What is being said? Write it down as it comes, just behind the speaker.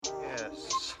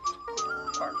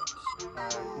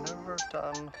I've never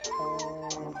done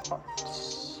whole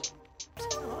hearts.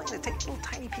 Well, they take little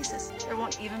tiny pieces. There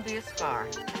won't even be a scar.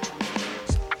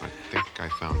 I think I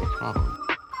found the problem.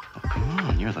 Oh, come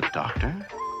on, you're the doctor.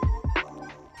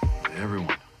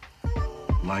 Everyone,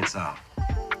 lights out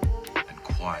and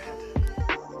quiet.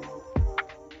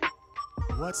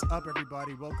 What's up,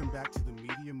 everybody? Welcome back to the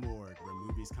Media Morgue, where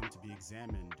movies come to be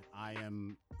examined. I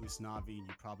am Usnavi, and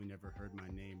you probably never heard my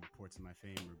name. Reports of my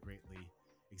fame were greatly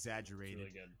exaggerated.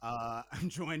 Really good. I'm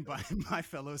joined by my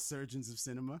fellow surgeons of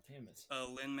cinema. Damn it.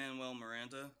 Lin-Manuel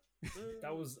Miranda.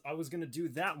 I was gonna do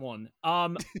that one.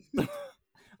 The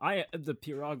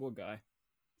Piragua guy.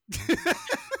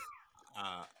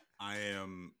 I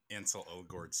am Ansel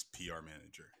Elgort's PR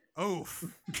manager. Oh,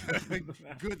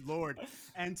 good lord!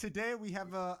 And today we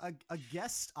have a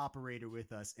guest operator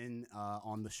with us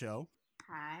on the show.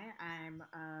 Hi, I'm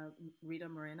Rita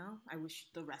Moreno. I wish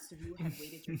the rest of you had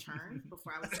waited your turn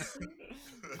before I was listening.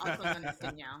 Also known as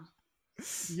Danielle.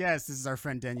 Yes, this is our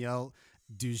friend Danielle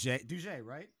Duget. Duget,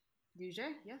 right?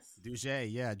 Duget, yes.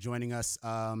 Duget, yeah, joining us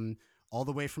all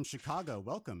the way from Chicago.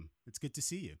 Welcome. It's good to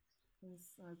see you.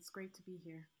 It's great to be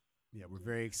here. Yeah, we're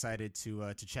very excited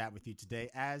to chat with you today.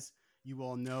 As you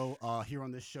all know, here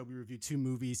on this show, we review two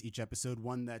movies each episode.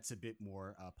 One that's a bit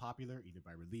more popular, either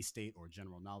by release date or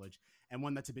general knowledge, and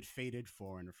one that's a bit faded,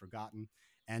 foreign, or forgotten,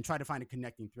 and try to find a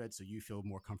connecting thread so you feel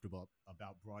more comfortable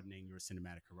about broadening your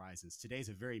cinematic horizons. Today's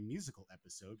a very musical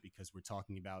episode because we're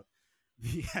talking about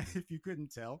the, if you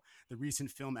couldn't tell, the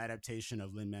recent film adaptation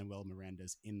of Lin-Manuel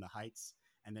Miranda's In the Heights,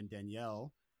 and then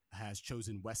Danielle has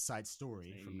chosen West Side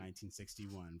Story from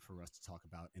 1961 for us to talk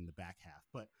about in the back half.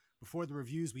 But before the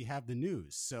reviews, we have the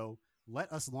news. So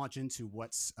let us launch into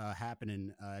what's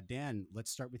happening. Dan, let's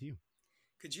start with you.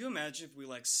 Could you imagine if we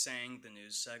sang the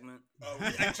news segment? Oh,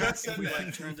 I just said If we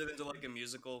that. turned it into a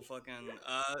musical fucking.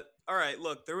 All right,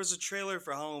 look, there was a trailer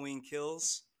for Halloween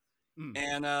Kills,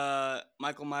 and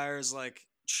Michael Myers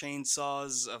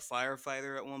chainsaws a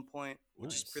firefighter at one point,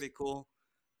 which is pretty cool.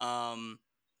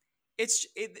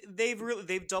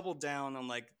 They've doubled down on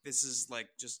this is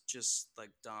just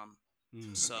dumb.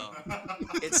 So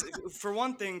it's, for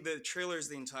one thing, the trailer is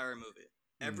the entire movie.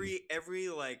 Every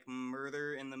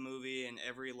murder in the movie and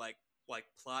every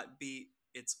plot beat,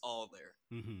 it's all there.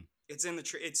 It's in the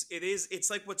it's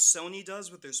like what Sony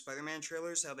does with their Spider-Man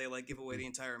trailers, how they give away the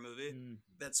entire movie.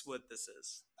 That's what this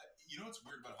is. You know what's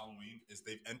weird about Halloween is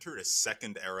they've entered a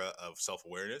second era of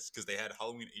self-awareness because they had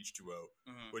Halloween H2O,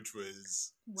 which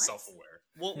was self-aware.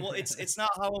 Well, it's not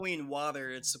Halloween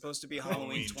Water. It's supposed to be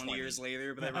Halloween 20 years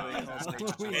later, but everybody calls it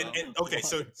H2O. Okay,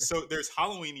 so there's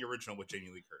Halloween the original with Jamie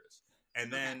Lee Curtis,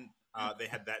 and then they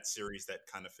had that series that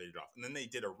kind of faded off, and then they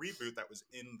did a reboot that was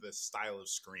in the style of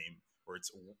Scream, where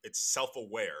it's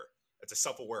self-aware. It's a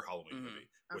self-aware Halloween movie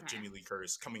with Jamie Lee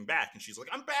Curtis coming back, and she's like,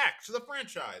 "I'm back to the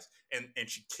franchise," and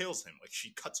she kills him,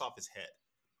 she cuts off his head,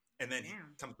 and then he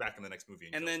comes back in the next movie.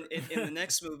 And then in the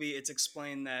next movie, it's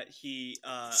explained that he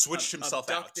switched himself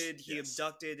out. He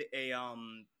abducted a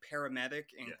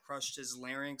paramedic and crushed his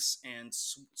larynx and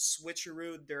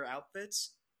switcherooed their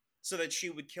outfits so that she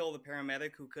would kill the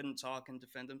paramedic who couldn't talk and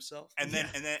defend himself. And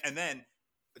then.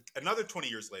 Another 20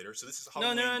 years later, so this is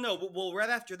Halloween. No. Well, right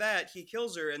after that, he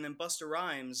kills her, and then Busta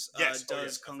Rhymes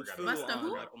does kung fu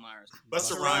on Michael Myers.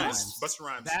 Busta Rhymes.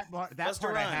 That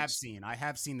part I have seen. I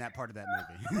have seen that part of that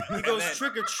movie. He goes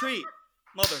trick or treat,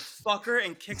 motherfucker,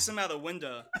 and kicks him out the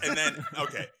window. And then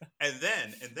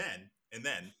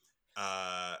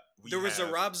there was a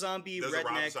Rob Zombie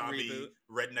redneck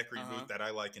reboot that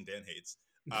I like and Dan hates.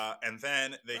 And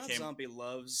then Rob Zombie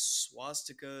loves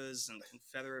swastikas and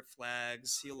Confederate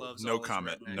flags. He loves no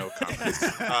comment. And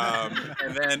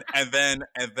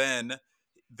then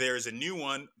there's a new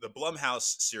one, the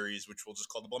Blumhouse series, which we'll just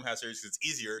call the Blumhouse series because it's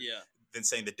easier than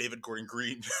saying the David Gordon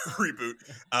Green reboot.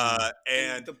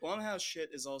 And the Blumhouse shit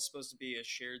is all supposed to be a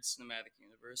shared cinematic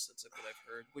universe. That's what I've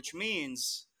heard, which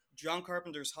means John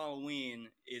Carpenter's Halloween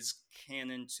is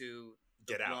canon to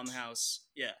Get Out. Blumhouse,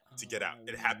 to Get Out.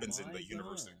 It happens in the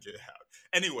universe of Get Out.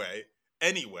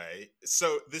 Anyway,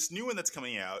 so this new one that's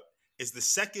coming out is the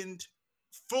third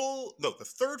full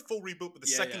reboot, but the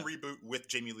second reboot with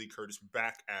Jamie Lee Curtis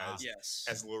back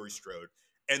as Laurie Strode.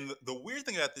 And the weird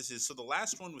thing about this is, so the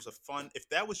last one was if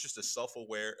that was just a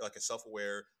self-aware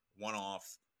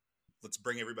one-off, let's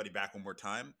bring everybody back one more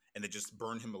time, and they just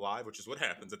burn him alive, which is what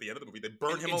happens at the end of the movie. They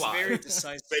burn him alive. Very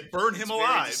decisive. They burn him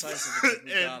alive. Very decisive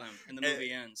got him, and the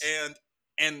movie ends.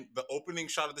 And the opening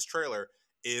shot of this trailer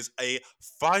is a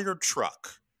fire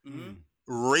truck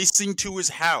racing to his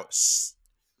house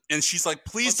And she's like,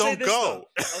 please I'll say don't this, go.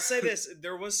 though. I'll say this: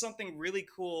 there was something really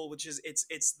cool, which is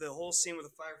it's the whole scene where the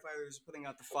firefighters putting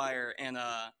out the fire, and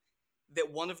that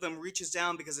one of them reaches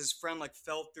down because his friend like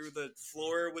fell through the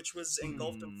floor, which was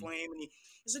engulfed in flame, and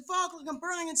he's like, "Fuck, like I'm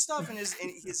burning and stuff," and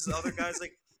his other guy's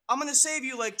like, "I'm gonna save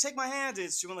you, like take my hand," and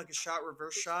it's doing like a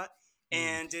reverse shot,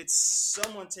 and it's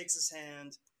someone takes his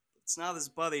hand. It's not his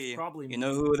buddy. Probably you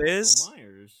know who it is?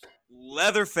 Myers.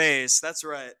 Leatherface. That's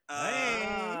right. Hey!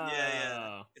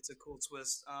 Yeah. It's a cool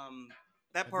twist.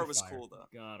 That part was cool though.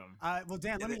 Got him. Well,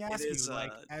 Dan, let me ask it is, you,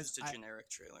 like, as just a generic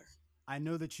trailer. I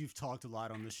know that you've talked a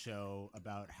lot on the show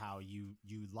about how you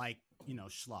like,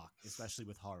 schlock, especially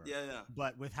with horror. Yeah.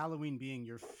 But with Halloween being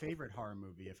your favorite horror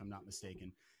movie, if I'm not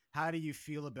mistaken, how do you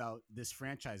feel about this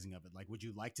franchising of it? Like, would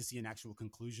you like to see an actual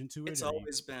conclusion to it? It's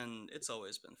always been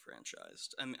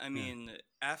franchised. I mean,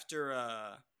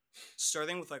 after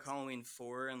starting with like Halloween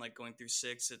 4 and like going through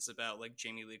 6, it's about like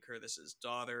Jamie Lee Curtis's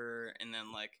daughter, and then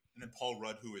Paul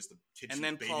Rudd, who is the kid. And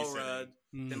then Paul Rudd.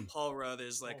 Mm. Then Paul Rudd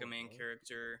is like a main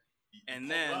character. And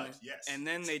Paul then, Rudd, yes. and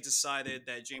then they decided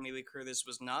that Jamie Lee Curtis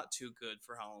was not too good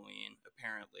for Halloween,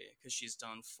 apparently, because she's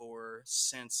done 4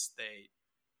 since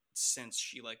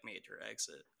she like made her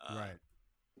exit. Right.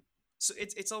 So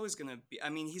it's always gonna be. I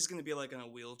mean, he's gonna be like in a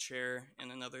wheelchair in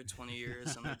another 20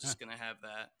 years, and they're just gonna have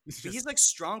that. But he's like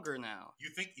stronger now. You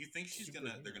think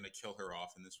they're gonna kill her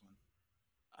off in this one?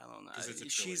 I don't know. 'Cause it's a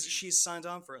She's signed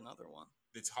on for another one.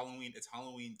 It's Halloween. It's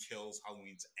Halloween Kills,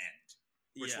 Halloween's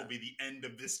End, which will be the end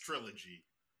of this trilogy.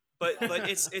 But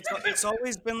it's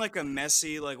always been like a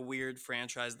messy, like weird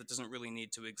franchise that doesn't really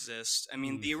need to exist. I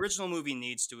mean, the original movie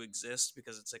needs to exist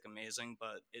because it's like amazing,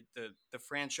 but the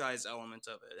franchise element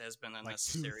of it has been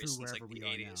unnecessary since like the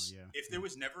 80s. Now, yeah. If there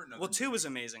was never another, 2 was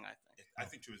amazing. I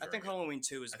think 2 is. I think Halloween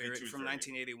 2 is very from very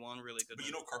 1981, really good.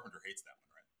 But Carpenter hates that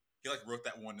one, right? He like wrote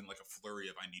that one in like a flurry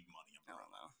of "I need money." I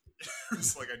don't know.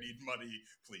 It's like, I need money,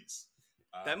 please.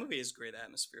 That movie has great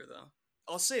atmosphere, though.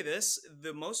 I'll say this: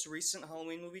 the most recent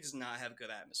Halloween movie does not have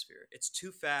good atmosphere. It's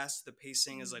too fast. The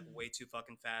pacing is like way too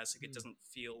fucking fast. Like it doesn't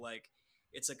feel like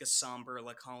it's like a somber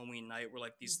like Halloween night where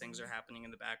like these things are happening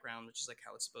in the background, which is like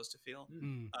how it's supposed to feel.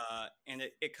 And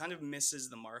it kind of misses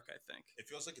the mark, I think. It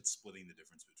feels like it's splitting the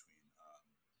difference between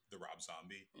the Rob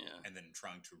Zombie and then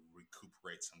trying to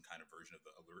recuperate some kind of version of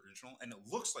the original. And it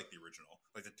looks like the original,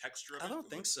 like the texture of it. I don't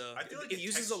think so. I feel like it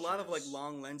uses a lot of like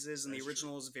long lenses, and the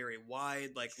original is very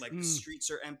wide. Like the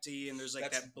streets are empty, and there's like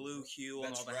that blue hue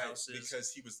on all the houses.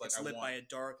 Because he was like, it's lit by a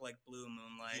dark like blue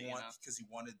moonlight. Because he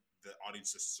wanted the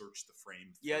audience to search the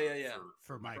frame.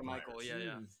 For Michael.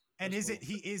 Yeah. And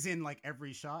he is in like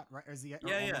every shot, right? Or is he?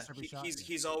 Almost every shot?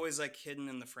 He's always like hidden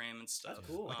in the frame and stuff. That's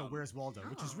cool. Like a Where's Waldo,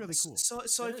 which is really cool. So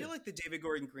I feel like the David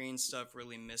Gordon Green stuff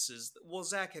really misses. Well,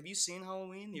 Zach, have you seen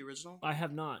Halloween, the original? I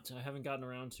have not. I haven't gotten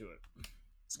around to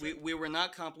it. We were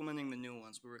not complimenting the new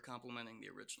ones. We were complimenting the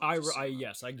original.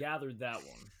 Yes, I gathered that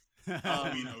one.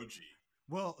 Halloween OG.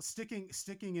 Well, sticking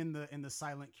in the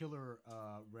silent killer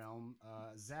realm,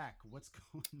 Zach, what's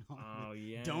going on? Oh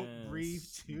yeah, Don't Breathe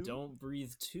 2. Don't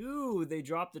Breathe 2. They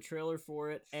dropped the trailer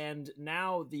for it, and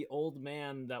now the old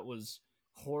man that was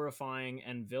horrifying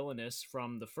and villainous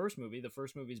from the first movie. The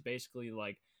first movie is basically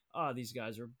like, these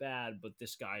guys are bad, but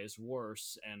this guy is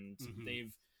worse, and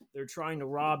they're trying to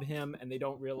rob him, and they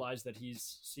don't realize that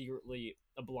he's secretly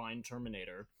a blind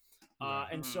Terminator.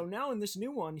 And so now in this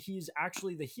new one, he's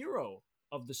actually the hero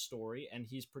of the story, and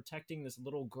he's protecting this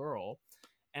little girl,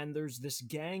 and there's this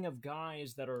gang of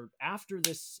guys that are after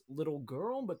this little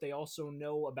girl, but they also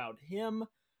know about him,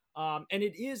 and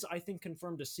it is, I think,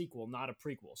 confirmed a sequel, not a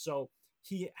prequel. So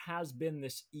he has been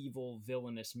this evil,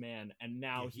 villainous man, and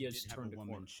now he has turned a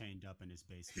corner. Chained up in his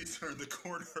basement. He turned the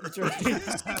corner.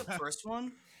 The first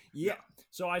one? Yeah.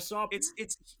 So I saw it's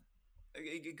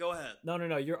go ahead. No.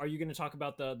 Are you going to talk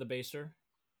about the baser?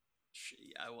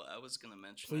 I was gonna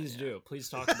mention. Please do. Please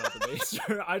talk about the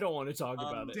baser. I don't want to talk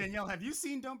about it. Danielle, have you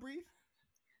seen Don't Breathe?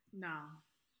 No.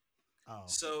 Oh.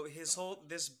 So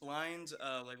this blind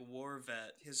like war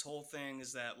vet, his whole thing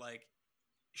is that like,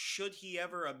 should he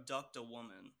ever abduct a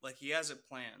woman, like he has it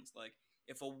planned. Like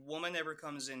if a woman ever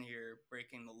comes in here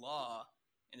breaking the law,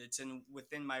 and it's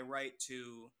within my right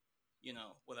to,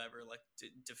 whatever, like to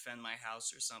defend my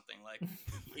house or something. Like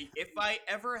if I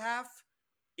ever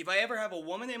have a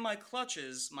woman in my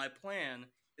clutches, my plan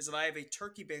is that I have a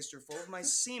turkey baster full of my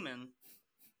semen,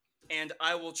 and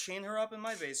I will chain her up in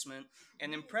my basement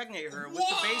and impregnate her with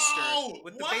the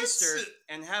baster,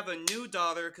 and have a new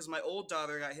daughter because my old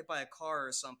daughter got hit by a car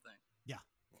or something. Yeah.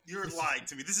 You're lying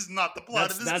to me. This is not the plot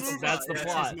of this That's movie. the That's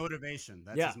plot. his motivation.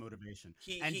 That's Yeah. his motivation.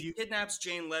 He And kidnaps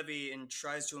Jane Levy and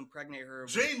tries to impregnate her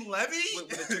Jane Levy?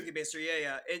 with a turkey baster.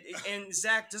 Yeah. And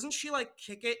Zach, doesn't she like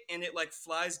kick it and it like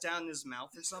flies down his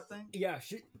mouth or something? Yeah,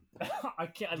 I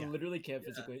can't. I Yeah. literally can't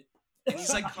physically. And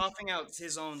he's like coughing out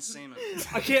his own semen.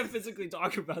 I can't physically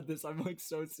talk about this. I'm like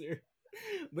so serious.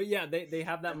 But yeah, they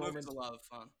have that moment. It's a lot of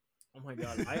fun. Oh my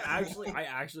god! I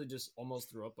actually just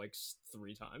almost threw up like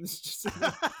 3 times. Just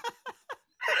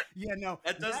yeah, no,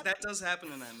 That does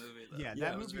happen in that movie. Though. yeah, Yeah,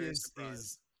 that I was movie very is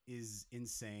surprised. is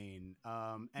insane.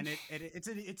 And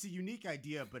it's a unique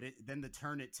idea, but then the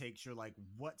turn it takes, you're like,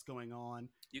 what's going on?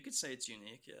 You could say it's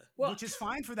unique, yeah. well, Which is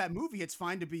fine for that movie. It's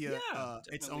fine to be Yeah, its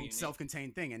definitely own unique.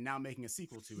 self-contained thing, and now making a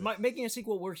sequel to it. making a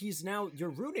sequel where you're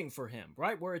rooting for him,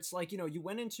 right? Where it's like, you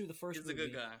went into the first He's the movie.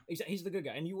 good guy. Exactly, he's the good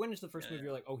guy, and you went into the first Yeah, movie. yeah.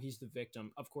 You're like, oh, he's the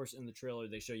victim. Of course, in the trailer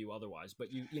they show you otherwise,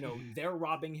 but you know they're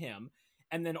robbing him,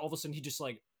 and then all of a sudden he just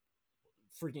like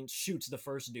freaking shoots the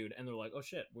first dude, and they're like, oh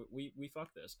shit, we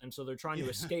fucked this, and so they're trying to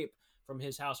Yeah. escape from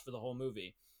his house for the whole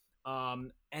movie.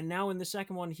 And now in the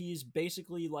second one, he's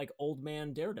basically like old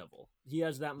man Daredevil. He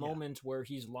has that moment where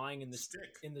he's lying in this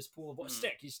pool of water.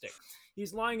 He's Stick.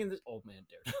 He's lying in this old man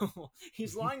Daredevil.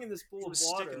 He's lying in this pool He of was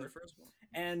Stick in water, the first one.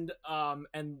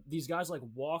 and these guys like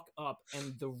walk up,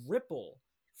 and the ripple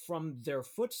from their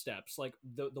footsteps, like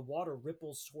the water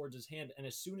ripples towards his hand, and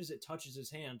as soon as it touches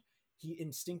his hand, he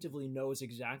instinctively knows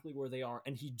exactly where they are,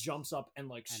 and he jumps up and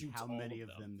like and shoots how all many of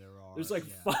of them. there are? There's like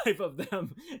yeah. 5 of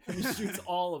them, and he shoots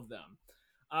all of them.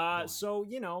 So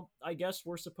I guess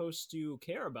we're supposed to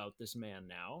care about this man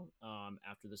now.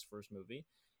 After this first movie,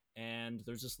 and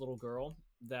there's this little girl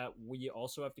that we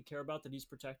also have to care about that he's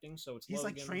protecting. So it's He's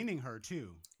like Logan. training her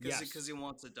too. Because he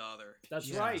wants a daughter. That's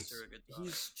Yeah. right. Wants her a good daughter.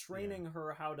 He's training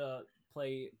her how to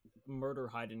play murder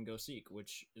hide and go seek,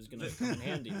 which is going to come in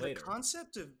handy The later.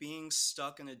 concept of being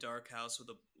stuck in a dark house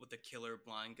with a killer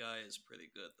blind guy is pretty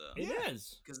good though. It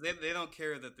is, Because they don't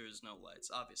care that there's no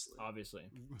lights, obviously. obviously.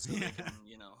 So they can,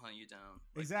 hunt you down.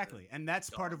 like Exactly, the and that's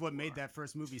part dog of what made are. that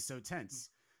first movie so tense.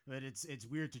 But it's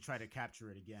weird to try to capture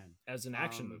it again. As an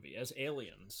action Um, movie, as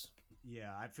aliens.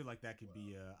 Yeah, I feel like that could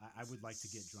be. I would like to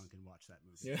get drunk and watch that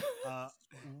movie. Yeah.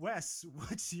 Wes,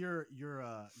 what's your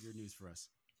news for us?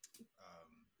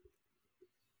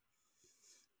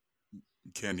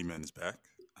 Candyman is back.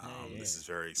 Hey. This is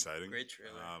very exciting. Great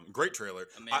trailer. Great trailer.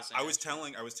 Amazing, I was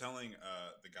actually. telling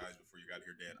the guys before you got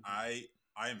here, Dan.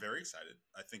 I am very excited.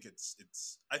 I think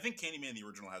I think Candyman the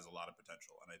original has a lot of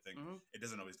potential, and I think it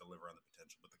doesn't always deliver on the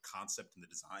potential. But the concept and the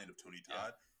design of Tony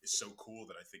Todd is so cool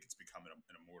that I think it's becoming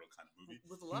an immortal kind of movie.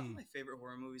 With a lot of my favorite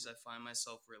horror movies, I find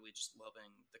myself really just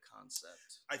loving the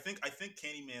concept. I think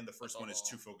Candyman the first one is all.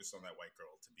 too focused on that white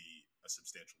girl to be a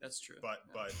substantial. That's movie. true.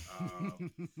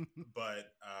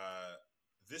 But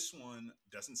this one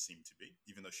doesn't seem to be,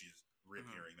 even though she's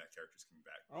reappearing. That character's coming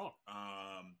back. Oh.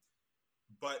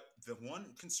 But the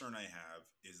one concern I have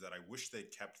is that I wish they'd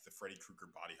kept the Freddy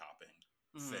Krueger body hopping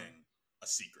thing a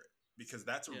secret, because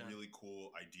that's a really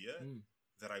cool idea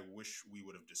that I wish we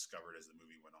would have discovered as the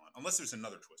movie went on. Unless there's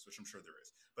another twist, which I'm sure there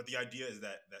is. But the idea is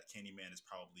that Candyman is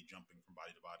probably jumping from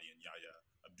body to body, and Yahya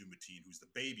Abdul-Mateen, who's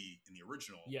the baby in the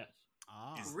original, Yes.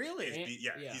 Really?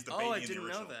 Yeah. he's the baby Oh, I in the didn't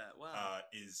know original. that. Wow.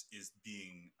 Is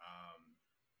being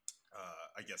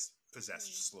I guess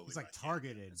possessed slowly. He's like by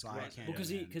targeted by correct. Candyman. Well,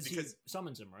 because he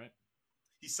summons him, right?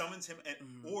 he summons him, and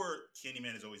or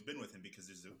Candyman has always been with him, because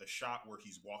there's a shot where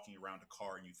he's walking around a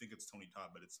car and you think it's Tony Todd,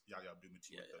 but it's Yahya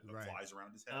Abdul-Mateen with the Right. flies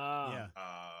around his head. Yeah.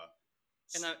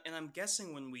 And I'm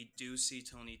guessing when we do see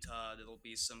Tony Todd, it'll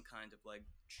be some kind of like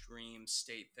dream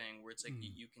state thing where it's like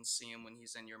you can see him when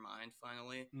he's in your mind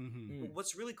finally.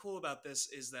 What's really cool about this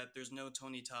is that there's no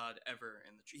Tony Todd ever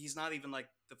in the. He's not even like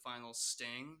the final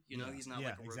sting. He's not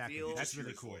like a reveal. That's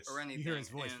really cool. Or anything. You hear his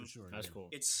voice for And sure. That's yeah. cool.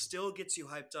 It still gets you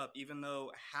hyped up, even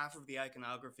though half of the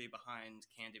iconography behind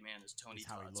Candyman is Tony It's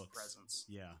how he Todd's looks. presence.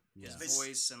 Yeah. His They-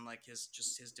 voice and like his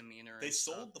demeanor. They and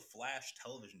sold stuff. the Flash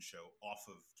television show off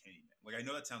of Candyman. Like, I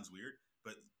know that sounds weird,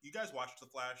 but you guys watched the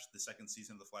Flash, the second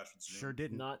season of the Flash with Zoom? Sure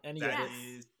didn't. Not any That of it.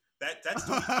 is that's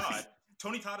Tony Todd.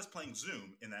 Tony Todd is playing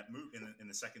Zoom in that movie in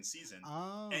the second season,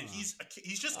 and he's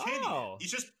just Candyman. Oh.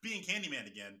 He's just being Candyman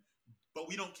again. But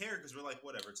we don't care because we're like,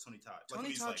 whatever. It's Tony Todd. Tony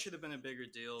he's Todd like, should have been a bigger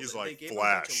deal. he's They like, gave him a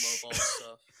bunch of Flash. lowball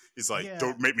stuff. He's like, Yeah.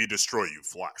 don't make me destroy you,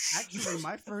 Flash. Actually,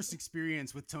 my first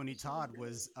experience with Tony Todd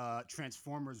was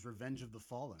Transformers: Revenge of the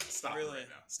Fallen. Stop Really? right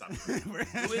now. Stop. Right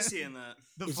now. Who is he in that?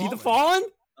 Is he the Fallen?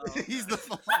 Oh, okay. He's the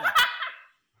Fallen.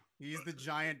 He's the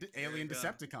giant alien go.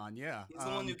 Decepticon. Yeah. He's the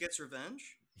one who gets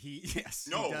revenge. Yes.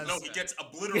 No, he does. he gets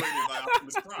obliterated by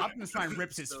Optimus Prime. Optimus Prime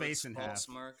rips his So face it's in false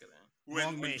half. marketing.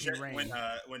 Long may he reign.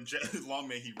 Long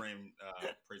may he reign.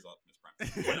 Praise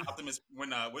Optimus Prime.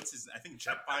 When what's his? I think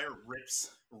Jetfire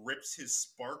rips his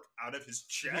spark out of his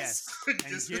chest. Yes, and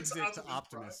gives it to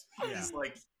Optimus. Yeah. He's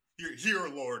like, here,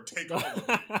 Lord, take all of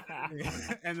me.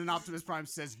 And then Optimus Prime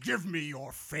says, "Give me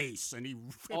your face," and he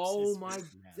rips Oh his my,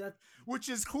 face in half. that, Which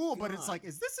is cool, but it's God. like,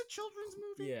 is this a children's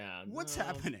movie? Yeah, What's no.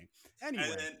 happening?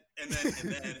 Anyway,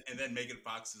 And then Megan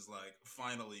Fox is like,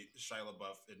 finally, Shia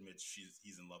LaBeouf admits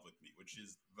he's in love with me, which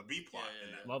is the B plot. Yeah,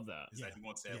 in that. love that. Is that he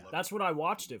won't say I love That's you. what I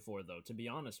watched it for, though. To be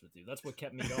honest with you, that's what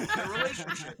kept me going. Their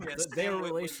relationship, yes, Their Stan Witwicky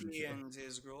relationship. and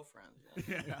his girlfriend.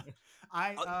 yeah.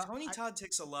 Tony Todd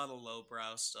takes a lot of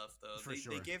lowbrow stuff though. For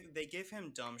sure. They give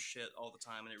him dumb shit all the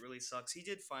time, and it really sucks. He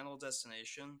did Final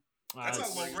Destination. That's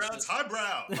It's- not lowbrow, it's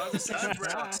highbrow.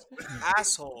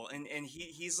 Asshole, and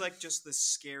he's like just this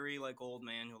scary like old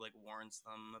man who like warns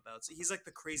them about. He's like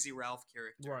the crazy Ralph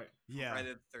character, Right. Yeah.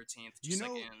 Friday the 13th. You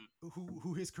know like in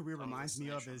who his career Final reminds me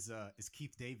of Destination. is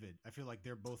Keith David. I feel like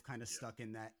they're both kind of stuck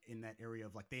in that area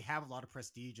of like they have a lot of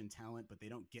prestige and talent, but they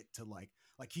don't get to like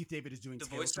Keith David is doing The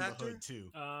Tales voice from actor? the Hood too.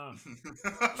 Uh,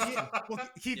 Well,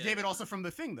 Keith Yeah. David also from The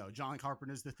Thing though. John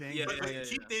Carpenter's The Thing. Yeah, But yeah,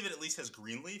 Keith David at least has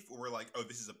Greenleaf, where we're like, oh,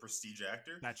 this is a prestige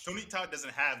actor. That's Tony true. Todd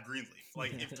doesn't have Greenleaf.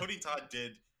 Like, if Tony Todd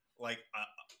did like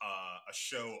a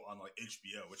show on like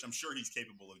HBO, which I'm sure he's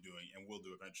capable of doing and will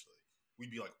do eventually, we'd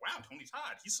be like, wow, Tony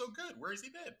Todd, he's so good. Where has he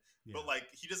been? Yeah. But like,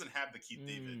 he doesn't have the Keith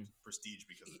David prestige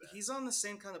because of that. He's on the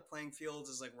same kind of playing field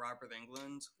as like Robert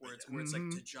Englund, where it's like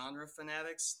to genre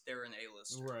fanatics, they're an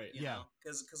A-lister, Right. You Yeah. know,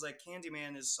 because like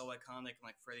Candyman is so iconic, and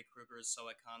like Freddy Krueger is so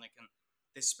iconic, and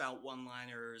they spout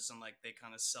one-liners and like they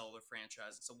kind of sell their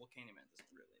franchise. And so, well, Candyman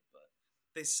doesn't really, but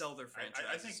they sell their franchise.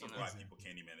 I think for a lot of people,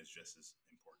 Candyman is just as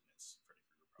important as Freddy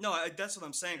Krueger. No, that's what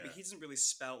I'm saying. But Yeah. he doesn't really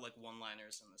spout like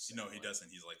one-liners in the same No, he way. doesn't.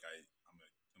 He's like, I'm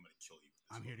gonna kill you.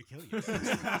 I'm here to kill you.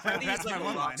 Freddy's That's like my a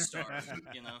one rock liner. star,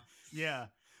 you know. Yeah.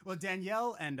 Well,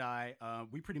 Danielle and I,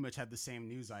 we pretty much had the same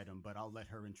news item, but I'll let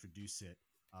her introduce it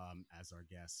as our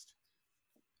guest.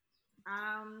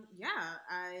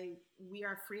 We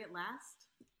are free at last.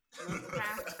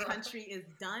 Lovecraft Country is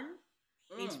done.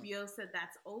 HBO said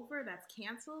that's over, that's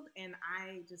canceled, and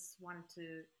I just wanted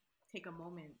to take a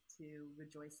moment to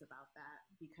rejoice about that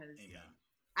because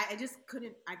I just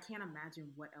couldn't. I can't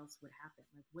imagine what else would happen.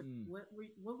 Like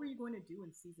what were you going to do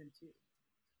in season 2?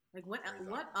 Like what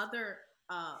other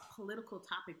political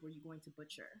topic were you going to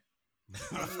butcher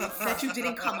that you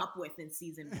didn't come up with in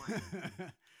season 1?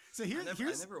 So I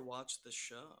here's never watched the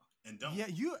show. And don't. yeah,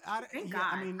 Thank yeah,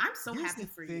 God. I mean, I'm so here's happy the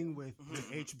for thing you.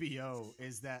 with HBO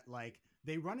is that like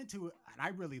they run into, and I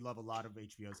really love a lot of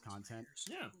HBO's content,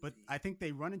 yeah. but I think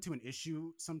they run into an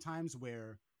issue sometimes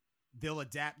where they'll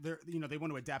adapt they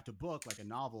want to adapt a book like a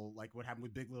novel, like what happened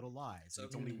with Big Little Lies.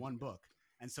 It's only one book,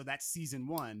 and so that's season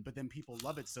 1, but then people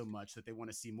love it so much that they want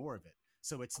to see more of it.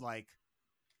 So it's like,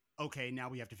 okay, now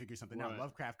we have to figure something out. Right.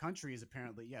 Lovecraft Country is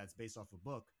apparently it's based off a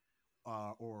book,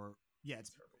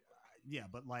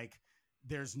 but like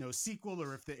there's no sequel,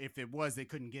 or if it was, they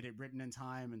couldn't get it written in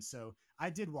time, and so I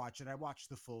did watch it. I watched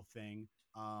the full thing,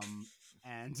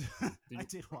 and I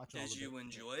did watch all of it. Did you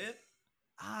enjoy it?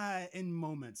 In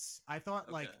moments, I thought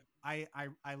Okay. like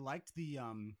I liked the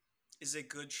Is it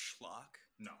good schlock?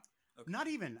 No. Okay. not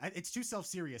even it's too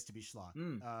self-serious to be schlock.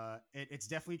 Mm. It's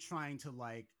definitely trying to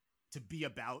like to be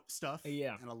about stuff,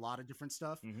 Yeah. and a lot of different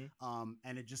stuff. Mhm.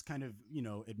 And it just kind of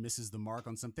it misses the mark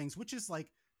on some things, which is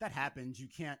like that happens. You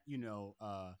can't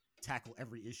tackle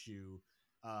every issue,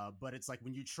 but it's like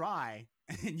when you try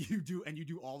and you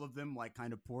do all of them like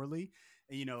kind of poorly,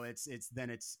 it's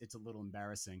a little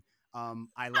embarrassing.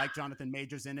 I like Jonathan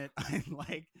Majors in it. I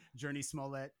like Journey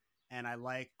Smollett, and I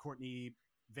like Courtney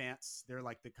Vance. They're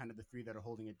like the kind of the three that are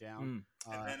holding it down.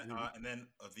 And then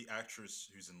the actress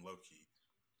who's in Loki.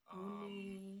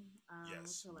 Mooney, Yes,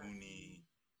 what's her last Mooney. name?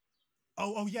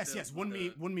 Oh yes, The- yes.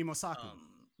 Wunmi Mosaku.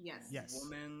 Yes. Yes.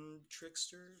 Woman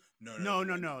trickster. No.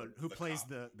 Who the plays cop.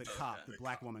 the cop, Okay. the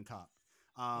black cop. woman cop.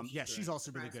 Yeah, she's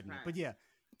also really good in it. Surprise. But yeah,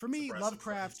 for me, Surprise,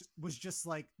 Lovecraft surprise. was just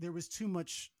like there was too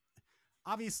much.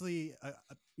 Obviously,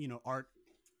 art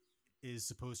is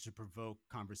supposed to provoke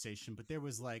conversation, but there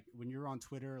was like when you're on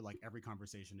Twitter, like every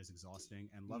conversation is exhausting,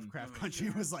 and Lovecraft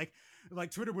Country was like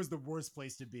Twitter was the worst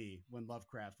place to be when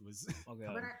Lovecraft was. Okay.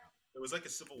 It was like a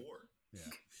civil war. Yeah.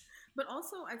 But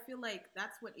also, I feel like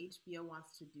that's what HBO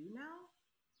wants to do now,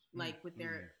 like with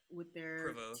their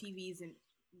Provoke. TVs and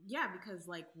because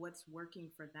like what's working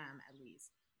for them at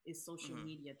least is social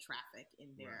media traffic in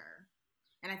their,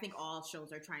 and I think all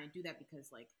shows are trying to do that because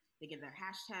like they get their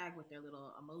hashtag with their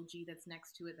little emoji that's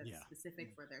next to it that's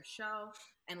specific for their show,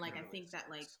 and like I think that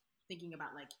like thinking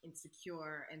about like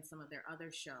Insecure and some of their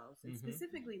other shows, and Mhm.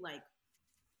 specifically like,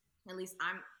 at least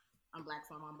I'm Black,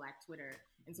 so I'm on Black Twitter,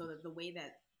 and so the way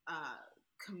that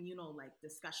communal like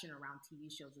discussion around TV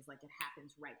shows is like it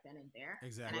happens right then and there.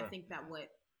 Exactly. And I think that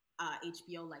what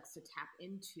HBO likes to tap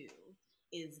into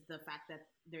is the fact that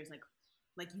there's like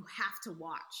you have to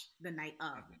watch the night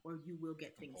of, or you will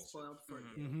get things spoiled for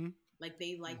you. Mm-hmm. Like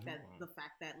they like that Mhm. the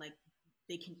fact that like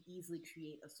they can easily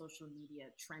create a social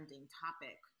media trending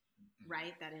topic,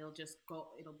 right? That it'll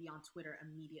be on Twitter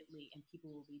immediately, and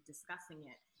people will be discussing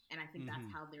it. And I think that's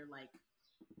Mhm. how they're like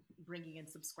bringing in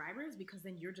subscribers, because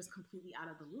then you're just completely out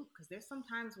of the loop. Because there's some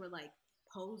times where like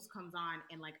Pose comes on,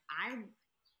 and like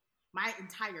my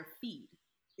entire feed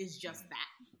is just that.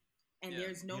 And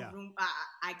there's no room.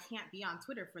 I can't be on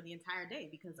Twitter for the entire day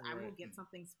because I will get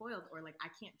something spoiled, or like I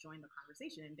can't join the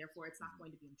conversation, and therefore it's not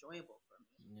going to be enjoyable for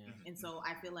me. Yeah. And so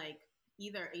I feel like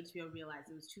either HBO realized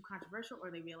it was too controversial,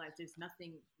 or they realized there's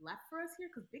nothing left for us here,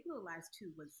 because Big Little Lies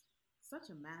 2 was such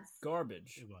a mess.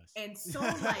 Garbage. It was. And so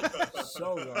like,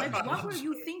 So like garbage. what were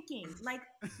you thinking? Like,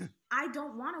 I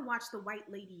don't want to watch the white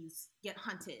ladies get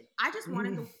hunted. I just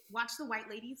wanted to watch the white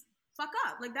ladies fuck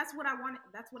up. Like that's what I wanted.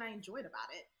 That's what I enjoyed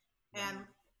about it. And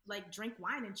like drink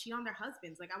wine and cheat on their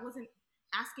husbands. Like I wasn't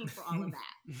asking for all of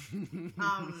that.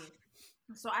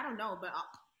 So I don't know, but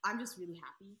I'm just really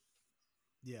happy.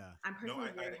 Yeah. I'm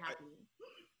personally very happy.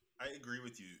 I agree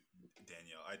with you,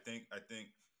 Danielle. I think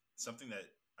something that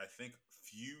I think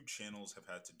few channels have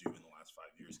had to do in the last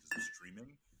 5 years because of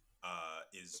streaming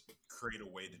is create a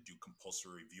way to do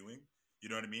compulsory viewing. You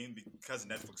know what I mean? Because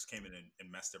Netflix came in and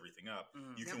messed everything up.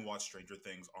 You can watch Stranger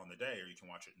Things on the day, or you can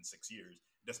watch it in 6 years.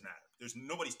 It doesn't matter.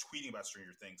 Nobody's tweeting about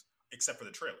Stranger Things except for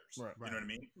the trailers. Right. You know what I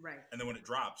mean? Right. And then when it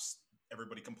drops,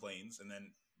 everybody complains, and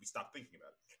then we stop thinking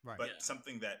about it. Right. But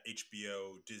something that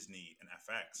HBO, Disney, and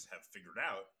FX have figured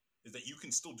out is that you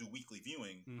can still do weekly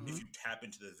viewing if you tap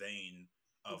into the vein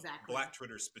of Black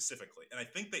Twitter specifically. And I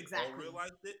think they all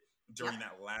realized it during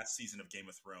that last season of Game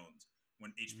of Thrones,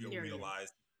 when HBO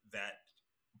realized that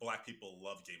Black people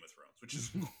love Game of Thrones, which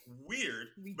is weird,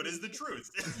 but is the truth.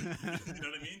 You know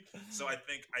what I mean? So I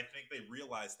think they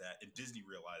realized that, and Disney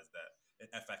realized that, and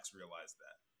FX realized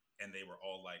that, and they were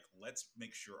all like, "Let's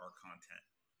make sure our content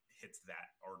hits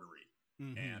that artery."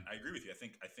 And I agree with you. I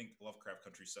think Lovecraft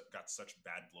Country got such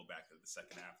bad blowback at the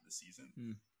second half of the season,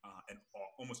 and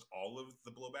almost all of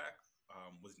the blowback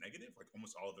was negative. Like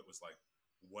almost all of it was like,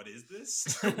 "What is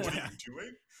this? What are you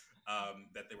doing?"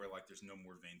 That they were like, "There's no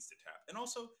more veins to tap." And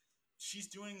also, she's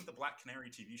doing the Black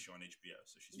Canary TV show on HBO,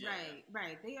 so she's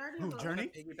right. They already Journey.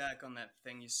 Piggyback on that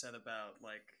thing you said about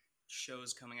like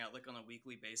shows coming out like on a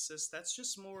weekly basis. That's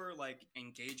just more like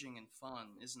engaging and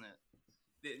fun, isn't it?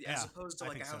 As opposed to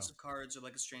like a House of Cards or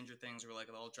like a Stranger Things, where like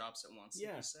it all drops at once.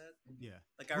 Like you said. Yeah.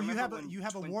 Like I remember you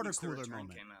have a Twin water Peaks: The cooler Return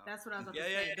moment. came out. That's what I was about to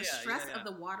say. The stress of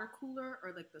the water cooler,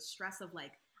 or like the stress of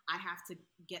like I have to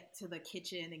get to the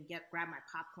kitchen and grab my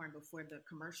popcorn before the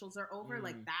commercials are over.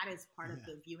 Like that is part of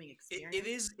the viewing experience.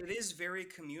 It is very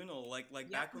communal. Like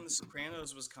back when The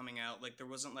Sopranos was coming out, like there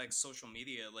wasn't like social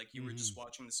media. Like you were just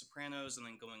watching The Sopranos and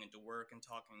then going into work and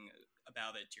talking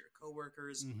about it to your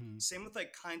coworkers. Same with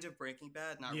like kind of Breaking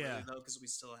Bad. Not really though, because we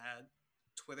still had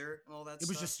Twitter and all that. It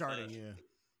was just starting. But,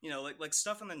 you know, like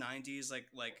stuff in the 90s,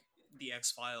 like the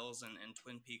X-Files and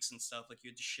Twin Peaks and stuff. Like you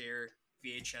had to share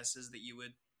VHSs that you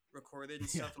would recorded and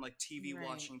stuff, and like TV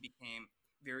watching became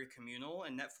very communal,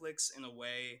 and Netflix in a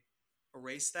way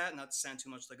erased that. Not to sound too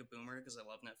much like a boomer, because I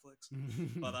love Netflix,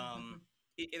 but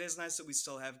it is nice that we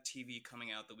still have TV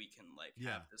coming out that we can like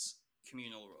have this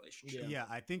communal relationship. Yeah,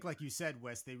 I think like you said,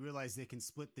 Wes, they realize they can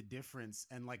split the difference,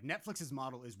 and like Netflix's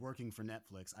model is working for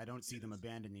Netflix. I don't see them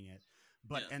abandoning it.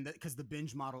 But because the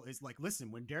binge model is like, listen,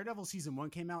 when Daredevil season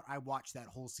 1 came out, I watched that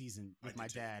whole season with my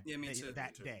dad. Yeah, me too.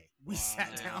 That day, we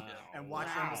sat down and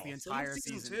watched almost the entire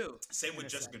season. Too. Same with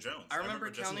Jessica Jones. I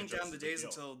remember counting down the days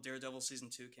until Daredevil season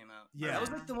 2 came out. Yeah, that was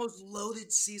like the most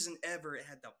loaded season ever. It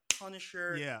had the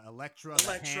Punisher. Yeah, Elektra.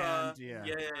 Hand, yeah.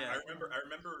 I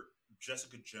remember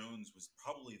Jessica Jones was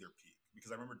probably their peak,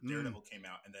 because I remember Daredevil came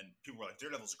out, and then people were like,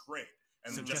 "Daredevil's great,"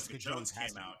 and then Jessica Jones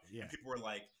came out, and people were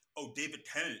like, "Oh, David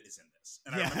Tennant is in this."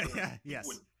 And I remember people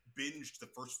would binge the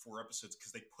first 4 episodes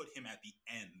because they put him at the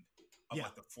end of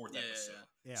like the 4th episode.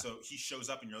 Yeah. So he shows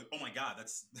up and you're like, "Oh my God,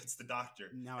 that's the Doctor."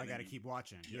 Now I got to keep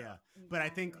watching. Yeah. But I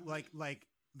think like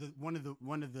one of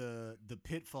the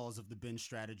pitfalls of the binge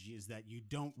strategy is that you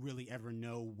don't really ever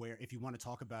know where, if you want to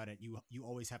talk about it, you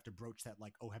always have to broach that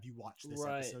like, "Oh, have you watched this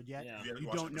episode yet?" Yeah. You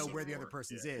don't know where the other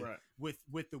person's is. Right.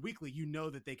 With the weekly, you know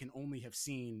that they can only have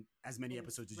seen as many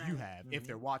episodes as you have if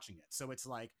they're watching it. So it's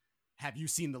like, have you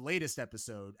seen the latest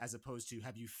episode, as opposed to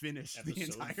have you finished the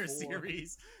Episode entire 4.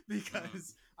 series,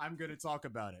 because I'm going to talk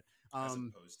about it. As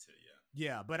opposed to,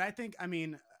 Yeah, but I think, I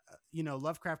mean,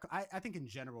 Lovecraft, I think in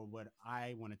general, what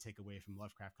I want to take away from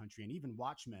Lovecraft Country and even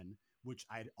Watchmen, which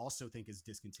I also think is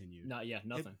discontinued.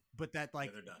 Nothing. But that,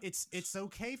 like, they're done. it's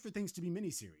okay for things to be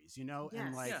miniseries, you know? Yes.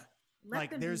 And like, Yeah. Let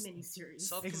like them there's be miniseries.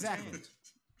 Self-contained. Exactly.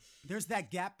 There's that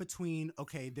gap between,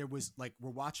 okay, there was like, we're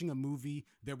watching a movie,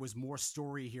 there was more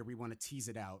story here, we want to tease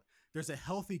it out. There's a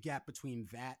healthy gap between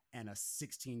that and a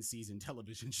 16 season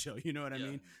television show. You know what I Yeah.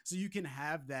 mean? So you can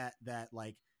have that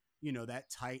like, you know,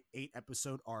 that tight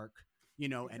 8-episode arc, you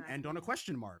know, and end on a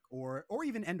question mark, or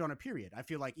even end on a period. I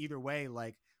feel like either way,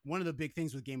 like, one of the big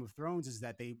things with Game of Thrones is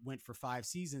that they went for 5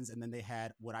 seasons and then they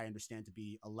had what I understand to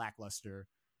be a lackluster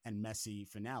and messy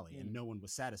finale, and no one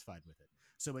was satisfied with it.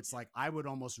 So it's like, I would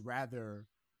almost rather,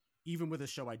 even with a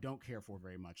show I don't care for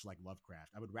very much, like Lovecraft,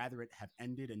 I would rather it have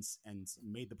ended and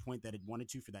made the point that it wanted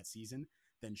to for that season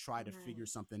than try to figure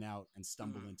something out and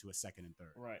stumble into a second and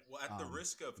third. Right. Well, at the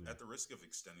risk of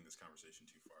extending this conversation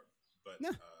too far, but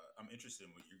I'm interested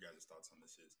in what your guys' thoughts on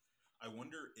this is. I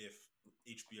wonder if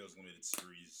HBO's limited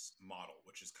series model,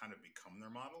 which has kind of become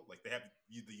their model, like they have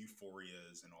the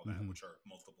Euphorias and all that, which are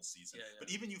multiple seasons. Yeah.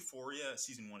 But even Euphoria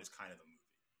season 1 is kind of a movie.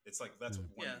 It's like, that's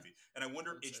one movie. And I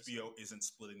wonder if HBO isn't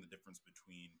splitting the difference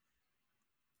between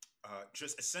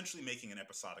just essentially making an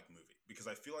episodic movie, because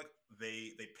I feel like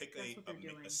they pick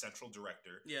a central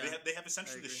director. Yeah, they have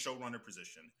essentially the showrunner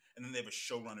position, and then they have a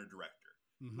showrunner director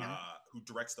who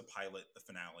directs the pilot, the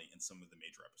finale, and some of the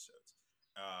major episodes.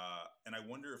 And I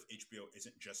wonder if HBO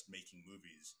isn't just making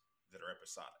movies that are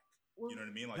episodic. You know what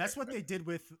I mean? Like, that's what they did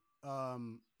with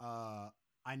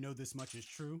I Know This Much Is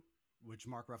True, which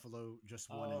Mark Ruffalo just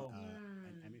won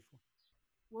an Emmy for.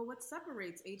 Well, what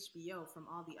separates HBO from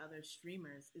all the other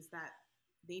streamers is that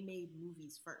they made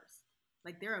movies first.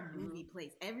 Like, they're a movie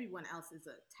place. Everyone else is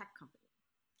a tech company.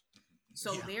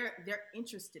 So they're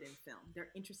interested in film.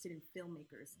 They're interested in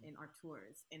filmmakers and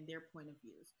auteurs and their point of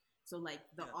views. So, like,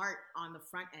 the art on the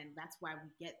front end, that's why we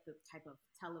get the type of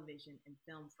television and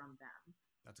film from them.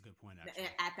 That's a good point, actually.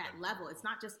 At that level, it's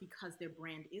not just because their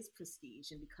brand is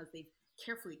prestige and because they've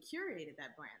carefully curated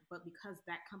that brand, but because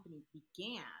that company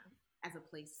began as a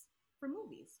place for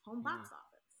movies, home box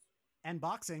office. And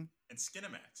boxing. And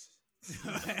Skinamax.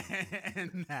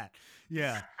 And that.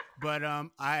 Yeah. But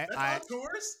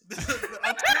tours?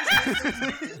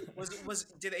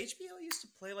 Did HBO used to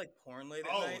play like porn late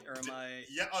at night, or am I?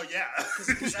 Yeah. Oh yeah.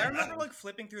 Because I remember like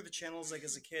flipping through the channels like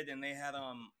as a kid, and they had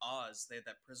Oz. They had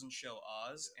that prison show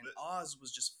Oz, and Oz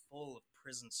was just full of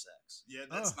prison sex. Yeah,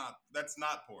 that's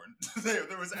not porn.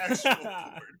 there was actual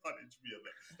porn on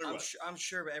HBO. I'm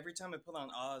sure, but every time I put on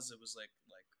Oz, it was like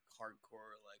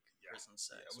hardcore prison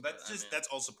sex. Yeah, well, that's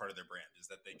also part of their brand, is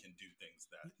that they can do things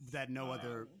that no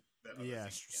other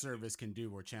service can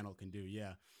do or channel can do.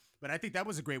 Yeah. But I think that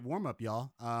was a great warm up,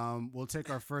 y'all. We'll take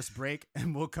our first break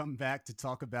and we'll come back to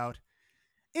talk about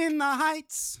In the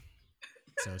Heights.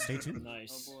 So stay tuned.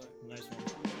 Nice. Oh boy. Nice one.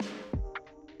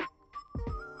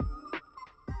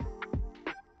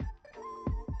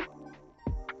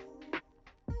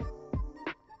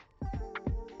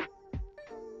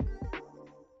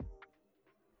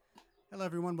 Hello,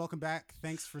 everyone. Welcome back.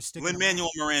 Thanks for sticking Lin-Manuel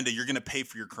Miranda, you're going to pay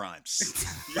for your crimes.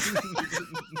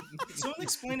 Someone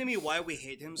explain to me why we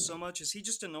hate him so much. Is he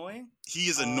just annoying? He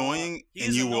is annoying,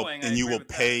 and you will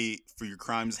pay for your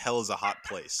crimes. Hell is a hot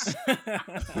place.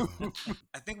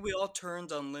 I think we all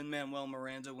turned on Lin-Manuel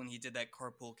Miranda when he did that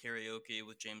carpool karaoke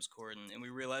with James Corden, and we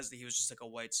realized that he was just like a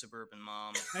white suburban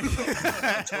mom.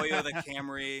 Toyota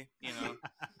Camry, you know.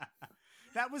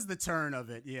 That was the turn of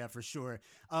it, yeah, for sure.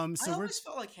 So I always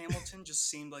felt like Hamilton just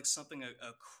seemed like something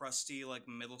a crusty like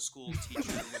middle school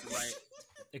teacher would write.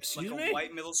 Excuse like me? A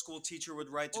white middle school teacher would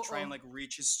write to try and like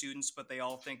reach his students, but they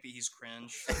all think that he's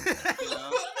cringe. You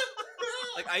know?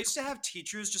 Like, I used to have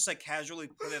teachers just like casually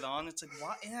put it on. It's like,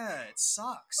 what? Yeah, it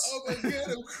sucks. Oh my god,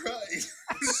 I'm crying.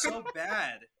 It's so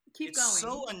bad. Keep it's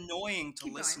going. so annoying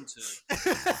to listen to.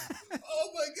 Oh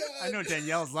my god! I know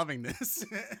Danielle's loving this.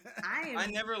 I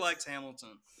never liked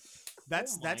Hamilton.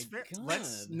 That's fair.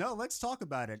 Let's talk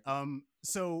about it.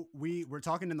 So we're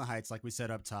talking In the Heights, like we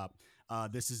said up top.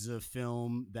 This is a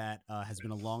film that has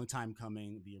been a long time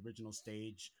coming. The original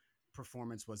stage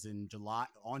performance was on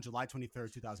July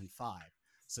 23rd, 2005.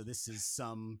 So this is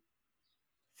some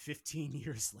 15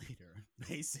 years later,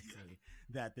 basically,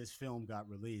 that this film got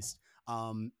released.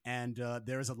 And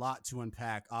there's a lot to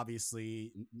unpack.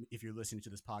 Obviously, if you're listening to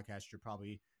this podcast, you're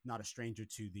probably not a stranger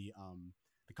to the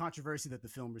the controversy that the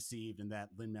film received and that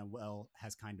Lin-Manuel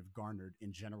has kind of garnered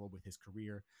in general with his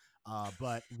career.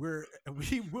 But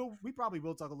we probably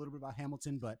will talk a little bit about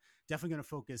Hamilton, but definitely going to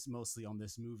focus mostly on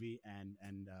this movie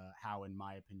and how, in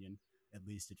my opinion, at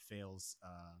least it fails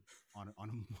on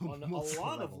a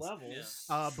lot of levels.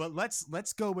 But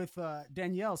let's go with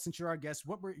Danielle, since you're our guest.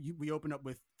 What were you? We open up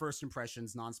with first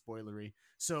impressions, non-spoilery.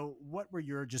 So, what were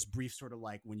your just brief sort of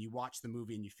like when you watched the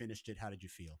movie and you finished it? How did you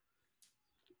feel?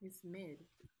 It's mid.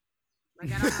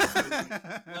 Like I don't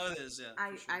know. No, it is. Yeah,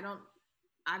 I don't.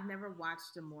 I've never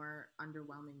watched a more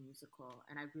underwhelming musical,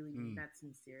 and I really mean that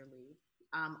sincerely.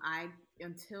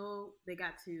 Until they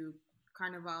got to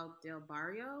Carnaval del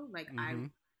Barrio, like I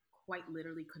quite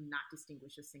literally could not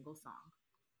distinguish a single song.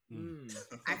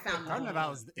 I found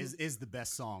Carnaval is the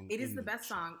best song. It is the best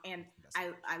song, and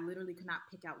I literally could not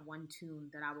pick out one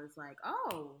tune that I was like,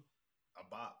 oh, a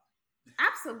bop.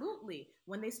 Absolutely.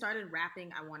 When they started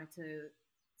rapping, I wanted to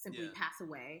simply pass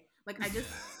away. Like I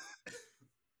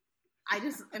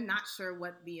just am not sure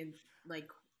what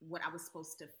what I was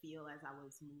supposed to feel as I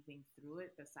was moving through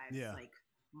it, besides like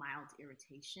mild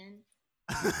irritation.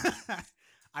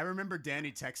 I remember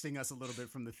Danny texting us a little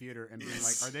bit from the theater and being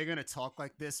like, "Are they going to talk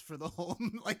like this for the whole?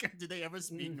 Like, do they ever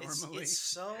speak normally?" It's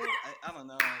so I don't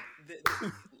know.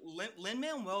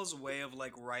 Lin-Manuel's way of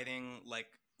like writing like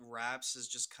raps is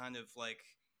just kind of like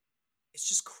it's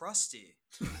just crusty.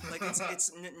 Like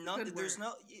it's none. There's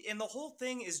no, and the whole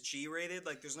thing is G-rated.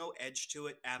 Like there's no edge to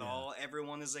it at all.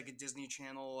 Everyone is like a Disney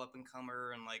Channel up and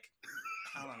comer, and like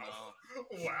I don't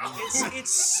know. Wow.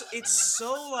 It's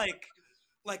so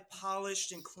like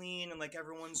polished and clean, and like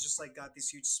everyone's just like got these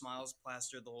huge smiles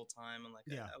plastered the whole time, and like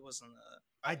I wasn't.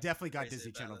 I definitely got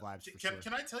Disney Channel vibes.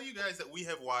 Can I tell you guys that we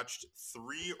have watched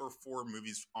 3 or 4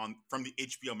 movies from the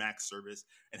HBO Max service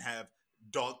and have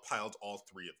dogpiled all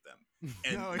 3 of them,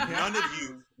 and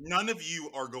none of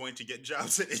you are going to get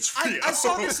jobs at HBO. I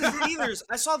saw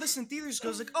this in theaters.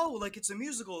 Goes like, oh, like it's a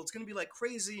musical. It's gonna be like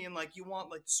crazy, and like you want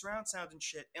like the surround sound and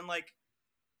shit, and like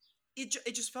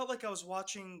it just felt like I was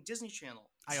watching Disney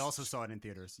Channel. I also saw it in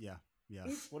theaters. Yeah.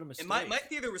 What a mistake. And my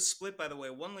theater was split, by the way.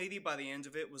 One lady by the end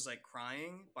of it was like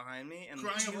crying behind me, and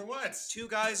crying over what? 2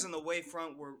 guys in the way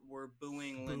front were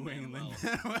booing Lin-Manuel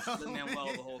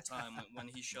the whole time when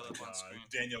he showed up on screen.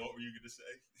 Daniel, what were you gonna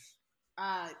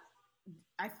say?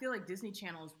 I feel like Disney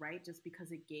Channel is right, just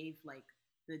because it gave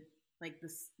the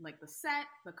set,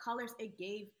 the colors. It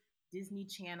gave Disney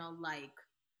Channel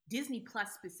Disney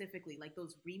Plus specifically, like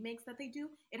those remakes that they do.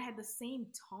 It had the same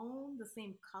tone, the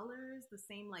same colors, the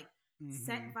same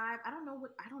set vibe. I don't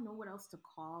know what else to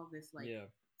call this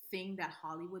thing that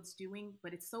Hollywood's doing,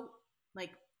 but it's so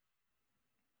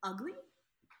ugly.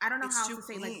 I don't know how else to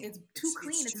say. Like it's too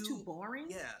clean. It's too boring.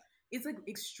 Yeah. It's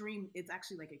extreme. It's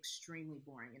actually extremely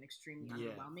boring and extremely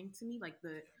underwhelming to me. Like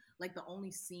the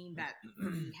only scene that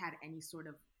really had any sort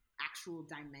of actual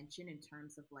dimension in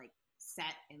terms of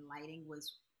set and lighting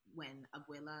was when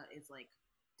Abuela is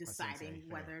deciding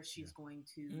whether she's going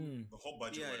to. The whole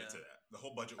budget went into that. The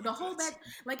whole budget.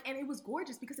 And it was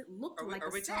gorgeous because it looked like.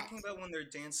 Are we talking about when they're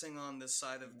dancing on the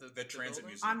side of the transit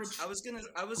museum? museum?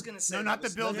 I was gonna say no, not the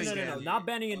building. No, not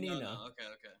Benny and Nina. No. Okay.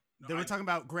 They were talking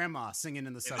about Grandma singing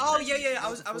in the subway. Oh yeah.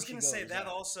 I was gonna say that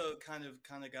also kind of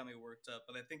got me worked up,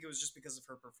 but I think it was just because of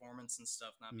her performance and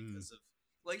stuff, not because of.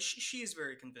 She is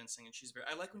very convincing, and she's very.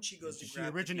 I like when she goes to grab.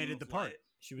 She originated the part.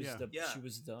 She was the.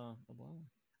 Wow.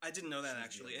 I didn't know that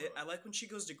actually. I like when she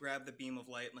goes to grab the beam of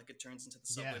light and it turns into the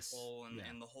subway pole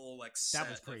and the whole set. That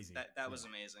was crazy. That was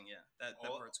amazing. Yeah, that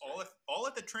part's great. All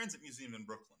at the Transit Museum in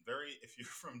Brooklyn. If you're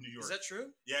from New York. Is that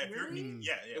true? Yeah. Really?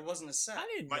 Yeah. It wasn't a set. I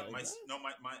didn't know that.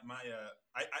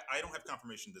 I don't have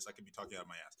confirmation of this. I could be talking out of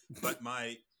my ass. But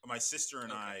my sister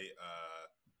and I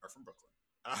are from Brooklyn.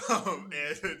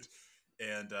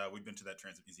 And we've been to that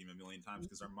Transit Museum a million times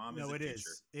because our mom is a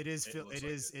teacher.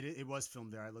 It was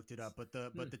filmed there. I looked it up, but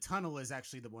the tunnel is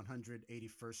actually the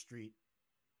 181st Street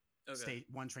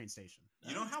one train station.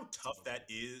 You know how tough that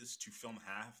is to film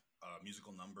half a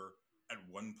musical number at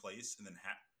one place and then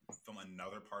film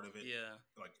another part of it. Yeah,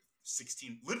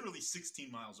 16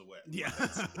 miles away. Yeah.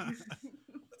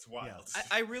 That's wild. Yeah.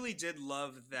 I really did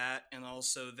love that, and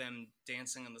also them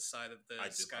dancing on the side of the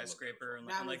skyscraper and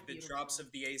the drops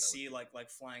of the AC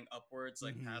flying upwards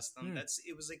past them.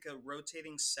 It was like a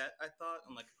rotating set, I thought,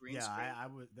 on a green screen. I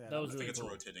think it's a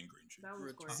rotating green screen. That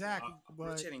was gorgeous. Zach,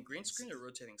 rotating green screen or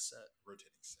rotating set?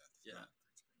 Rotating set. Yeah.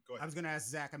 Go ahead. I was going to ask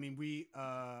Zach. I mean,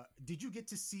 did you get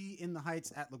to see In the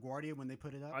Heights at LaGuardia when they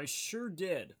put it up? I sure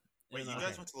did. Wait, And, you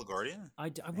guys went to LaGuardia?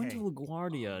 I went to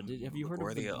LaGuardia. Have you heard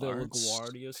of the LaGuardia Arts.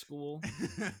 LaGuardia School?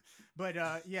 But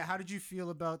yeah, how did you feel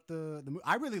about the movie?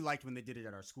 I really liked when they did it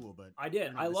at our school, but I did.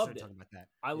 we're not I loved necessarily it. talking about that.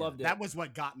 I Yeah, loved it. That was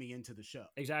what got me into the show.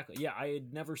 Exactly. Yeah, I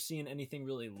had never seen anything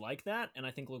really like that, and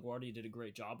I think LaGuardia did a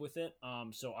great job with it.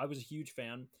 So I was a huge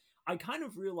fan. I kind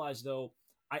of realized though,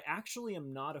 I actually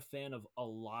am not a fan of a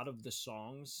lot of the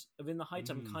songs of In the Heights.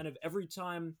 I'm kind of every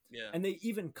time, and they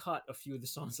even cut a few of the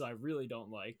songs that I really don't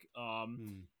like.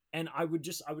 And I would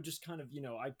just kind of,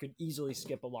 I could easily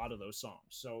skip a lot of those songs.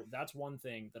 So that's one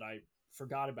thing that I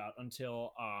forgot about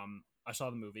until I saw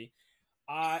the movie.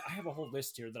 I have a whole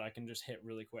list here that I can just hit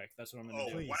really quick. That's what I'm going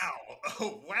to do. Wow.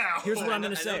 Oh, wow. Here's what I'm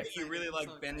going to I say. know that you really like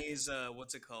Benny's,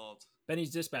 what's it called?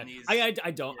 Benny's Dispatch. Benny's-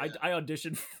 I don't. Yeah. I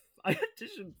auditioned. I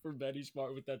auditioned for Benny's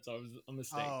part with that song. It was a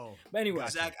mistake. Oh, but anyway,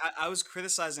 Zach, I was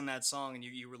criticizing that song, and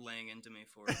you were laying into me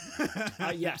for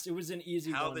it. yes, it was an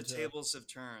easy. How one the to... tables have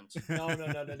turned.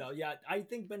 No. Yeah, I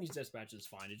think Benny's Dispatch is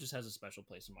fine. It just has a special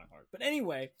place in my heart. But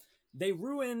anyway, they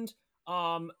ruined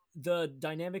the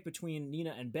dynamic between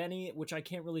Nina and Benny, which I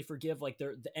can't really forgive. Like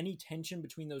any tension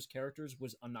between those characters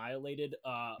was annihilated.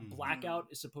 Blackout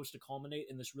is supposed to culminate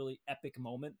in this really epic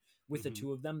moment with the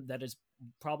two of them. That is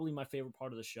probably my favorite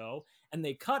part of the show, and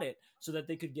they cut it so that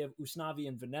they could give Usnavi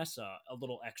and Vanessa a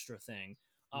little extra thing,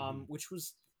 which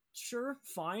was sure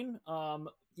fine.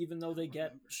 Even though they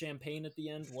get champagne at the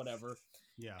end, whatever.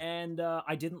 Yeah. And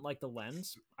I didn't like the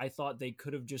lens. I thought they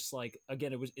could have just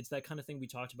again, it's that kind of thing we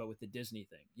talked about with the Disney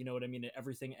thing. You know what I mean?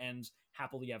 Everything ends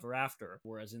happily ever after.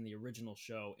 Whereas in the original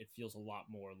show, it feels a lot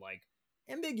more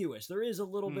ambiguous. There is a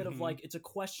little bit of it's a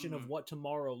question of what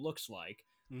tomorrow looks like.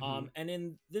 And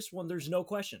in this one, there's no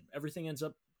question. Everything ends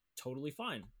up totally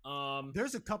fine.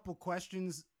 There's a couple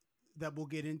questions that we'll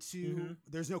get into.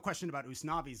 There's no question about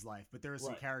Usnavi's life, but there are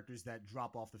some characters that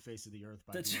drop off the face of the earth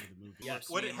by the end of the movie. Yes,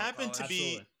 would it happen to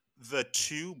be the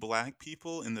two black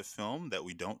people in the film that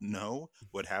we don't know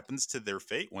what happens to their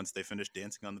fate once they finish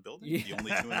dancing on the building? Yeah. The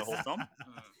only two in the whole film?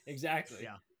 Exactly.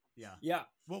 Yeah.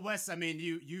 Well, Wes, I mean,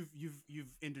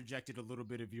 you've interjected a little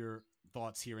bit of your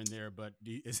thoughts here and there, but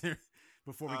is there,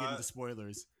 before we get into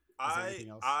spoilers, I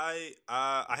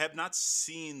have not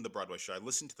seen the Broadway show. I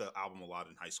listened to the album a lot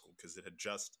in high school because it had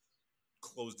just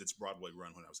closed its Broadway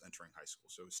run when I was entering high school,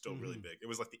 so it was still really big. It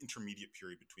was like the intermediate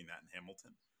period between that and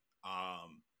Hamilton.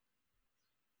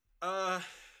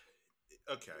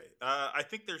 Okay. I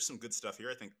think there's some good stuff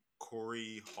here. I think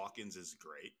Corey Hawkins is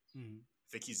great. I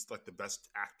think he's like the best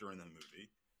actor in the movie.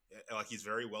 Like, he's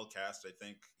very well cast. I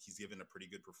think he's given a pretty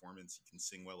good performance. He can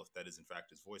sing well. If that is in fact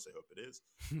his voice, I hope it is.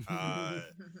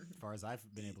 As far as I've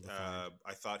been able to find.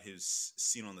 I thought his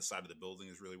scene on the side of the building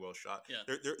is really well shot.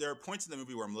 Yeah. There are points in the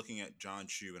movie where I'm looking at John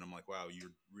Chu and I'm like, wow,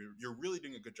 you're really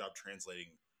doing a good job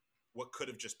translating what could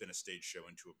have just been a stage show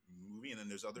into a movie. And then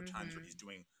there's other times where he's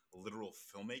doing literal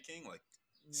filmmaking, like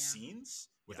scenes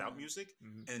without music,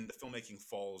 and the filmmaking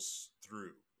falls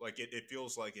through. Like it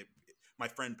feels like it. My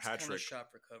friend Patrick,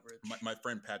 shot for coverage. My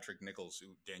friend Patrick Nichols,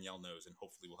 who Danielle knows, and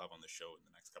hopefully we'll have on the show in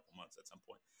the next couple months at some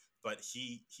point. But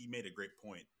he made a great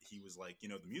point. He was like,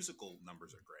 the musical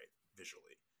numbers are great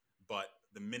visually, but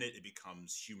the minute it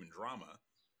becomes human drama,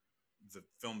 the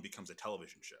film becomes a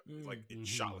television show. Like it's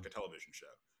shot like a television show.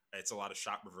 It's a lot of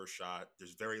shot reverse shot.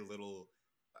 There's very little,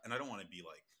 and I don't want to be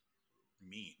like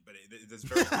mean, but there's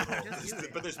very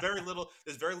little. But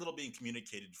there's very little being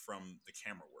communicated from the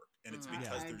camera work, and it's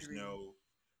because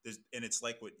and it's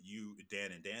like what you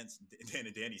Dan and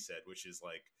Danny said, which is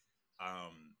like,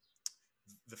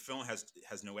 the film has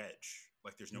no edge.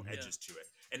 Like there's no edges to it,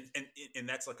 and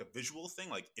that's like a visual thing.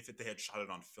 Like if they had shot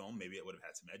it on film, maybe it would have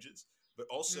had some edges. But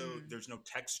also, there's no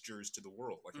textures to the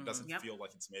world. Like it doesn't feel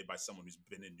like it's made by someone who's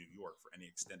been in New York for any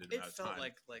extended amount of time. It felt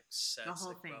like sets. The whole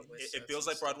like thing. Broadway It feels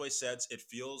like Broadway sets. It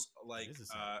feels like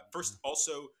first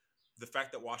also the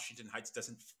fact that Washington Heights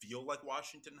doesn't feel like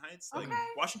Washington Heights. Like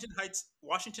Washington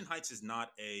Heights is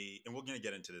not and we're gonna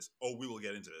get into this. Oh, we will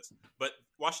get into this. But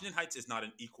Washington Heights is not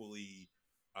an equally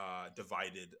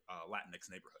divided Latinx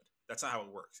neighborhood. That's not how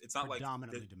it works. It's not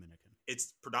predominantly Dominican.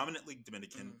 It's predominantly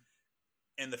Dominican.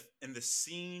 And the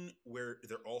scene where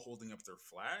they're all holding up their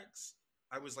flags,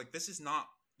 I was like, this is not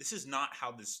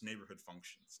how this neighborhood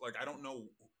functions. Like, I don't know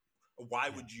why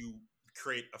would you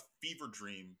create a fever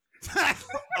dream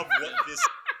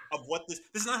of what this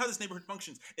is not how this neighborhood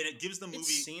functions, and it gives the movie. It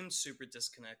seems super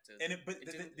disconnected. And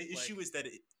the issue is that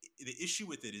the issue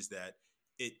with it is that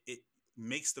it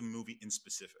makes the movie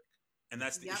inspecific. And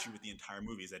that's the issue with the entire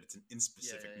movie, is that it's an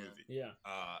inspecific movie. Yeah.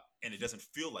 And it doesn't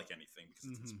feel like anything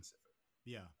because it's inspecific.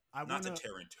 Yeah. I not wanna, to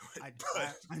tear into it.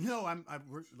 I know.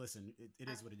 Listen. It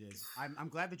is what it is. I'm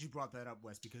glad that you brought that up,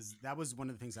 Wes, because that was one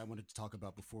of the things I wanted to talk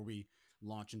about before we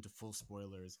launch into full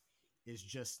spoilers. Is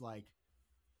just like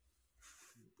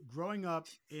growing up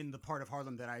in the part of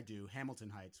Harlem that I do, Hamilton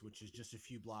Heights, which is just a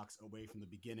few blocks away from the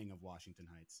beginning of Washington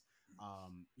Heights.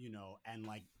 And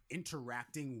like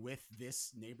interacting with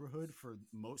this neighborhood for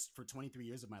 23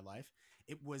 years of my life,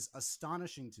 it was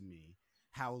astonishing to me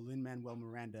how Lin-Manuel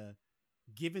Miranda,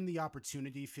 given the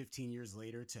opportunity 15 years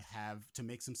later to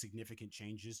make some significant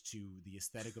changes to the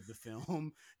aesthetic of the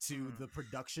film, to the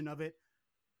production of it,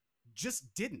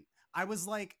 just didn't. I was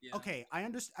like, okay, I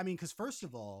understand. I mean, because first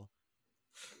of all,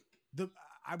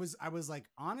 I was like,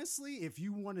 honestly, if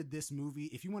you wanted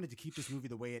to keep this movie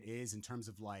the way it is in terms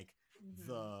of like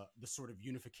the sort of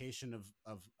unification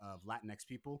of Latinx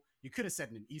people, you could have said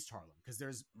it in East Harlem, because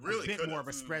there's a bit more of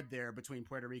a spread there between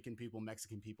Puerto Rican people,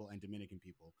 Mexican people, and Dominican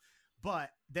people.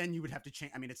 But then you would have to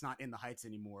change. I mean, it's not in the Heights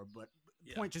anymore, but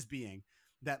point just being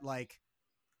that like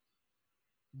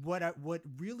what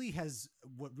really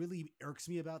irks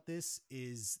me about this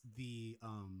is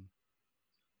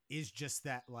just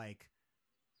that like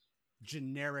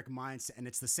generic mindset, and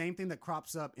it's the same thing that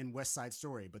crops up in West Side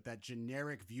Story, but that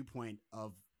generic viewpoint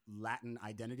of Latin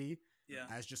identity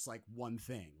as just like one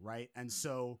thing, right? And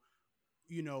so,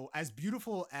 as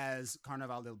beautiful as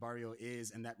Carnaval del Barrio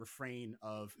is, and that refrain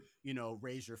of,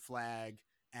 raise your flag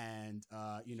and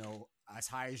as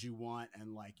high as you want,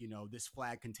 and like, this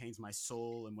flag contains my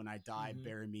soul, and when I die,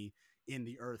 bury me in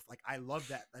the earth. Like, I love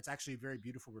that. That's actually a very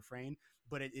beautiful refrain,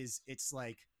 but it's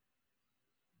like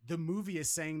the movie is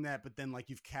saying that, but then like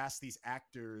you've cast these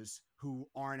actors who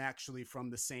aren't actually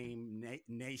from the same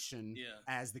nation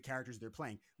as the characters they're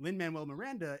playing. Lin-Manuel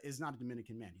Miranda is not a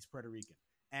Dominican man. He's Puerto Rican.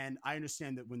 And I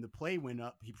understand that when the play went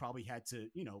up, he probably had to,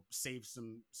 save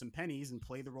some pennies and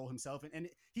play the role himself. And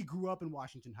he grew up in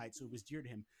Washington Heights, so it was dear to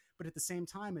him. But at the same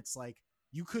time, it's like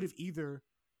you could have either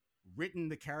written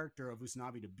the character of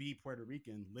Usnavi to be Puerto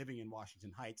Rican living in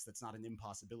Washington Heights. That's not an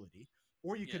impossibility.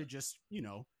 Or you could have just,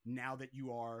 now that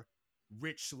you are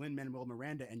rich Lin-Manuel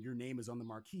Miranda and your name is on the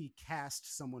marquee,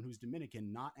 cast someone who's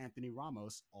Dominican, not Anthony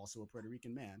Ramos, also a Puerto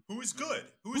Rican man. Who is good.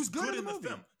 Who's good in the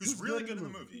film. Who's really good in the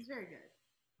movie. He's very good.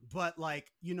 But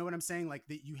like, you know what I'm saying? Like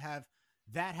that you have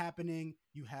that happening.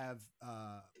 You have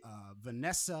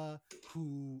Vanessa,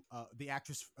 who the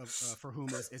actress for whom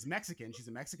is Mexican. She's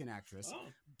a Mexican actress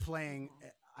playing,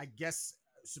 I guess,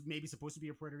 maybe supposed to be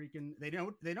a Puerto Rican. They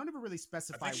don't ever really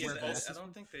specify where. I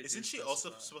don't think they. Isn't she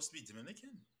also supposed to be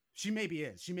Dominican? She maybe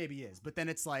is. But then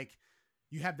it's like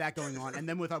you have that going on, and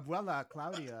then with Abuela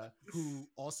Claudia, who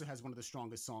also has one of the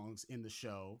strongest songs in the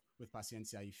show with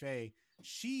Paciencia y Fe.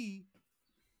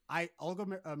 Olga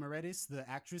Meredith, the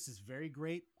actress, is very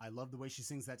great. I love the way she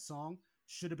sings that song.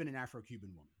 Should have been an Afro-Cuban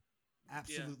woman.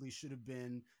 Absolutely should have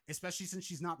been, especially since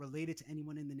she's not related to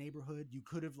anyone in the neighborhood. You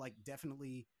could have like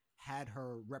definitely had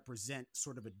her represent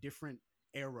sort of a different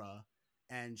era,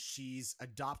 and she's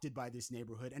adopted by this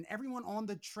neighborhood, and everyone on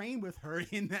the train with her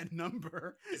in that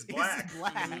number is black.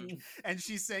 And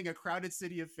she's saying a crowded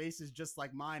city of faces just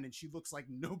like mine, and she looks like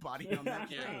nobody on that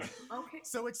train. Okay.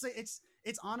 So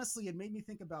it's honestly, it made me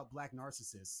think about Black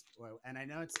Narcissus, and I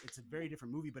know it's a very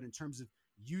different movie, but in terms of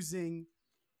using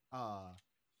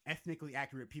ethnically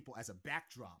accurate people as a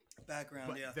background, but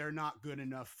they're not good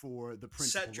enough for the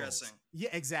principal set dressing. roles. Yeah,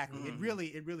 exactly. It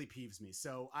really peeves me.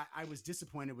 So I was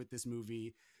disappointed with this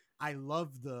movie. I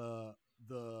love the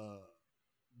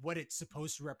what it's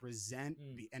supposed to represent,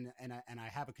 and I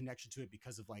have a connection to it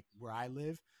because of like where I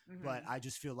live. But I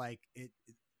just feel like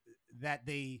that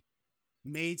they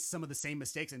made some of the same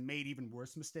mistakes and made even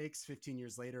worse mistakes 15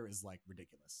 years later is like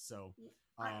ridiculous. So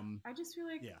I just feel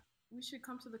like we should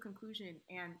come to the conclusion,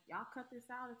 and y'all cut this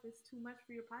out if it's too much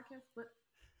for your podcast, but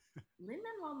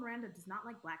Lin-Manuel Miranda does not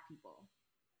like black people.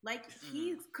 Like,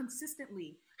 he's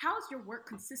consistently, how is your work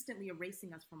consistently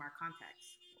erasing us from our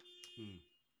context?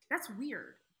 That's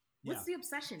weird. What's the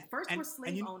obsession? First, we're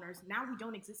slave owners. Now we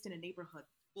don't exist in a neighborhood.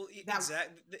 Well,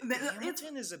 exactly.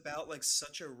 Hamilton is about like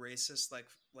such a racist, like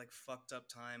fucked up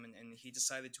time, and he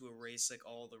decided to erase like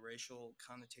all the racial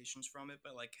connotations from it,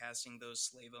 but like casting those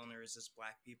slave owners as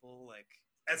black people, like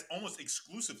as almost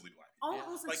exclusively black people.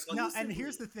 Almost exclusively. Now, and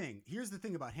here's the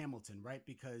thing about Hamilton, right?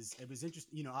 Because it was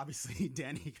interesting. Obviously,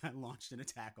 Danny kind of launched an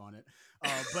attack on it,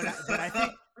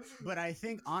 but I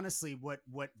think honestly, what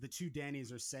the two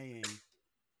Dannys are saying.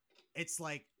 It's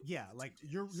like, like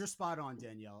you're spot on,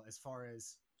 Danielle, as far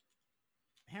as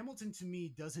Hamilton to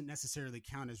me doesn't necessarily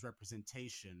count as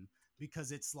representation,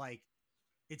 because it's like,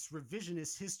 it's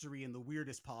revisionist history in the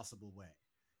weirdest possible way.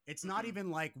 It's not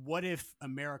even like, what if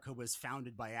America was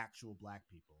founded by actual black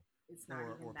people? It's not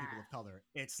or even that. people of color.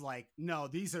 It's like, no,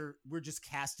 we're just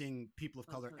casting people of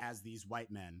color as these white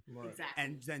men. Right. Exactly.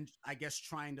 And then I guess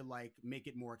trying to like make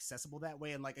it more accessible that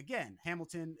way. And like, again,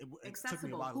 Hamilton, it took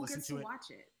me a while to Who listen gets to to it. watch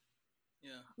it?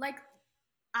 Yeah. Like,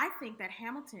 I think that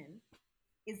Hamilton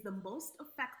is the most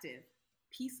effective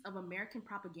piece of American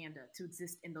propaganda to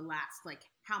exist in the last, like,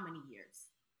 how many years?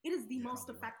 It is the most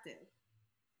effective.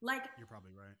 Right. Like, you're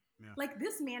probably right. Yeah. Like,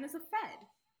 this man is a Fed.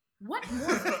 What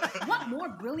more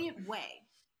brilliant way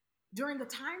during the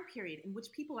time period in which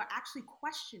people are actually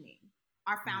questioning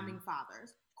our founding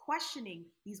fathers, questioning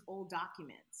these old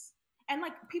documents, and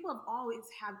like people have always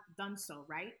have done so,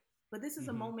 right? But this is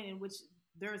a moment in which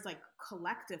there's like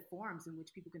collective forums in which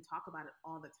people can talk about it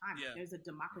all the time. Yeah. There's a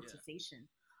democratization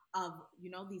of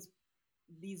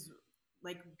these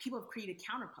like people have created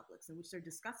counterpublics in which they're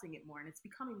discussing it more, and it's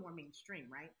becoming more mainstream,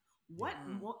 right? What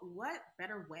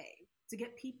better way to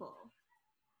get people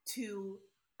to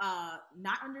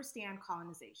not understand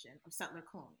colonization of settler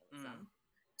colonialism,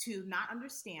 to not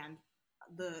understand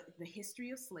the history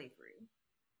of slavery,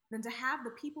 than to have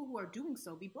the people who are doing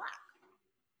so be Black?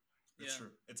 It's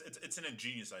true. It's an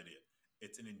ingenious idea.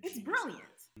 It's brilliant.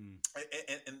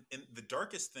 And the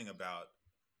darkest thing about,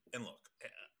 and look,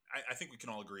 I think we can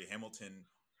all agree Hamilton.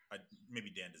 Maybe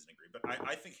Dan doesn't agree, but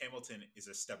I think Hamilton is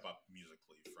a step up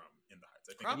musically from In the Heights.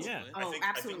 I think Probably. Absolutely.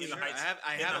 I think In the Heights.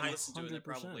 I In the haven't Heights, listened to it. And I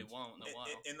probably won't in a while.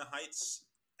 In the Heights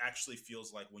actually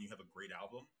feels like when you have a great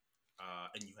album,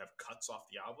 and you have cuts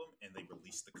off the album, and they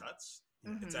release the cuts.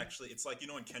 It's like, you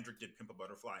know, when Kendrick did Pimp a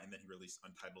Butterfly and then he released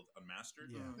Untitled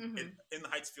Unmastered. In the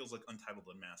Heights feels like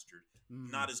Untitled Unmastered,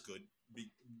 not as good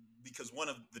because one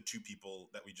of the two people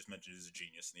that we just mentioned is a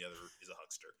genius and the other is a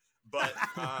huckster. But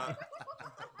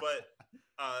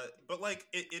but like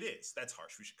it is. That's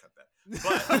harsh. We should cut that.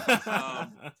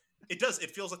 But it does.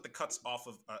 It feels like the cuts off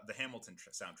of the Hamilton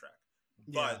soundtrack.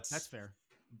 But that's fair.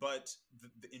 But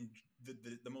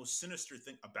the most sinister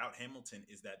thing about Hamilton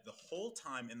is that the whole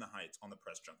time In the Heights on the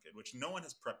press junket, which no one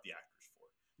has prepped the actors for,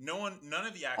 none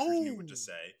of the actors knew what to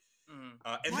say. And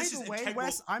by this the is way, integral.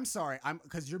 Wes, I'm sorry,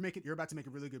 because you're about to make a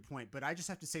really good point, but I just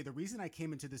have to say the reason I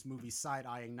came into this movie side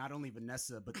eyeing not only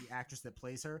Vanessa but the actress that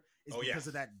plays her is because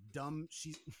of that dumb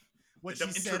she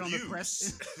said on the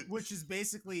press, which is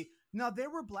basically there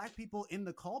were Black people in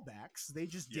the callbacks, they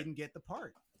just didn't get the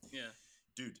part. Yeah,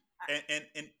 dude.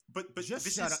 But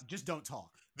just shut up. Just don't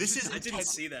talk. I didn't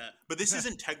see that. But this is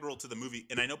integral to the movie,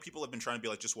 and I know people have been trying to be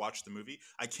like, just watch the movie.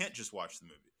 I can't just watch the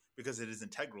movie because it is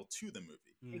integral to the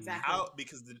movie. Exactly.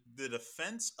 Because the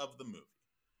defense of the movie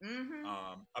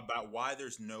about why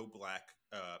there's no Black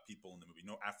people in the movie,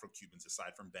 no Afro-Cubans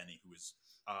aside from Benny, who is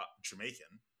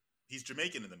Jamaican. He's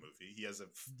Jamaican in the movie. He has a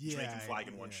Jamaican flag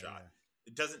in one shot.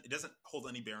 Yeah. It doesn't hold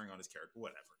any bearing on his character.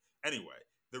 Whatever. Anyway,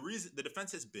 the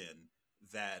defense has been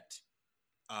that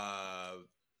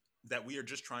that we are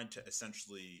just trying to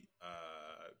essentially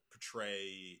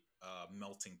portray a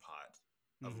melting pot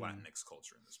of Latinx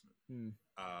culture in this movie,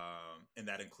 and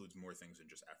that includes more things than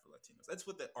just Afro-Latinos. That's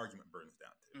what the argument burns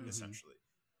down to, essentially.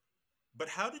 But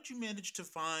how did you manage to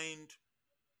find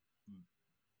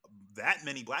that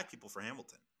many Black people for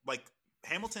Hamilton? Like,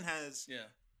 Hamilton has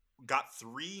got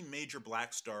 3 major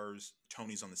Black stars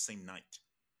Tonys on the same night.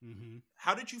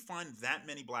 How did you find that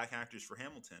many Black actors for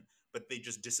Hamilton, but they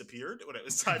just disappeared when it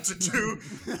was time to do?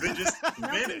 They just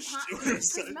vanished.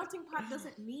 Because melting pot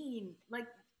doesn't mean, like,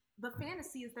 the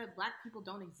fantasy is that Black people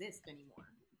don't exist anymore.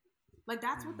 Like,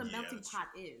 that's what the melting pot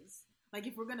is. Like,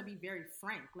 if we're gonna be very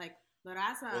frank, like La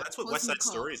Raza. Well, that's what West Side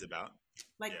Story is about.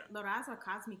 Like La Raza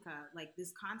Cosmica, like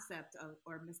this concept of,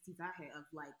 or mestizaje of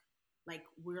like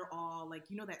we're all like,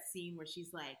 you know, that scene where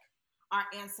she's like, our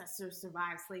ancestors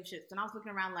survived slave ships, and I was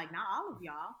looking around like, not all of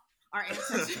y'all. Our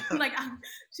ancestors,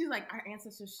 she's like, our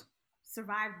ancestors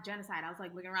survived genocide. I was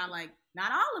like looking around like,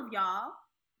 not all of y'all.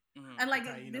 And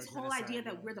like this whole idea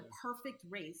that we're the perfect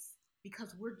race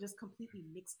because we're just completely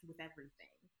mixed with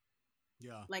everything.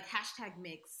 Yeah. Like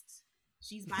 #mixed.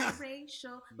 She's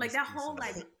biracial. Like that whole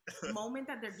like moment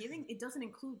that they're giving, it doesn't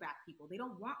include Black people. They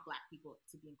don't want Black people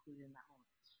to be included in that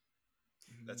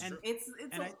moment. That's and true. It's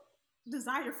a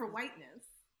desire for whiteness.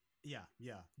 Yeah,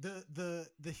 yeah. The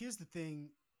here's the thing.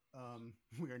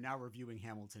 We are now reviewing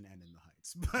Hamilton and In the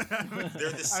Heights.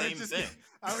 They're the same thing.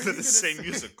 They're the same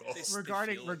musical.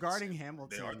 Regarding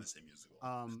Hamilton, they are the same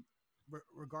musical.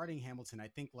 Regarding Hamilton, I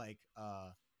think like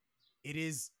it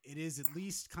is at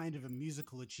least kind of a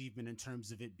musical achievement in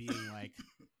terms of it being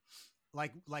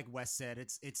like Wes said.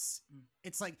 It's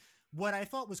like what I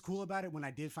thought was cool about it when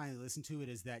I did finally listen to it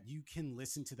is that you can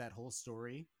listen to that whole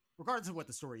story regardless of what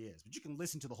the story is. But you can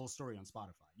listen to the whole story on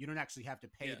Spotify. You don't actually have to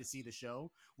pay Yeah. to see the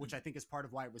show, which I think is part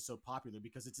of why it was so popular,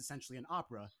 because it's essentially an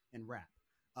opera in rap,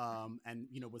 and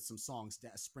with some songs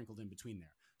sprinkled in between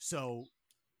there. So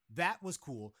that was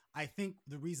cool. I think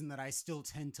the reason that I still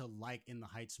tend to like In the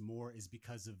Heights more is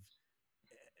because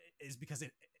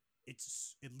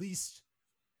it's at least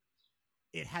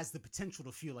it has the potential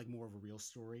to feel like more of a real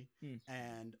story.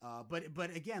 And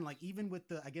but again, like even with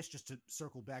I guess just to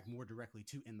circle back more directly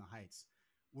to In the Heights,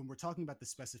 when we're talking about the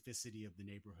specificity of the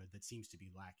neighborhood that seems to be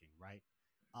lacking, right?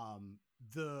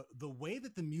 The way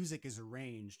that the music is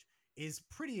arranged is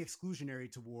pretty exclusionary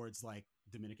towards like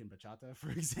Dominican bachata, for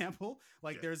example.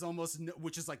 Like there's almost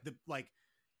which is like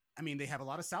they have a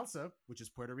lot of salsa, which is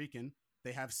Puerto Rican.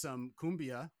 They have some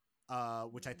cumbia,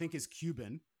 which I think is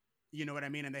Cuban. You know what I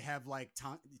mean? And they have like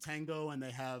tango, and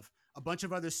they have a bunch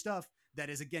of other stuff that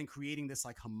is again creating this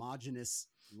like homogenous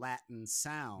Latin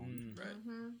sound.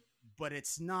 Right. But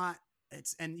it's not.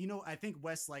 And I think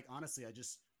Wes, like honestly,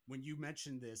 when you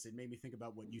mentioned this, it made me think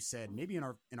about what you said maybe in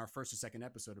our first or second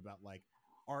episode about like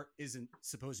art isn't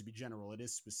supposed to be general, it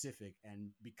is specific, and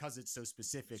because it's so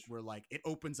specific, we're like it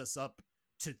opens us up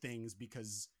to things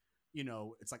because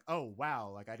it's like, oh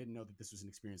wow, like I didn't know that this was an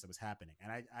experience that was happening.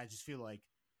 And I just feel like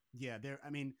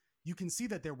you can see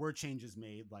that there were changes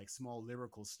made, like small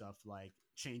lyrical stuff, like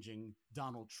changing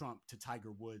Donald Trump to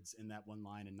Tiger Woods in that one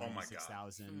line in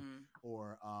 96,000,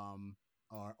 or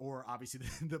obviously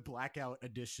the Blackout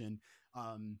edition.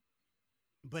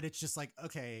 But it's just like,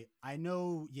 okay, I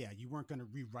know, you weren't going to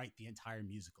rewrite the entire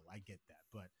musical. I get that.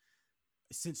 But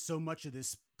since so much of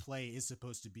this play is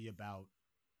supposed to be about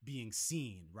being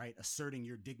seen, right? Asserting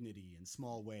your dignity in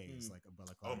small ways,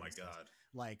 oh my god,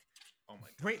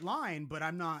 great line, but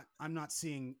I'm not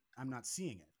seeing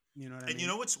it. You know what I mean? And you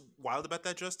know what's wild about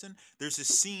that, Justin? There's a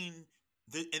scene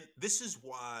and this is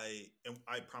why, and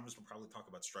I promise we'll probably talk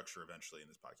about structure eventually in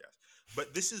this podcast,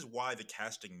 but this is why the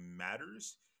casting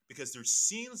matters, because there's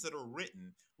scenes that are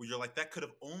written where you're like, that could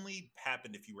have only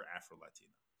happened if you were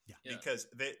Afro-Latino. Yeah. Because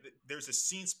there's a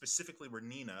scene specifically where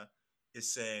Nina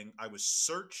is saying, I was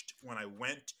searched when I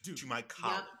went to my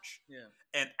college. Yeah.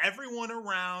 And everyone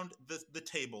around the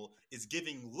table is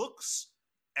giving looks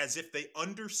as if they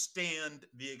understand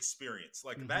the experience.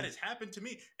 Like, that has happened to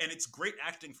me. And it's great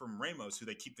acting from Ramos, who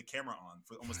they keep the camera on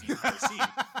for almost the entire scene.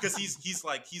 Because he's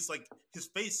like, his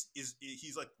face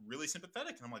he's like really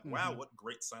sympathetic. And I'm like, wow, what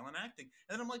great silent acting.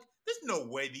 And then I'm like, there's no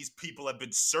way these people have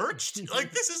been searched.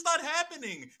 Like, this is not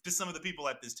happening to some of the people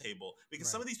at this table. Because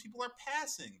some of these people are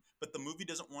passing. But the movie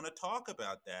doesn't want to talk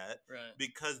about that. Right.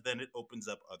 Because then it opens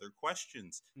up other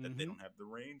questions that they don't have the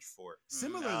range for.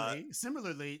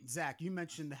 Similarly, Zach, you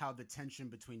mentioned how the tension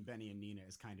between Benny and Nina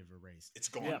is kind of erased. It's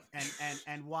gone. Yeah.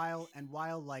 And while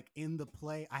like in the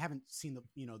play, I haven't seen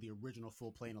the original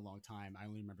full play in a long time. I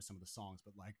only remember some of the songs,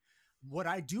 but like what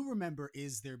I do remember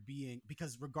is there being,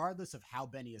 because regardless of how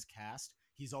Benny is cast,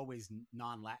 he's always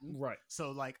non-Latin. Right.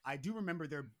 So like I do remember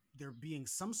there being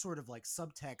some sort of like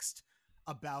subtext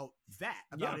about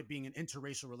it being an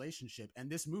interracial relationship. And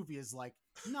this movie is like,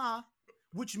 nah,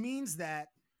 which means that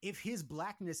if his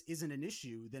blackness isn't an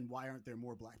issue, then why aren't there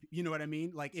more black people? You know what I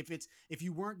mean? Like if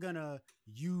you weren't gonna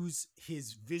use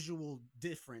his visual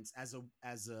difference as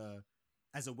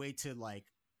a way to like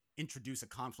introduce a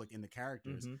conflict in the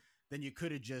characters, then you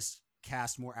could have just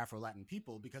cast more Afro-Latin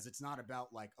people, because it's not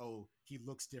about like, oh, he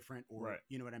looks different, or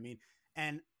you know what I mean?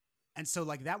 And so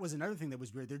like that was another thing that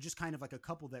was weird. They're just kind of like a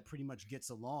couple that pretty much gets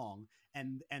along,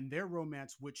 and their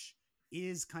romance, which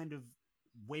is kind of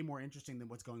way more interesting than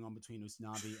what's going on between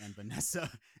Usnavi and Vanessa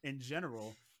in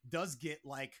general, does get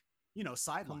like,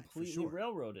 sidelined, completely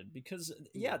railroaded, because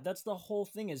that's the whole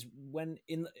thing, is when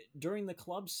during the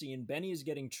club scene, Benny is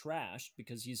getting trashed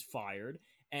because he's fired,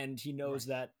 and he knows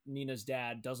that Nina's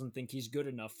dad doesn't think he's good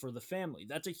enough for the family.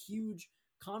 That's a huge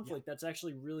conflict. That's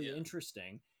actually really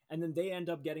interesting. And then they end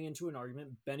up getting into an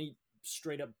argument. Benny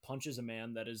straight up punches a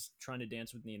man that is trying to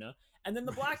dance with Nina, and then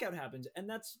the blackout happens, and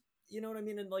that's, you know what I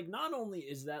mean? And like, not only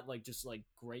is that like just like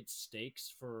great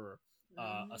stakes for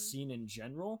a scene in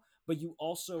general, but you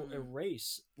also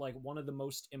erase like one of the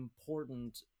most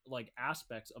important like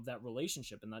aspects of that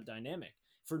relationship and that dynamic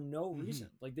for no reason.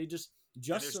 Like they just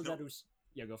so that it was,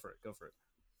 go for it.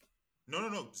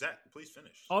 No, Zach, please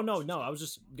finish. Oh no, I was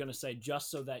just gonna say,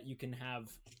 just so that you can have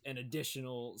an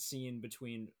additional scene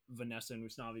between Vanessa and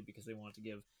Usnavi, because they wanted to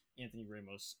give Anthony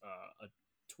Ramos a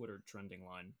Twitter trending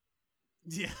line.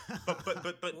 Yeah,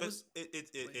 but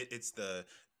it's the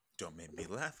don't make me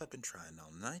laugh. I've been trying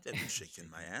all night. I've been shaking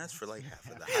my ass for like half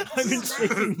of the house. I've been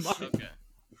shaking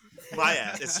my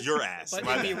ass. It's your ass. But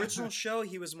in the original show,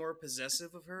 he was more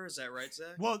possessive of her. Is that right,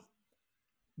 Zach? Well,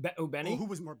 Benny? Who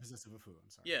was more possessive of who? I'm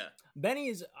sorry. Yeah. Benny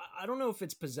is, I don't know if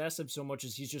it's possessive so much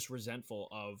as he's just resentful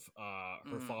of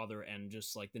her father and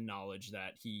just like the knowledge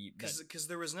that he... Because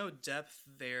there was no depth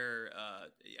there.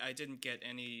 I didn't get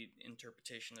any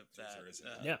interpretation of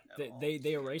that.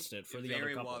 They erased it for the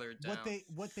other couple. Watered down.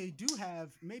 What they do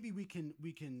have, maybe we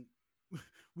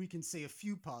can say a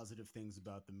few positive things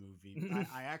about the movie.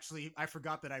 I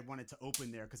forgot that I wanted to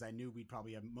open there because I knew we'd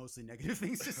probably have mostly negative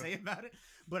things to say about it.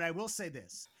 But I will say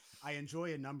this. I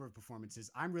enjoy a number of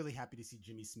performances. I'm really happy to see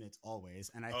Jimmy Smits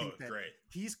always. And I think that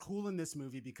he's cool in this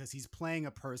movie because he's playing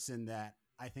a person that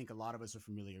I think a lot of us are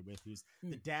familiar with, who's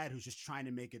the dad who's just trying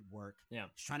to make it work. Yeah.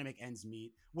 He's trying to make ends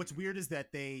meet. What's weird is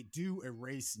that they do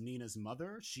erase Nina's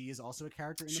mother. She is also a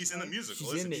character in the She's play. in the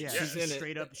musical, She's isn't in she? it. Yeah. She's in it.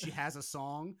 Straight up, she has a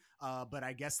song, but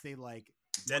I guess they like...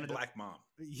 Dead black mom.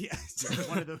 Yeah,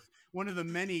 one of the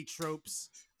many tropes,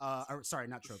 or sorry,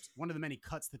 not tropes. One of the many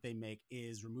cuts that they make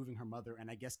is removing her mother,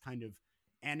 and I guess kind of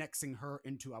annexing her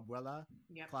into Abuela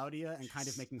Claudia, and kind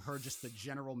of making her just the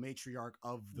general matriarch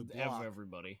of the block.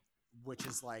 Everybody, which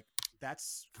is like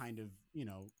that's kind of I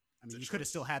mean, you could have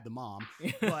still had the mom,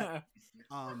 but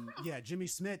Jimmy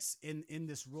Smits in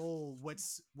this role.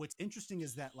 What's interesting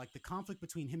is that like the conflict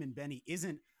between him and Benny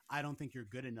isn't I don't think you're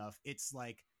good enough. It's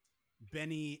like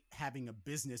Benny having a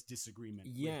business disagreement.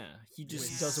 He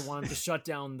just doesn't want him to shut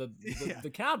down the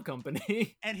cab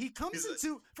company. And he comes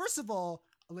into, first of all,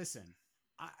 listen,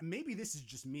 maybe this is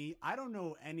just me. I don't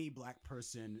know any black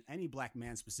person, any black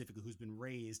man specifically, who's been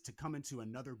raised to come into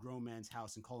another grown man's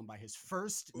house and call him by his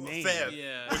first name. At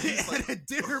a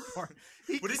dinner party.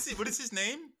 What is his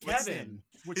name? Kevin.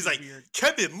 He's like, weird.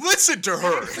 Kevin, listen to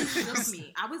her. That shook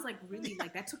me. I was like, really,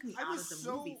 like that took me out of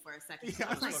the movie for a second. Yeah,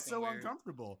 I was like so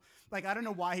uncomfortable. Like, I don't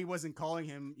know why he wasn't calling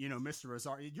him, Mr.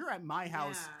 Rosario. You're at my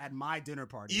house at my dinner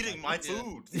party. Eating my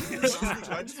food.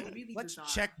 Let's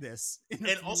check this.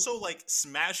 And also, like,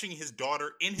 smashing his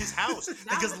daughter in his house.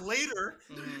 Because later,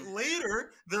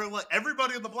 they're like,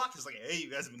 everybody on the block is like, hey, you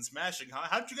guys have been smashing, huh?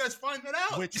 How'd you guys find that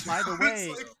out?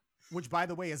 Which, by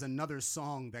the way, is another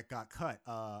song that got cut.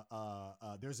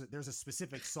 There's a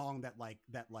specific song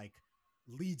that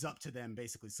leads up to them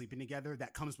basically sleeping together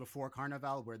that comes before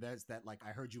Carnival, where there's that like I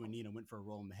heard you and Nina went for a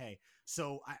roll in the hay.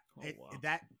 So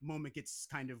that moment gets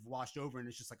kind of washed over, and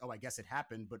it's just like, oh, I guess it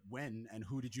happened, but when and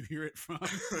who did you hear it from?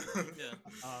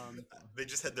 They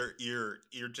just had their ear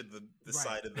to the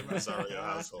side of the Rosario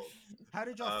household. How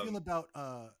did y'all feel about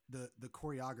the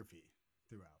choreography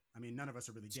throughout? I mean, none of us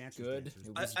are really dancers.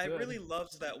 I really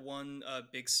loved that one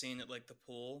big scene at like the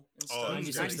pool and stuff.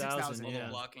 96,000, all the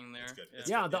blocking there.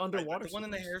 Yeah, the underwater. The one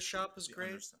in the hair shop was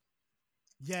great.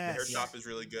 Yes, the hair shop is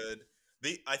really good.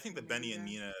 I think the Benny and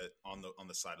Nina on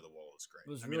the side of the wall is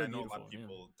great. I mean, I know a lot of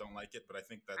people don't like it, but I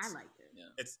think that's I liked it. Yeah.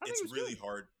 It's really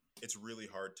hard. It's really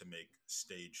hard to make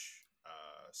stage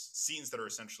scenes that are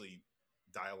essentially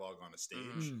dialogue on a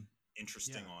stage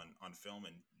interesting on film,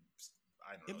 and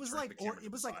I don't know. It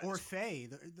was like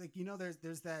Orphée. Like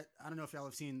there's that. I don't know if y'all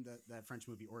have seen that French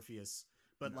movie Orpheus,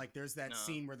 but like there's that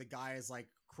scene where the guy is like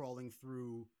crawling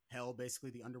through hell, basically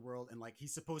the underworld, and like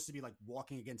he's supposed to be like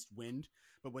walking against wind,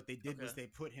 but what they did was they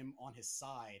put him on his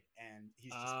side and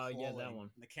he's just crawling, that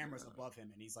one. and the camera's above him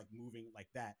and he's like moving like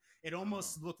that. It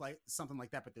almost looked like something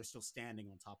like that, but they're still standing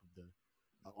on top of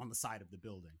on the side of the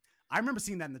building. I remember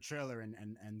seeing that in the trailer and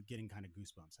getting kind of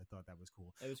goosebumps. I thought that was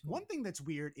cool. One thing that's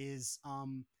weird is I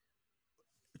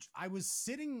went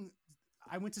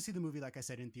to see the movie, like I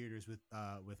said, in theaters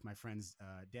with my friends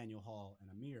Daniel Hall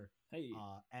and Amir. Hey.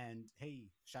 And hey,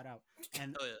 shout out.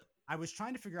 And I was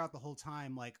trying to figure out the whole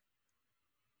time like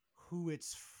who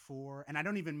it's for, and I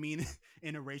don't even mean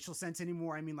in a racial sense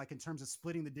anymore. I mean like in terms of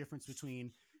splitting the difference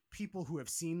between people who have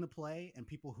seen the play and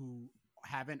people who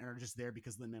haven't and are just there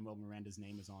because Lin-Manuel Miranda's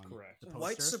name is on the poster.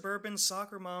 White suburban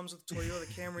soccer moms with Toyota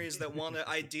Camrys that want to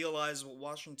idealize what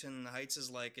Washington Heights is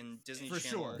like in Disney for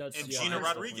Channel. Sure. And Gina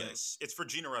Rodriguez. It's for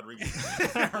Gina Rodriguez.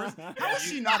 How is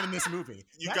she not in this movie?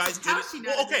 You guys did it.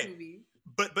 Well, okay.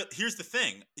 But here's the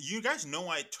thing. You guys know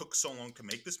why it took so long to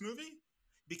make this movie?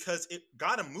 Because it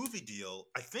got a movie deal,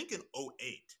 I think in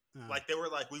 2008. Like they were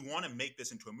like, we want to make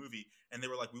this into a movie, and they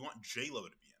were like, we want J-Lo to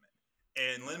be in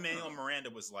it. And Lin-Manuel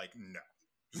Miranda was like, no.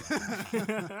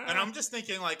 And I'm just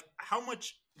thinking, like, how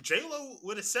much J-Lo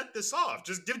would have set this off?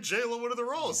 Just give J-Lo one of the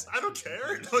roles. I don't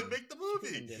care. Like, make the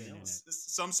movie.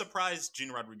 So I'm surprised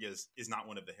Gina Rodriguez is not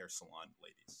one of the hair salon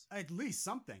ladies. At least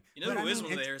something. You know who is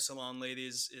one of the hair salon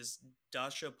ladies is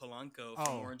Dasha Polanco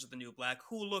from Orange is the New Black,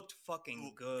 who looked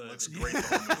fucking good. Looks great.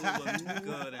 Who looked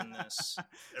good in this.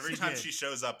 Every time she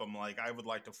shows up, I'm like, I would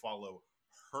like to follow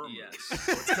her movie. Yes.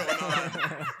 What's going on?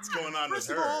 What's going on First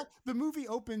with of her? all, the movie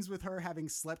opens with her having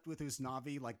slept with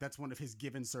Usnavi. Like that's one of his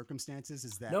given circumstances.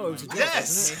 Is that No, it was a like- joke,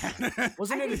 Yes! wasn't it?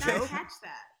 Wasn't I it a did not joke? catch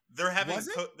that. They're having Was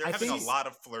it? they're I having think a lot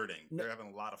of flirting. No, They're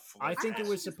having a lot of flirting. I think it actually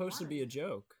was just supposed to be a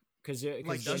joke because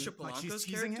like Dasha like she's Polanco's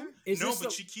teasing character? him? is no, this but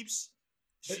the- she keeps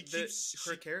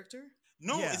Her character?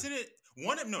 No, Yeah. isn't it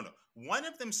one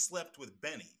of them slept with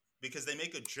Benny because they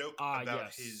make a joke Ah,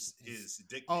 about yes. his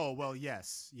dick. Oh well,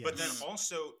 yes. But then Yes.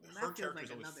 also Well, that her feels character's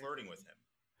like always another flirting thing. with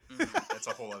him. Mhm. That's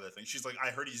a whole other thing. She's like, I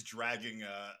heard he's dragging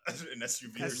an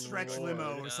SUV a or stretch something.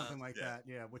 limo or Yeah. something like Yeah. that.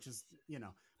 Yeah, which is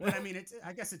But I mean,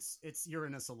 I guess it's you're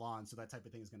in a salon, so that type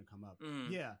of thing is going to come up. Mm.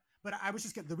 Yeah, but I was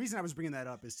the reason I was bringing that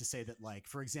up is to say that like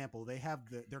for example,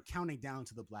 they're counting down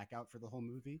to the blackout for the whole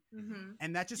movie, Mm-hmm.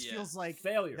 and that just Yeah. feels like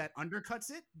Failure. that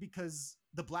undercuts it because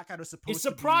the blackout is supposed It's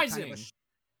to be kind of surprising.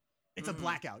 it's a Mhm.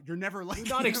 blackout. You're never like You're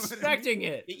not you know what I mean? expecting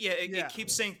it. Yeah. It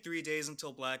keeps saying 3 days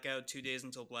until blackout, 2 days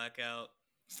until blackout,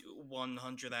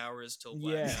 100 hours till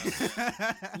Yeah.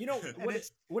 blackout. You know And what?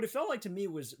 it's- What it felt like to me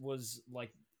was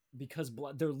like because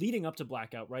they're leading up to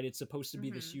blackout, right? It's supposed to be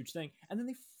this Mhm. huge thing, and then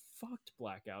they fucked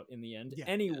blackout in the end Yeah.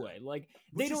 anyway. Like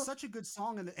Which they is don't. such a good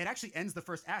song, and it actually ends the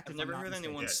first act. I've if I'm never not heard mistaken.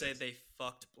 anyone Yeah, say it's- they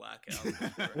fucked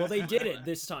blackout. Well, they did it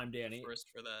this time, Danny. First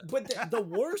for that. But the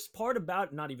worst part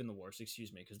about not even the worst,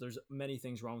 excuse me, because there's many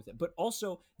things wrong with it. But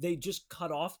also they just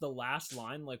cut off the last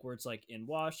line, like where it's like in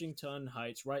Washington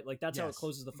Heights, right? Like that's how it Yes.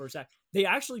 closes the first act. They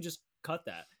actually just cut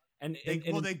that, and They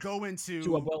go into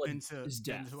Abuela is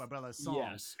death. into Abuela's song.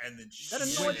 yes, And then that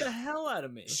annoyed the hell out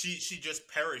of me. she just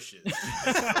perishes.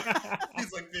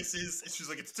 He's like, she's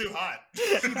like, it's too hot.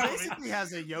 She basically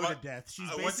has a Yoda What- death. She's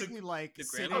what's it- basically like the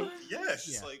sitting, grandma? Yeah,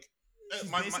 she's Yeah. like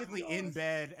she's basically in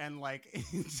bed and like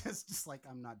just like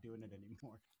I'm not doing it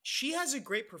anymore. She has a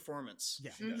great performance.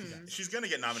 Yeah, She does. Mhm. She's gonna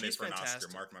get nominated She's for an Oscar.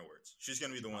 fantastic. Mark my words. She's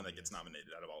gonna be She the one probably that gets is. nominated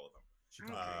out of all of them. She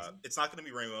Okay. probably is. It's not gonna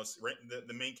be Ramos.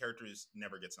 The main character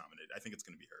never gets nominated. I think it's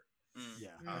gonna be her. Mm.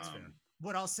 Yeah, that's fair. Um,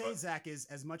 What I'll say, but- Zach, is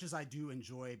as much as I do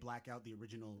enjoy Blackout, the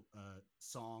original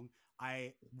song,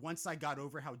 once I got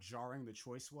over how jarring the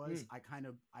choice was,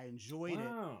 I enjoyed it.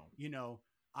 Wow. You know,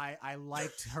 I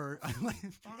liked her.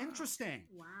 Interesting.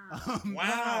 Wow.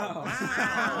 Wow.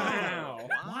 Wow.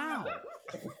 Wow.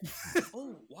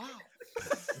 Oh, wow.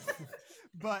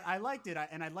 But I liked it,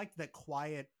 and I liked that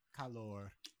quiet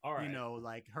calor. All right. You know,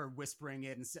 like her whispering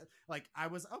it, and like I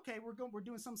was okay. We're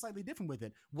doing something slightly different with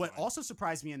it. What also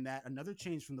surprised me in that another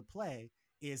change from the play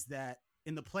is that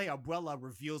in the play, Abuela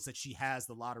reveals that she has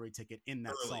the lottery ticket in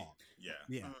that Early. song. Yeah.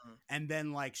 Yeah, Mm. and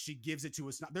then like she gives it to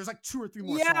us. There's like 2 or 3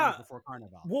 more Yeah. songs before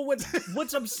Carnival. Well,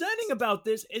 what's upsetting about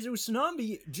this is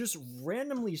Usnavi just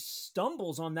randomly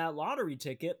stumbles on that lottery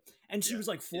ticket, and she Yeah. was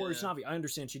like, "For Yeah. Usnavi." I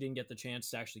understand she didn't get the chance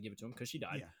to actually give it to him because she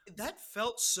died. Yeah. That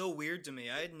felt so weird to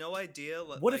me. I had no idea.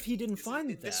 What if he didn't find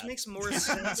This that? makes more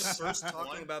sense first One-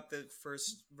 talking about the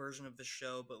first version of the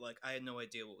show, but like I had no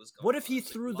idea what was going on. What if he It's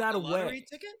like, threw lo- that a lottery away?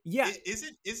 ticket? Yeah,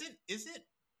 Isn't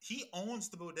he owns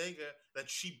the bodega that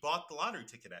she bought the lottery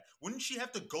ticket at? Wouldn't she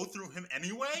have to go through him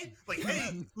anyway? Like,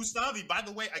 hey, Gustavi, by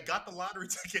the way, I got the lottery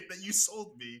ticket that you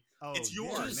sold me. Oh, It's yeah,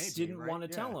 yours. just maybe, didn't right? want to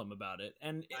Yeah. tell him about it,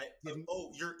 and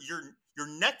Your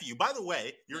nephew. By the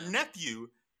way, your Yeah. nephew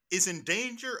is in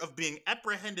danger of being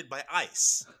apprehended by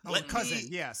ICE. Oh, Let cousin, me-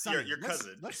 yeah, Sonny. your Let's-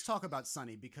 cousin. Let's talk about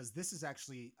Sonny because this is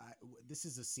actually this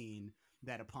is a scene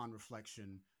that, upon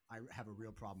reflection, I have a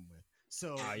real problem with.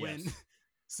 So when, yes.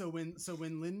 so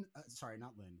when Lynn, sorry,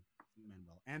 not Lynn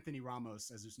Manuel, Anthony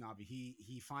Ramos as Usnavi,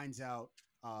 he finds out.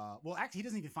 Well, actually, he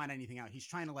doesn't even find anything out. He's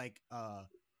trying to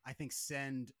I think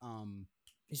send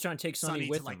he's trying to take Sonny Sonny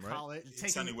with to like him, right? college.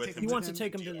 Sonny with him He to wants to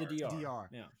take him to the DR. DR.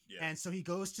 Yeah. Yeah. And so he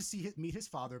goes to meet his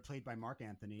father, played by Mark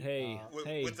Anthony. Hey,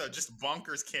 hey. With a just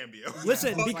bonkers cameo.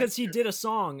 Listen, Yeah. because he did a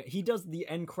song, he does the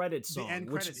end credits the song. end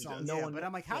which credits song. no Yeah, one. but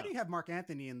I'm like, how yeah. do you have Mark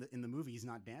Anthony in the movie? He's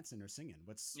not dancing or singing.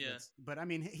 Yeah. But I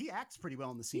mean, he acts pretty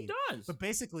well in the scene. He does. But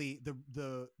basically,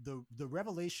 the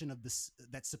revelation of this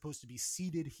that's supposed to be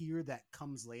seeded here that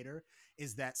comes later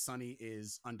is that Sonny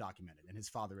is undocumented and his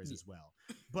father is as well.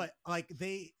 But like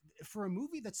for a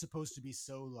movie that's supposed to be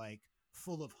so like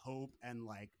full of hope and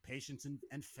like patience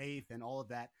and faith and all of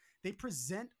that, they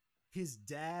present his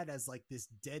dad as like this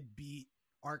deadbeat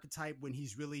archetype when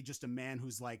he's really just a man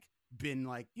who's like been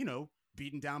like, you know,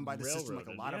 beaten down by the system like a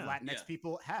Railroaded, lot of yeah. Latinx Yeah.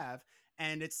 people have.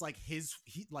 And it's like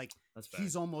That's fair.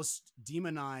 he's almost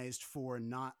demonized for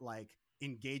not like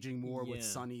engaging more with Yeah.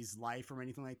 Sonny's life or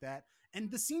anything like that. And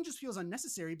the scene just feels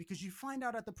unnecessary because you find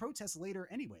out at the protest later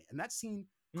anyway. And that scene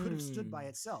could have stood by Mm.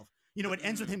 itself. You know, it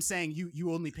ends with him saying,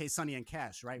 "You only pay Sonny in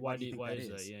cash, right? Why do you think why that is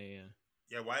is?" that? Yeah, yeah.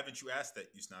 Yeah, why haven't you asked that,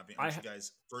 Usnavi? I Aren't ha- you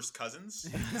guys first cousins?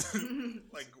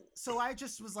 Like, So I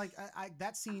just was like,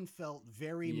 that scene felt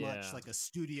very much Yeah. like a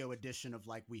studio edition of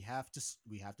like we have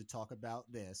to talk about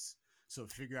this. So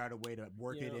figure out a way to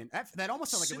work it Yeah. in. That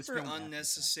almost felt like it was Super filmed after that.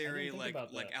 unnecessary, think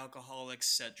about like that. alcoholic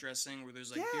set dressing where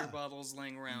there's like Yeah. beer bottles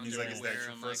laying around he's like, is everywhere. that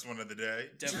your and, first like, one of the day?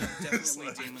 Definitely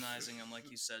Like- demonizing him,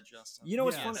 like you said, Justin. You know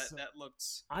what's Yeah, funny? so- That looked.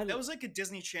 I- That was like a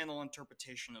Disney Channel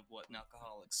interpretation of what an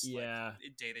alcoholic's Yeah.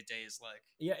 day to day is like.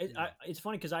 Yeah, it's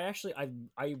funny because I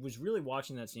was really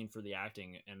watching that scene for the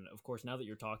acting, and of course now that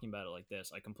you're talking about it like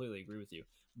this, I completely agree with you.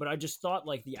 But I just thought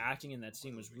like the acting in that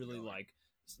scene was really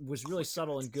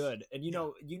subtle and good. And you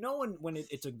know when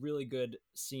it's a really good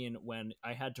scene when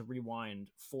I had to rewind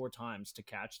 4 times to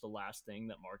catch the last thing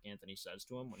that Mark Anthony says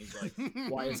to him when he's like,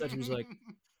 "Why is that?" He was like,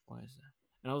 "Why is that?"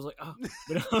 And I was like, "Oh,"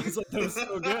 but I was like, "That was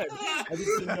so good." I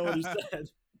just didn't know what he said.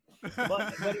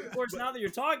 But of course, now that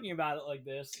you're talking about it like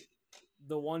this,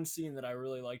 the one scene that I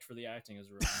really liked for the acting is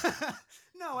really.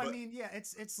 No, I But- mean, yeah,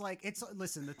 it's like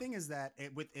listen. The thing is that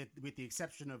with the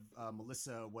exception of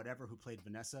Melissa, whatever, who played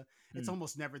Vanessa, it's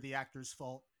almost never the actor's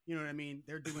fault. You know what I mean?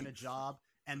 They're doing a job,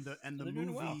 and the They're movie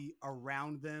doing well.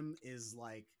 around them is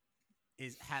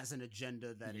has an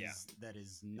agenda that Yeah.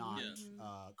 is not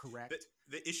correct.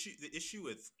 The issue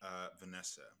with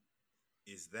Vanessa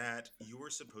is that you were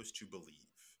supposed to believe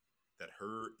that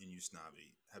her and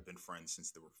Usnavi have been friends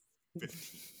since they were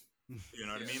 15. You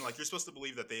know what I mean? Like, you're supposed to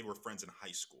believe that they were friends in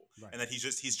high school, Right. and that he's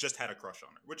just had a crush on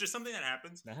her, which is something that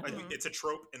happens. That Like, happens. it's a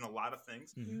trope in a lot of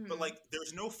things, Mhm. but like,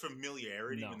 there's no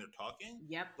familiarity No. when they're talking.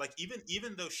 Yep. Like,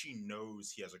 even though she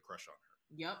knows he has a crush on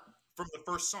her Yep. from the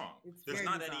first song, It's there's very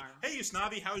not bizarre. any. Hey,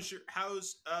 Usnavi, how's your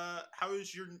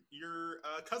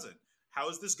cousin?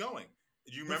 How's this going?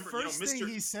 Do you remember? first thing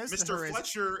he says to Mr. her is-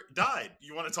 Fletcher died.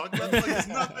 You want to talk about it? Like, it's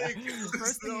nothing. The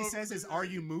first thing he There's no says is, "Are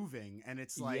you moving?" And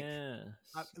it's like, yeah,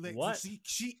 like, what?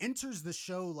 she enters the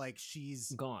show like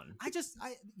she's Gone.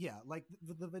 like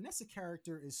the Vanessa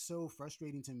character is so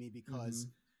frustrating to me because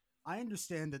Mm-hmm. I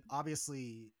understand that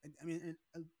obviously, I mean,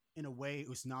 in a way,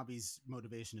 Usnavi's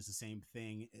motivation is the same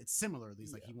thing. It's similar, at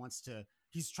least. Like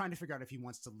he's trying to figure out if he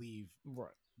wants to leave Right.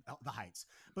 the Heights.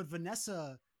 But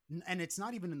Vanessa, and it's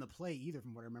not even in the play either,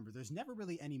 from what I remember. There's never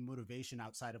really any motivation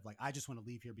outside of like, I just want to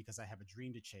leave here because I have a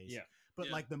dream to chase. Yeah. But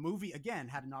Yeah. like the movie again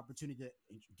had an opportunity to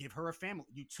give her a family.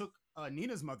 You took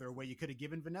Nina's mother away. You could have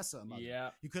given Vanessa a mother.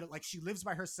 Yeah. You could have, like, she lives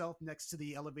by herself next to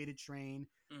the elevated train.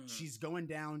 Mhm. She's going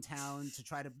downtown to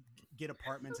try to get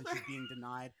apartments and she's being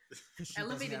denied because she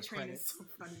doesn't Elevated have train credit. is so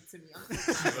funny to me. I'm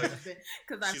so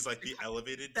because She's like the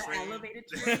elevated the train. elevated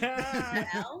train. The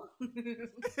L.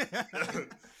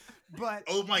 But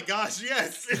Oh my gosh,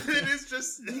 yes. It is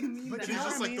just mean it's the L?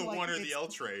 just like I mean, the like, one or the it's- L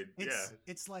train. Yeah.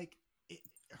 it's like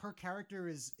her character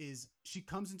is she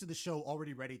comes into the show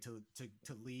already ready to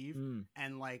leave, Mm.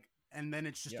 and then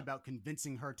it's just Yeah. about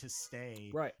convincing her to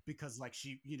stay, Right. because like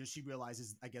she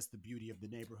realizes, I guess, the beauty of the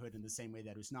neighborhood in the same way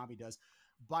that Usnavi does.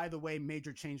 By the way,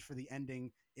 major change for the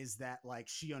ending is that like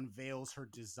she unveils her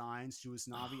designs to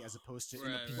Usnavi as opposed to in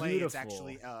Right, the right. play. It's Beautiful.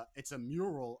 actually it's a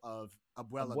mural of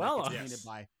Abuela, Abuela. that gets painted Yes.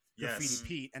 by Yes. Graffiti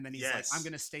Pete, and then he's Yes. like, I'm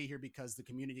gonna stay here because the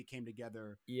community came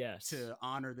together Yes. to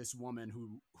honor this woman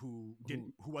who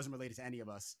wasn't related to any of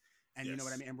us, and you know what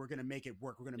I Yes. mean, and we're gonna make it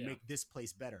work. We're gonna Yeah. make this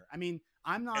place better. I mean,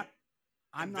 I'm not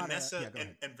Vanessa go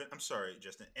ahead. I'm sorry,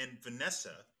 Justin. And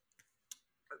Vanessa,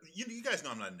 you guys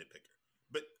know I'm not a nitpicker,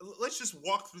 but let's just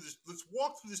walk through this. Let's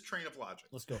walk through this train of logic.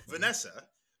 Let's go. Vanessa,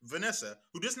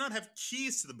 who does not have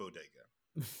keys to the bodega,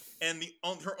 and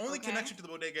her only Okay. connection to the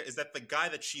bodega is that the guy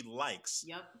that she likes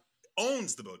Yep.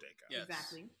 owns the bodega. Yes.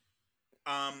 Exactly.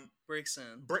 Breaks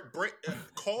in.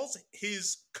 Calls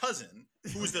his cousin,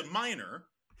 who is the minor,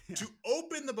 to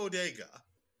open the bodega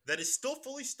that is still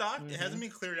fully stocked. It hasn't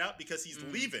been cleared out because he's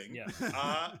leaving.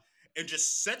 Yeah. And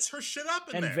just sets her shit up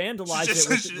in And there. vandalize She it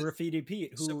just- with Graffiti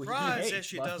Pete, who Surprise! he Yeah, hates,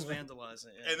 she by does the way. vandalize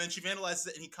it. Yeah. And then she vandalizes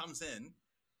it, and he comes in,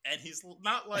 and he's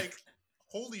not like,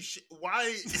 "Holy shit!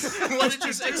 Why? Why did you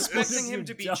Just do this?" expecting him you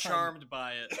to be done? charmed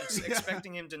by it,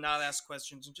 expecting him to not ask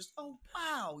questions and just, oh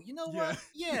wow, you know what?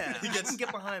 Yeah, He I gets- can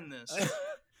get behind this.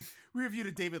 We reviewed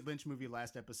a David Lynch movie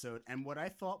last episode, and what I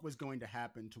thought was going to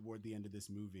happen toward the end of this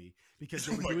movie, because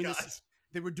they Oh were my doing gosh. this,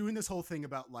 they were doing this whole thing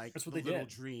about like That's what the they little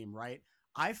did. dream, right?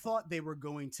 I thought they were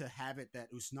going to have it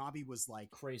that Usnavi was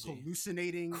like Crazy.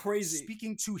 hallucinating, Crazy.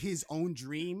 speaking to his own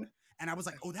dream. And I was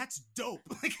like, oh, that's dope.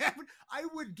 Like, I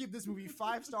would give this movie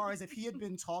 5 stars if he had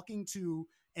been talking to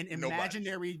an Nobody.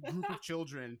 imaginary group of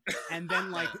children, and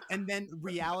then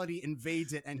reality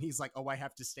invades it, and he's like, oh, I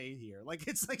have to stay here. Like,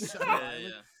 it's like Shutter Yeah, Island.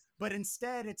 yeah. But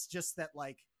instead, it's just that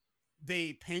like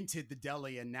they painted the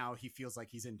deli, and now he feels like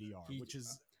he's in DR, He- which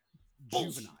is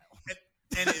juvenile.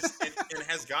 And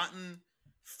has gotten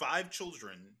 5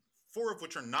 children, 4 of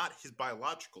which are not his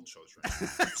biological children.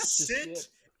 Sit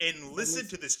and listen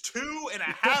to this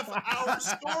 2.5-hour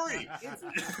story.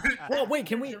 Well, wait,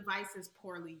 can we? The device is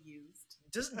poorly used.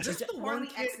 Just the one Poorly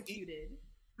kid. executed.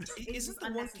 Isn't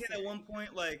the one kid at one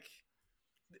point like?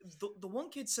 The one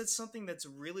kid said something that's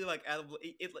really like out of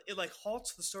it like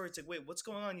halts the story. It's like, wait, what's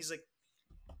going on? He's like,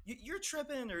 you're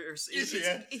tripping, or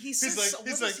he says,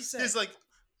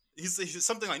 he's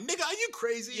something like, nigga, are you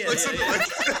crazy? Yeah, like something like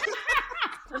that.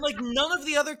 And like none of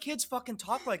the other kids fucking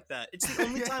talk like that. It's the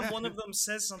only time one of them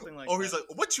says something like that. Or he's like,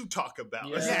 what you talk about?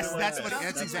 Yeah. Yes, that's that. what.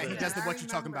 That's exactly. He does the I what you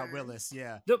talking about, remember. Willis.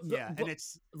 Yeah, But and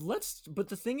it's but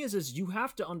the thing is you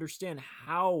have to understand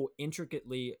how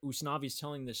intricately Usnavi's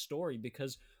telling this story,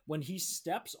 because when he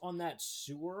steps on that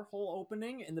sewer hole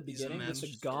opening in the He's a beginning with the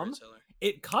master gum, storyteller.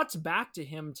 it cuts back to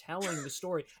him telling the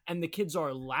story, and the kids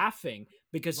are laughing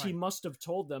because he Right. must have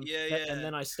told them. Yeah, that, yeah. And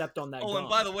then I stepped on that. Oh, gum. and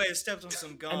by the way, I stepped on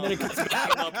some gum. And then it cuts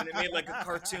back up, and it made like a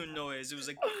cartoon noise. It was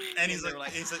like, And he's they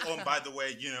like, were oh, and by the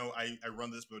way, I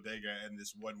run this bodega, and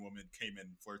this one woman came in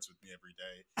and flirts with me every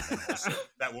day. And also,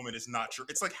 that woman is not true.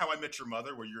 It's like How I Met Your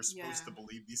Mother, where you're supposed to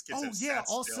believe these kids. oh have yeah.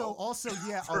 sat still. Also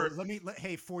yeah. for-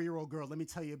 Hey, 4-year-old girl, let me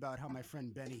tell you about how my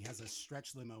friend Benny has a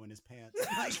stretch limo in his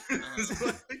pants.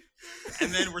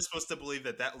 And then we're supposed to believe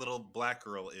that little black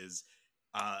girl is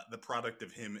the product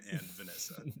of him and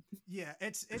Vanessa. Yeah,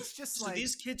 it's just so like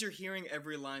these kids are hearing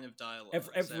every line of dialogue.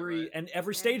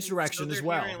 every stage direction so as they're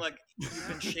well. Hearing, like, you've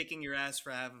been shaking your ass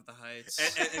for half of the heights.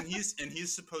 and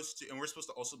he's supposed to, and we're supposed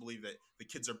to also believe that the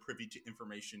kids are privy to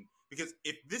information, because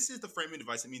if this is the framing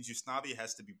device, it means Usnavi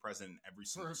has to be present in every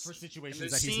for scene. situations they're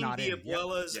that he's seeing not the in.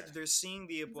 abuelas. Yeah. They're seeing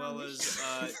the abuelas.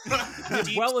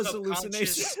 As well as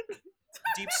hallucination.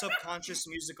 Deep subconscious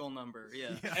musical number. Yeah.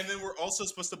 And then we're also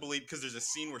supposed to believe, because there's a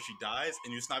scene where she dies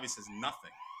and Usnavi says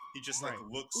nothing. He just like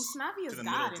looks Usnavi to is the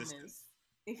God middle in distance.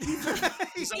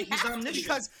 this. He's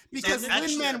omniscient. Because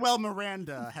Actually- Lin-Manuel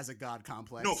Miranda has a god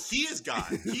complex. No, he is God.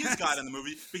 He is God in the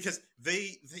movie because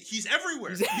he's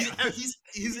everywhere.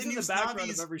 He's in the background of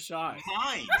Usnavi's every shot.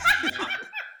 mind.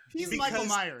 He's Michael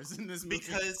Myers in this movie.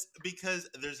 Because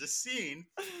there's a scene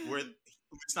where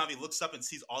Usnavi looks up and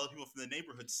sees all the people from the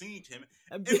neighborhood singing to him,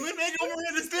 and Lin-Manuel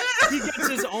Miranda's there. He gets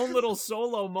his own little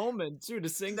solo moment too to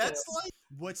sing. That's to. like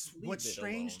What's Leave it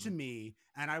strange to alone. me,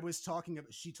 and I was talking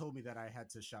about, she told me that I had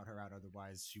to shout her out,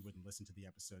 otherwise she wouldn't listen to the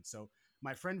episode. So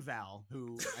my friend Val,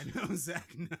 who I know Zach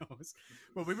knows,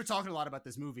 but we were talking a lot about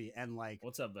this movie, and like,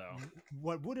 What's up, Val?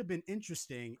 what would have been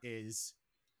interesting is,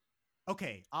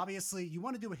 okay, obviously you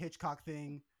want to do a Hitchcock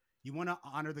thing. You want to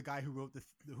honor the guy who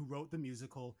wrote the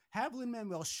musical. Have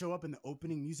Lin-Manuel show up in the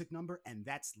opening music number, and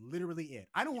that's literally it.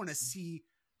 I don't want to see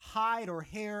hide or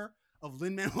hair of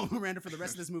Lin-Manuel Miranda for the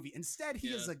rest of this movie. Instead, he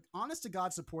is an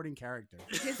honest-to-God supporting character.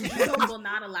 His ego will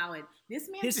not allow it. This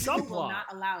man's His ego will subplot. not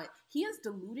allow it. He has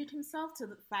deluded himself to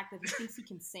the fact that he thinks he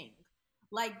can sing.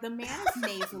 Like, the man is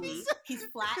nasally, he's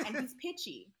flat, and he's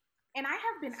pitchy. And I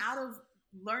have been out of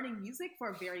learning music for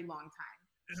a very long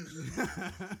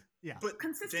time. Yeah. But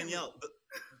Consistently.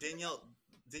 Danielle,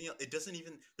 it doesn't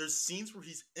even. There's scenes where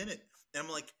he's in it, and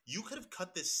I'm like, you could have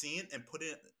cut this scene and put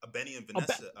in a Benny and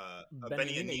Vanessa, a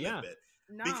Benny and Nina yeah. bit,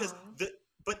 No. because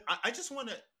But I just want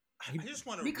to. I just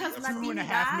want to. Because Two and a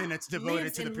half minutes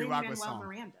devoted to the Piragua song.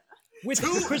 Miranda. With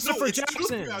Two Christopher it's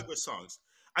Jackson. Two Piragua songs.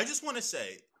 I just want to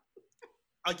say,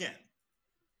 again,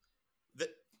 that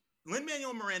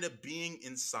Lin-Manuel Miranda being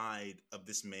inside of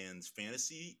this man's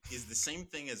fantasy is the same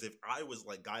thing as if I was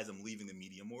like, guys, I'm leaving the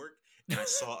media morgue, and I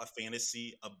saw a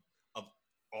fantasy of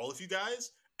all of you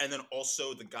guys, and then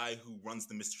also the guy who runs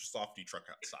the Mr. Softy truck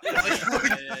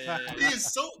outside. He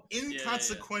is so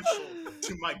inconsequential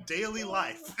to my daily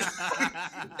life,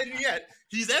 and yet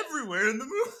he's everywhere in the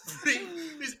movie.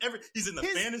 He's in the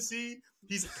fantasy.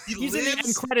 He's in the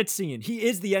end credit scene. He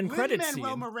is the end credit scene.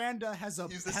 Lin-Manuel Miranda has a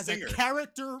singer.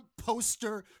 character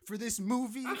poster for this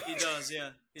movie. He does, yeah,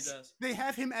 he does. They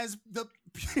have him as the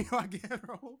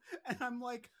Piragüero, and I'm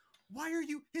like, why are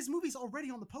you? His movie's already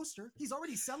on the poster. He's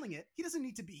already selling it. He doesn't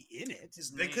need to be in it.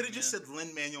 They could have just said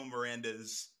Lin-Manuel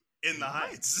Miranda's in the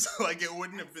Heights. Like, it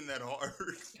wouldn't have been that hard.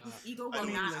 His ego will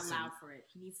not allow for it.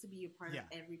 He needs to be a part of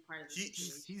every part of the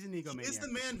situation. He's an egomaniac. He is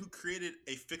the man who created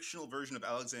a fictional version of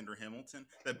Alexander Hamilton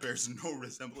that bears no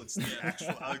resemblance to the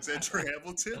actual Alexander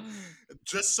Hamilton,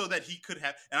 just so that he could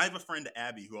have. And I have a friend,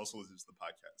 Abby, who also listens to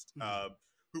the podcast,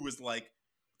 who was like,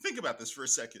 think about this for a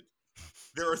second.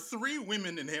 There are 3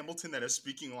 women in Hamilton that are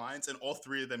speaking lines, and all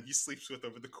 3 of them he sleeps with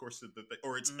over the course of the thing,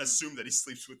 or it's assumed that he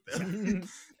sleeps with them.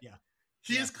 Yeah.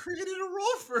 He has created a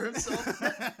role for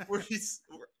himself where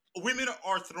women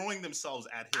are throwing themselves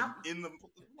at him in the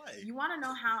play. You want to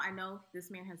know how I know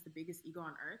this man has the biggest ego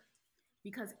on earth?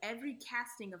 Because every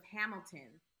casting of Hamilton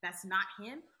that's not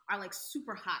him are like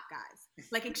super hot guys,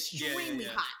 like extremely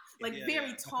hot, like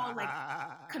very tall, like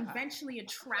conventionally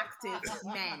attractive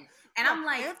men. And I'm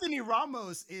like, Anthony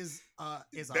Ramos is a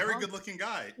very good looking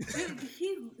guy. Dude,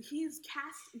 he's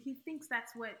cast. He thinks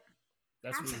that's what.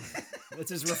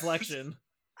 That's his reflection.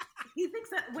 He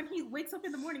thinks that when he wakes up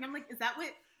in the morning, I'm like, is that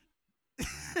what?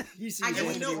 He sees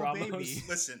Anthony Ramos. Baby.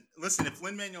 Listen. If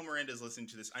Lin-Manuel Miranda is listening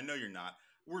to this, I know you're not.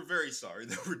 We're very sorry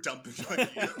that we're dumping on you.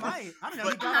 Right. I don't know.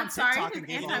 But, I'm sorry, his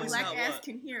anti-black ass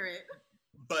can hear it.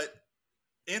 But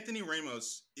Anthony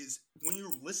Ramos is, when you're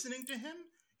listening to him,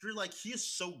 you're like, he is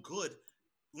so good.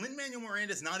 Lin-Manuel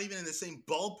Miranda is not even in the same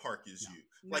ballpark as you.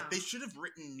 Like, they should have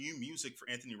written new music for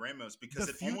Anthony Ramos because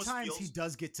the it few almost times feels he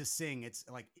does get to sing, it's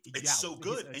like it's so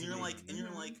good, and you're amazing.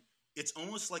 like, it's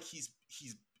almost like he's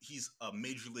a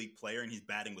major league player and he's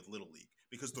batting with little league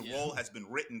because the role has been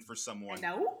written for someone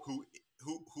who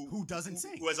doesn't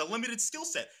sing, who has a limited skill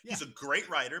set. Yeah. He's a great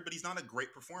writer, but he's not a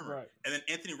great performer. Right. And then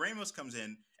Anthony Ramos comes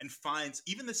in and finds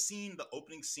even the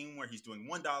opening scene where he's doing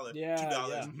 $1,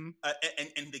 $2,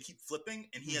 and they keep flipping,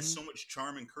 and he has so much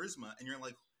charm and charisma, and you're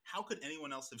like, how could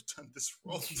anyone else have done this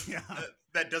role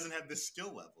that doesn't have this skill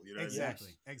level? You know,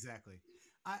 exactly.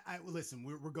 I listen.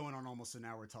 We're going on almost an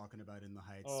hour talking about In the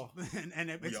Heights, and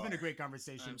it's been a great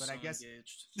conversation. But I guess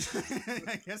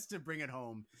I guess to bring it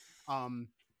home,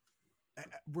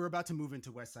 we're about to move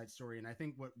into West Side Story, and I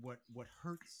think what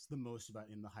hurts the most about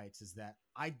In the Heights is that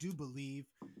I do believe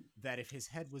that if his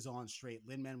head was on straight,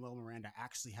 Lin-Manuel Miranda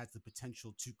actually has the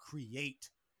potential to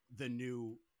create the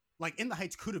new. Like, In the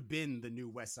Heights could have been the new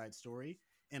West Side Story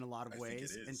in a lot of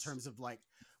ways, in terms of like,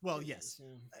 well, yes.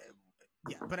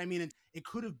 Yeah, but I mean, it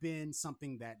could have been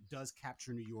something that does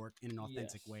capture New York in an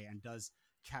authentic way and does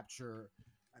capture,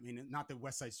 I mean, not that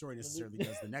West Side Story necessarily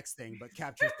does the next thing, but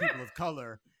captures people of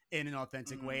color in an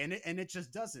authentic way, and it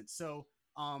just doesn't. So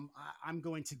I'm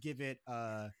going to give it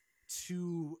 2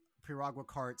 Piragua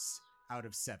carts out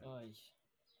of 7. Oh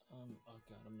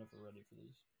God, I'm never ready for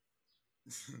these.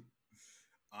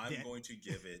 I'm going to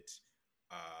give it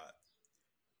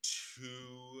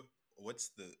 2. What's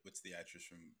the actress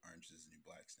from Orange Is the New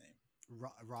Black's name?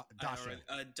 Dasha.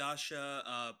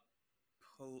 Dasha.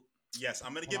 Yes,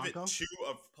 I'm gonna give it 2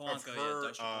 of Polanco, her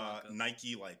Dasha Polanco.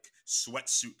 Nike like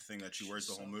sweatsuit thing that she wears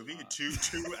the whole movie. hot. 2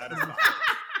 out of 5.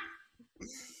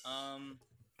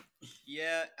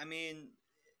 Yeah, I mean,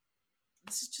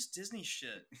 this is just Disney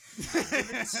shit.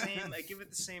 I give it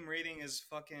the same rating as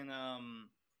fucking I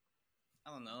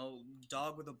don't know,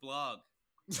 Dog with a Blog.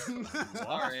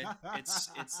 Sorry,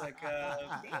 it's like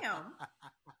damn.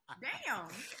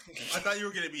 I thought you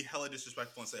were gonna be hella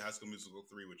disrespectful and say High School Musical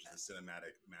 3, which is a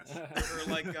cinematic masterpiece. Or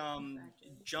like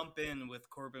Jump In with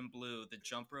Corbin Blue, the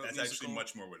Jump Rope. That's musical. actually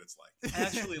much more what it's like. I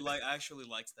actually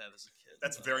liked that as a kid.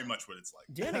 That's very much what it's like.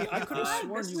 Danny, I could have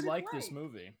sworn you liked this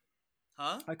movie.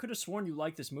 Huh? I could have sworn you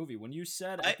liked this movie when you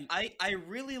said. I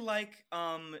really like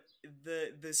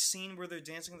the scene where they're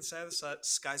dancing on the side of the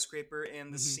skyscraper,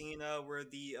 and the scene where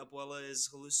the abuela is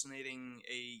hallucinating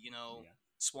a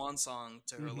swan song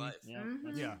to her life.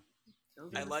 Yeah.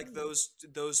 I like those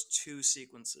 2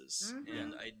 sequences,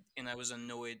 and I was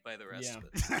annoyed by the rest of it.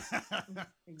 Exactly.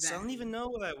 So I don't even know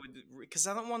what I would, because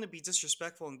I don't want to be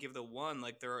disrespectful and give it a 1.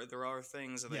 Like there are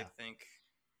things that I think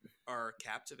are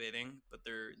captivating, but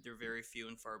they're very few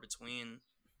and far between.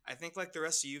 I think like the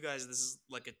rest of you guys, this is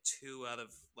like a 2 out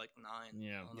of like 9.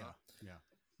 Yeah.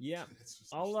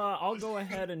 I'll go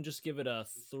ahead and just give it a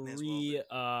 3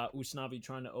 Usnavi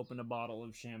trying to open a bottle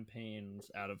of champagnes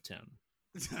out of 10.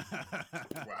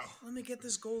 Wow. Let me get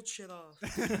this gold shit off.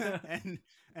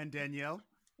 and Danielle?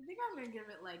 I think I'm gonna give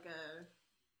it like a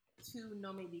 2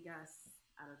 No Me Digas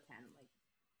out of 10. Like,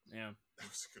 yeah.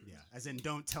 Yeah, as in,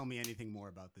 don't tell me anything more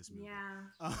about this movie. Yeah.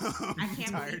 I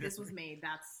can't believe this was made.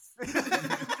 That's.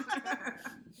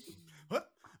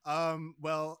 That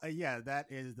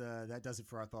does it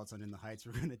for our thoughts on In the Heights.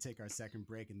 We're going to take our second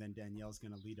break, and then Danielle's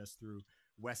going to lead us through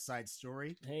West Side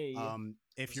Story. Hey.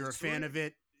 If you're a fan of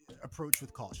it, approach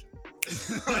with caution.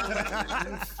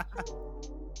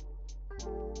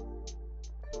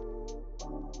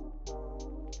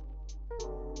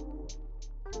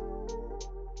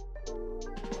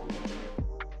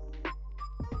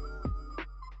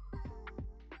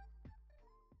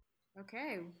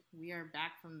 Okay, we are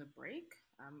back from the break.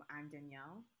 I'm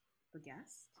Danielle, the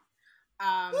guest.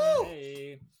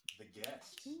 Hey. The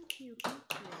guest. Thank you.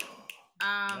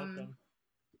 Welcome.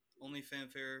 Only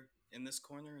fanfare in this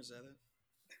corner, is that it?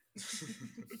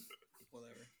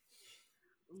 Whatever.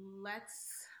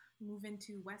 Let's move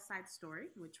into West Side Story,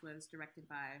 which was directed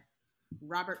by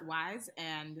Robert Wise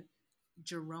and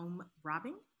Jerome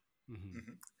Robbing.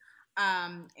 Mm-hmm.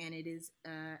 And it is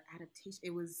an adaptation.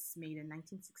 It was made in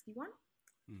 1961,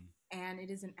 and it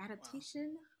is an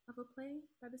adaptation of a play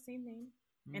by the same name.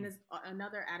 And is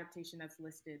another adaptation that's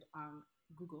listed on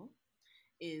Google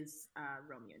is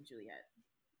Romeo and Juliet.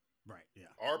 Right. Yeah.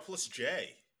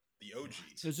 R+J, the OG.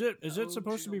 Is it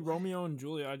supposed to be Romeo and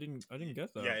Juliet? I didn't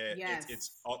get that. Yeah. Yes.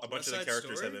 It's a bunch West of the Side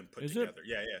characters Story? have been put Is together. it?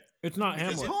 Yeah. It's not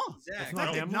Because Hamlet. Huh. It's That not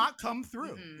did Hamlet. not come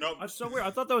through. No, That's so weird. I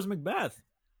thought that was Macbeth.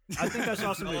 I think I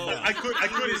saw some No. Macbeth. I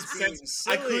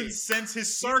couldn't sense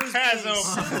his sarcasm.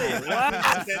 silly. What?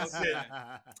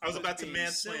 I was about to being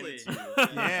mansplain silly. it to you.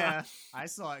 Yeah, I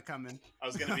saw it coming. I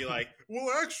was gonna be like, well,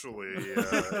 actually,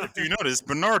 if you notice,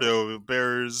 Bernardo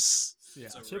bears Yeah.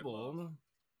 Tybalt.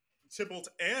 Tybalt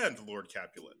and Lord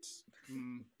Capulet.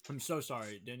 I'm so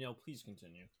sorry, Danielle. Please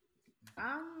continue.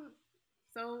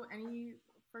 So any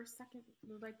first, second,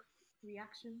 like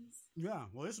reactions? Yeah.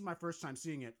 Well, this is my first time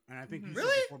seeing it, and I think you Really?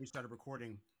 said before we started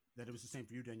recording that it was the same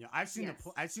for you, Danielle. I've seen Yes.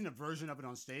 I've seen a version of it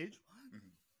on stage.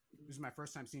 This is my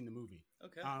first time seeing the movie.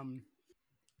 Okay.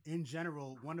 In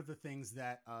general, one of the things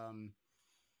that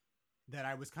that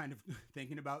I was kind of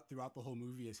thinking about throughout the whole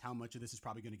movie is how much of this is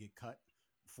probably going to get cut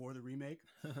for the remake,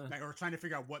 or trying to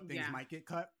figure out what things Yeah. might get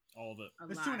cut. All of it. A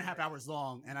It's lot 2.5 of it. hours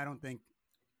long, and I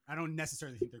don't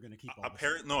necessarily think they're going to keep all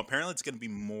Apparently, it's gonna be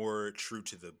more true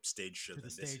to the stage show to the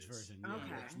than this stage is. version. Yeah,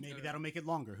 Okay. which maybe that'll make it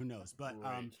longer. Who knows? But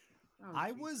Right. Oh, I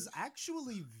Jesus. was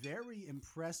actually very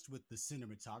impressed with the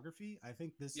cinematography. I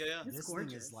think this Yeah. It's this thing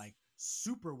gorgeous. is like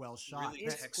super well shot. Really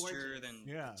It's textured gorgeous. and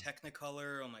Yeah.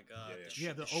 Technicolor. Oh my god.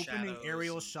 Yeah, The opening shadows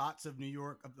aerial and- shots of New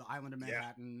York, of the island of Yeah.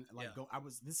 Manhattan. Like, Yeah.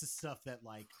 this is stuff that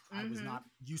like I was Mhm. not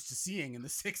used to seeing in the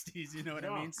 '60s. You know what I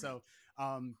Yeah. mean? So,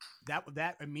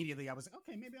 that immediately I was like,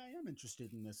 okay, maybe I am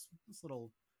interested in this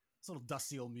little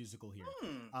dusty old musical here.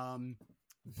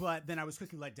 But then I was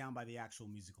quickly let down by the actual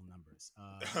musical numbers.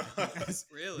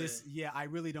 Really? I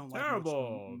really don't like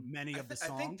Terrible. many of the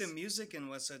songs. I think the music in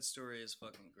West Side Story is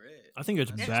fucking great. I think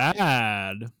it's That's-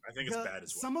 bad. I think it's bad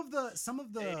as well. Some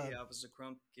of the Hey, I was a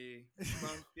crumpy.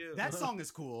 that song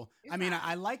is cool. I mean,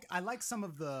 I like some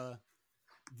of the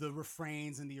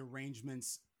refrains and the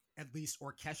arrangements, at least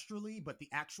orchestrally, but the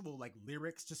actual like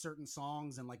lyrics to certain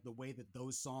songs and like the way that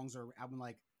those songs are,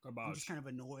 I'm just kind of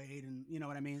annoyed, and you know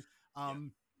what I mean.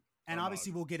 And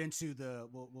obviously we'll get into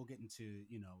we'll get into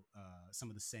some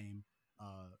of the same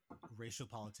racial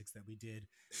politics that we did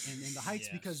in the Heights,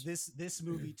 Yes. because this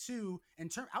movie too,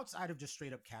 outside of just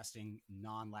straight up casting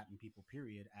non-Latin people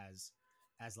period as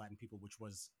Latin people, which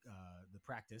was the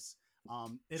practice,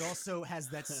 it also has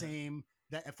that same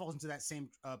that it falls into that same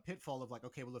pitfall of like,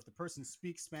 okay, well, if the person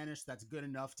speaks Spanish, that's good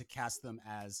enough to cast them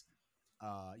as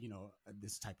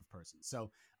this type of person.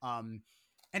 So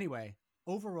anyway,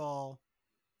 overall,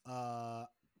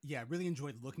 really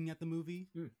enjoyed looking at the movie,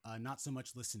 not so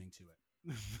much listening to it.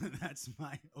 That's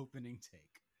my opening take.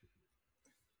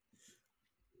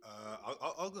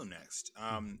 I'll go next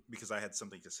because I had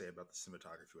something to say about the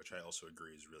cinematography, which I also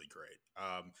agree is really great.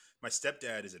 My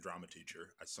stepdad is a drama teacher.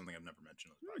 That's something I've never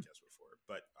mentioned on the podcast before.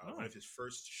 But one of his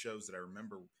first shows that I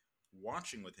remember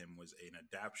watching with him was an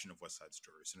adaptation of West Side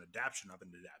Story. It's an adaptation of an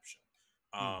adaptation.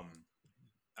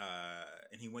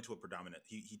 And he went to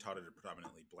he taught at a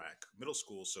predominantly black middle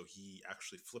school, so he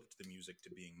actually flipped the music to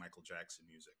being Michael Jackson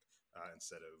music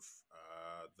instead of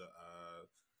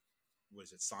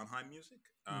was it Sondheim music?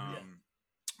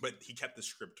 But he kept the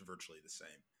script virtually the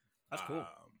same. That's cool.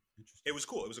 It was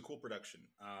cool. It was a cool production.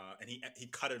 And he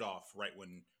cut it off right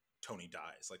when Tony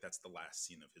dies. Like that's the last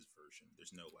scene of his version.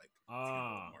 There's no like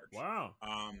funeral march.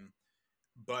 Wow.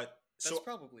 But That's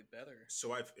probably better.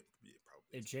 So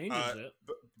It changes it.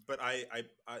 But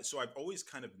so I've always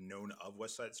kind of known of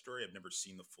West Side Story. I've never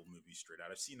seen the full movie straight out.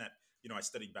 I've seen that, I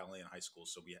studied ballet in high school,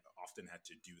 so we often had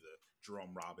to do the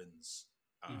Jerome Robbins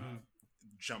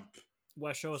jump.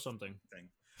 Wes, show us something. Thing.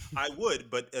 I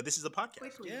would, but this is a podcast.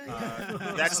 Quickly.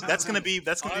 That's gonna be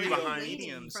Audio behind.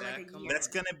 medium, for like Zach, a come year. That's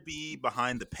gonna be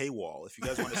behind the paywall. If you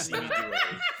guys want to see me do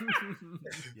it.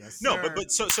 Yes, No, sir.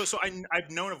 but so I've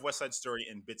known of West Side Story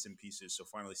in bits and pieces. So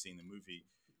finally seeing the movie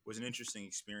was an interesting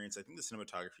experience. I think the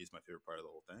cinematography is my favorite part of the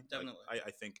whole thing. Definitely. Like,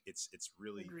 I think it's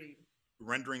really Agreed.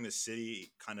 rendering the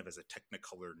city kind of as a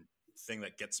technicolor thing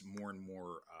that gets more and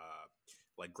more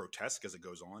like grotesque as it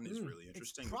goes on is really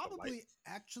interesting. It's with the light. probably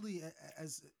actually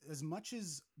as much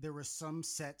as there were some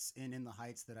sets in the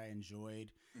Heights that I enjoyed,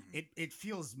 it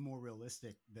feels more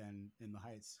realistic than in the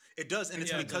Heights. It does, and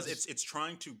it's Yeah, it because does. it's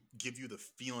trying to give you the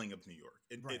feeling of New York.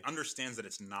 It Right. understands that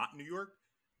it's not New York,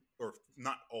 or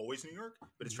not always New York,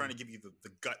 but it's trying to give you the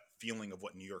gut feeling of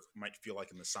what New York might feel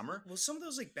like in the summer. Well, some of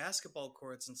those like basketball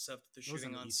courts and stuff that they're Those shooting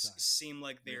on the on east side. seem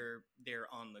like they're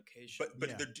on location. But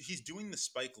Yeah. he's doing the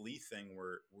Spike Lee thing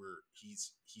where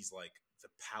he's like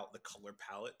the color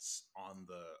palettes on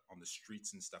the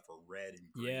streets and stuff are red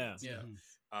and green. Yeah.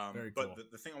 Yeah. Very But cool.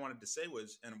 the thing I wanted to say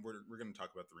was, and we're going to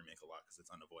talk about the remake a lot because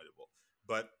it's unavoidable,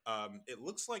 but it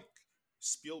looks like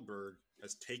Spielberg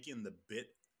has taken the bit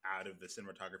out of the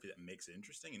cinematography that makes it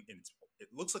interesting, and it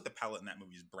looks like the palette in that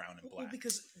movie is brown and black. Well,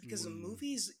 because the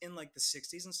movies in like the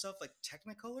 60s and stuff, like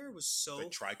Technicolor was so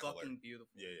Like Tricolor. fucking beautiful.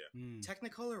 Yeah.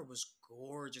 Technicolor was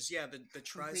gorgeous. Yeah, the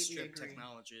tri-strip agree.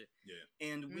 technology. Yeah.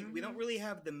 And we don't really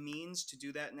have the means to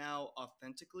do that now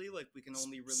authentically. Like we can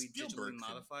only really digitally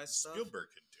modify stuff. Spielberg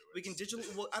could do it. We can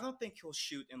digitally. Well, I don't think he'll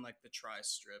shoot in like the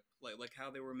tri-strip, like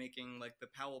how they were making like the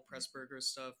Powell Pressburger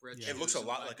stuff. Red Yeah. It looks a Shoes and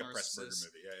lot Black like a Pressburger Narcissus.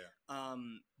 movie. Yeah.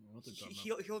 What they're talking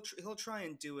about. He'll try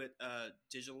and do it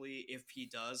digitally if he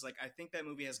does. Like I think that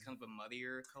movie has kind of a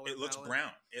muddier color. It looks palette.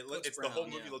 brown. Looks It's the whole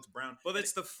brown, movie yeah. looks brown. But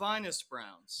it's the finest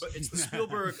browns. But- It's the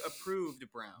Spielberg approved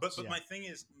browns. But Yeah. my thing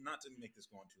is, not to make this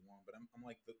go on too long, but I'm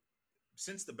like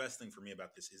since the best thing for me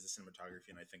about this is the cinematography,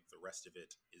 and I think the rest of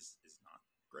it is not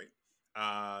great.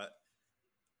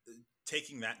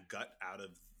 Taking that gut out of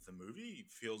the movie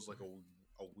feels like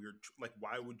a weird. Like,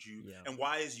 why would you? Yeah. And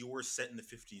why is yours set in the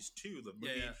 50s too? The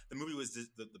movie, Yeah. the movie was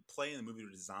the play and the movie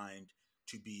were designed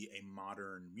to be a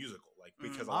modern musical, like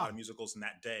because a Ah. lot of musicals in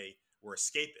that day were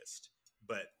escapist,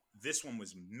 but this one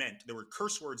was meant. There were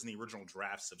curse words in the original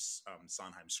drafts of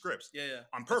Sondheim's scripts. yeah.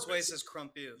 On That's why it purpose. says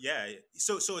crump you. Yeah.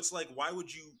 So it's like, why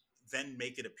would you then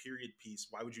make it a period piece?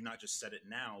 Why would you not just set it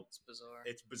now? It's bizarre.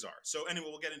 It's bizarre. So anyway,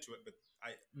 we'll get into it. But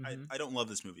Mhm. I don't love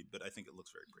this movie, but I think it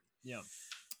looks very pretty. Yeah.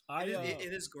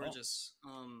 It is gorgeous.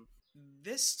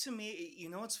 This to me, you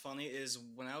know what's funny is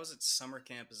when I was at summer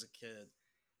camp as a kid,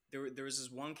 there was this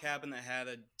one cabin that had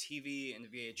a TV and a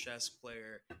VHS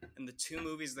player, and the two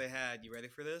movies they had. You ready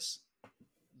for this?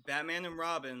 Batman and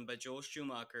Robin by Joel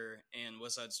Schumacher and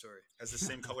West Side Story. Has the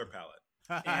same color palette.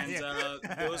 And Yeah.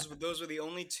 those were the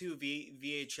only two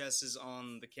VHSs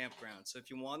on the campground. So if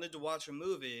you wanted to watch a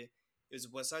movie, it was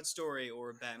West Side Story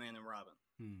or Batman and Robin.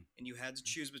 And you had to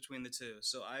choose between the two.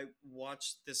 So I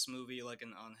watched this movie like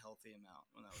an unhealthy amount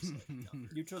when I was like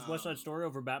younger. You chose West Side Story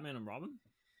over Batman and Robin?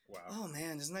 Wow. Oh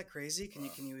man, isn't that crazy? Can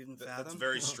you even fathom? That's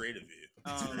very straight of you.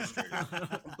 That's very straight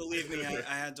of you. Believe me, I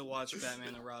had to watch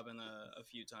Batman and Robin a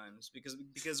few times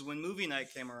because when movie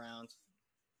night came around,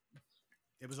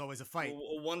 It was always a fight.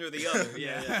 one or the other.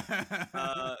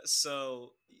 Yeah.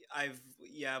 So I've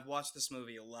watched this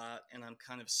movie a lot, and I'm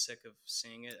kind of sick of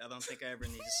seeing it. I don't think I ever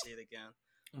need to see it again.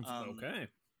 Okay.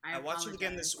 I watched it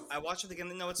again apologize. I watched it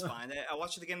again. No, it's fine. I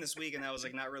watched it again this week, and I was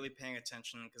like not really paying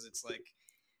attention because it's like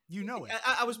You know it.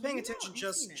 I was paying No, attention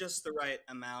I've seen it. just the right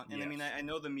amount, and I Yes. mean I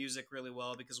know the music really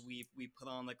well because we put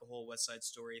on like a whole West Side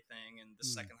Story thing in the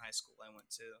second high school I went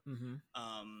to.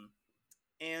 Mm-hmm.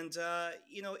 And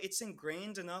you know, it's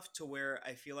ingrained enough to where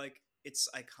I feel like it's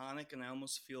iconic, and I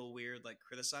almost feel weird like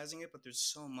criticizing it, but there's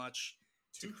so much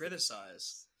to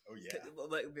criticize. Oh yeah.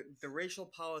 Like the racial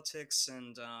politics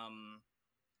and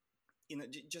you know,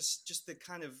 just the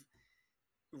kind of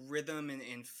rhythm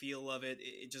and feel of it,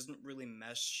 it doesn't really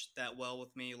mesh that well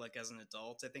with me like as an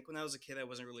adult. I think when I was a kid I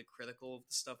wasn't really critical of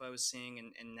the stuff I was seeing,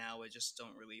 and now I just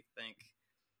don't really think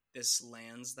this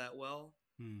lands that well.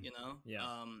 You know,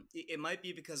 Yeah. It might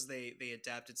be because they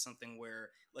adapted something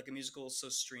where like a musical is so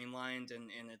streamlined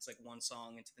and it's like one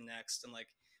song into the next, and like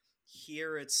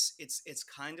here it's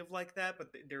kind of like that, but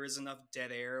there is enough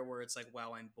dead air where it's like,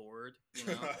 wow, I'm bored. You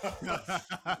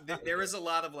know, there is a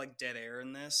lot of like dead air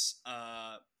in this,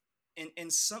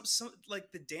 and some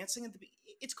like the dancing at the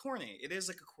it's corny. It is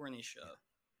like a corny show.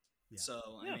 Yeah. So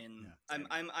Yeah. I mean, Yeah.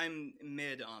 I'm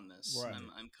mid on this. Right.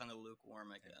 I'm kind of lukewarm,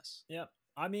 I guess. Yep.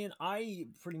 I mean, I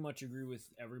pretty much agree with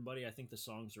everybody. I think the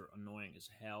songs are annoying as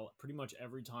hell. Pretty much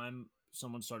every time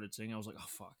someone started singing, I was like, "Oh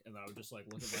fuck!" And then I would just like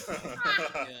look at my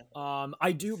phone. Yeah.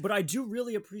 I do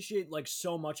really appreciate like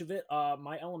so much of it.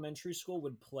 My elementary school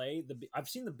would play I've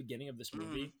seen the beginning of this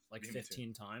movie like Me too.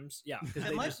 15 times. Yeah,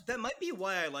 because That might be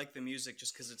why I like the music,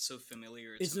 just because it's so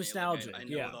familiar. It's to me. Like, nostalgic, I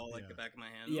know yeah. it all like Yeah. the back of my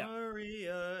hand. Yeah.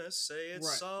 Maria, say it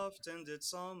Right. soft and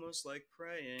it's almost like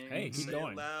praying. Hey, keep say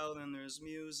going. it loud and there's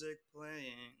music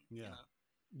playing. Yeah. You know?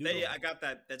 do But the- yeah, I got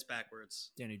that. That's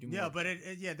backwards. Danny, do Yeah, more.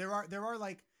 but there are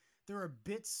like there are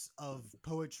bits of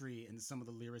poetry in some of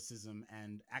the lyricism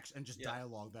and action and just Yeah.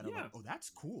 dialogue that are Yeah. like, oh, that's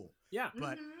cool. yeah,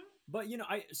 But But you know,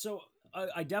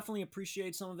 I definitely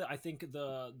appreciate some of it. I think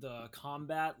the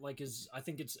combat I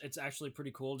think it's actually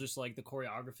pretty cool. Just like the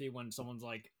choreography when someone's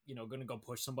like, you know, gonna go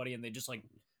push somebody and they just like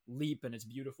leap and it's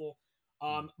beautiful.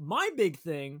 My big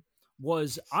thing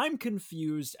was I'm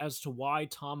confused as to why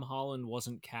Tom Holland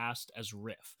wasn't cast as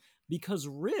Riff, because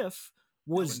Riff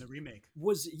was in the remake.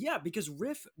 Because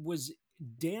Riff was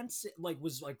dancing,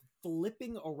 was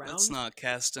flipping around. Let's not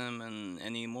cast him in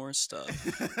any more stuff.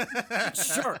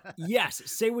 Sure, yes,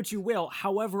 say what you will.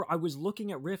 However, I was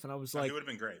looking at Riff and I was like, he would have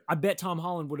been great. I bet Tom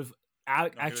Holland would have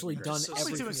actually done So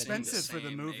everything. too that he expensive did. for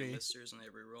the movie. A-listers in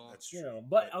every role. That's true. Yeah,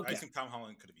 but okay. I think Tom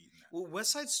Holland could have eaten that. Well,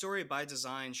 West Side Story by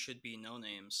design should be no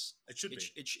names. It should be.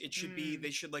 It should be.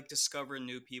 They should discover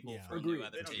new people for a Agreed. new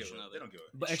adaptation of it. They don't do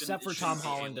it. But except for Tom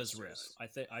Holland as Riff, I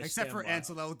think. Except for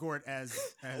Ansel Elgort as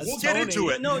We'll get into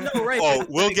it. No, right. Oh, but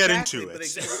we'll get exactly, into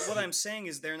it. But what I'm saying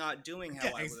is they're not doing how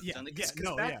I would have done it. Because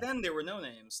back then there were no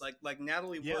names. Like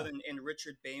Natalie Wood and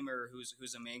Richard Beymer,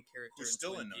 who's a main character Who's in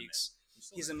still Twin in no Peaks.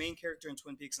 names. He's a main character in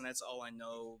Twin Peaks, and that's all I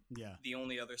know. Yeah. The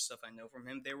only other stuff I know from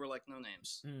him, they were no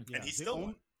names. And he's still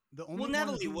one. The only Well,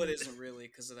 Natalie Wood isn't really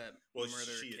because of that murder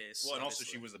case. Well, and also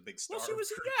she was a big star. Well,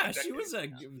 she was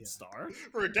a star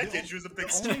For a decade. She was a big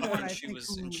star. She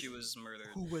was murdered.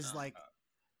 Who was I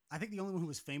think the only one who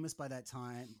was famous by that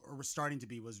time, or was starting to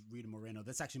be, was Rita Moreno.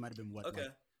 That's actually might have been what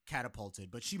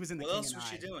catapulted. But she was in the. What King else and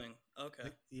was I. she doing?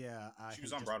 Okay. She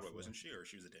was on Broadway, wasn't she, or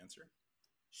she was a dancer?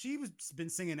 She was been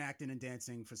singing, acting, and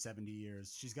dancing for 70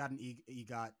 years. She's got an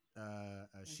EGOT.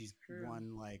 She's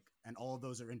won and all of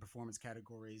those are in performance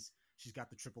categories. She's got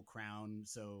the Triple Crown,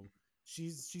 so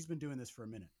she's been doing this for a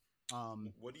minute.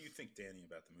 What do you think, Danny,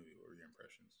 about the movie? What were your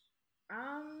impressions?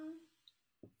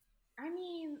 I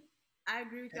mean, I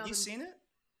agree with you. Have you seen it?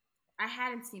 I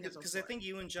hadn't seen it because I think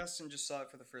you and Justin just saw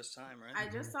it for the first time, right? I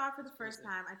just saw it for the first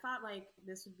time. I thought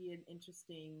this would be an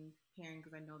interesting pairing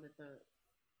because I know that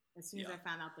as soon as I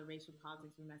found out the racial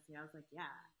politics were messy, I was like, yeah,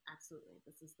 absolutely,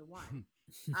 this is the one.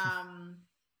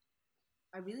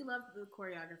 I really love the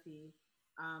choreography.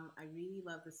 I really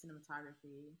love the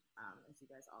cinematography, as you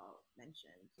guys all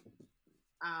mentioned.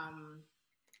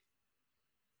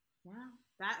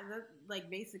 That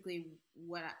basically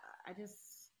what I just.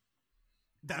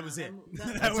 That was it.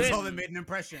 That was all that made an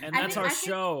impression. And that's our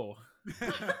show.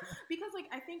 Because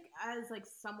I think as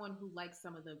someone who likes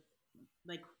some of the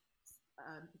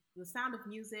the Sound of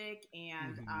Music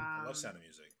and I love Sound of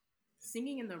Music.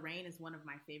 Singing in the Rain is one of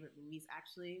my favorite movies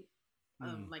actually.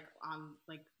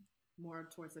 More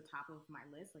towards the top of my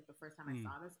list. The first time I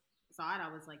saw it, I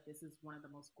was like, this is one of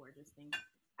the most gorgeous things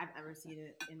I've ever seen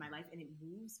it in my life, and it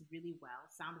moves really well.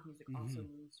 Sound of Music also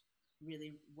moves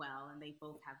really well, and they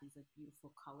both have these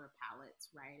beautiful color palettes,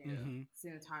 right? And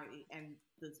cinematography, and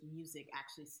the music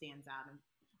actually stands out,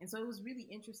 and so it was really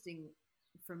interesting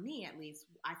for me, at least.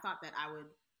 I thought that I would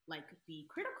be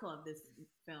critical of this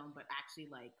film, but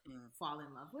actually fall in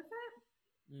love with it.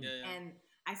 And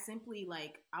I simply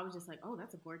I was just oh,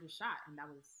 that's a gorgeous shot, and that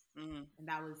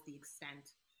was the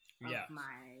extent of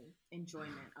my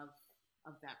enjoyment of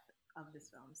this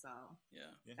film. So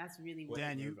that's really what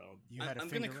Dan, you had a I'm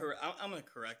gonna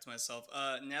correct myself.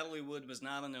 Natalie Wood was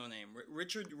not a no name.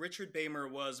 Richard Beymer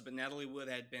was, but Natalie Wood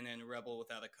had been in Rebel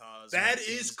Without a Cause. That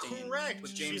is correct.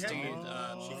 With James Dean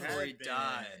before he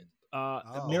died.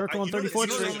 Miracle on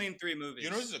 34th Street. Only in 3 movies.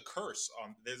 There's a curse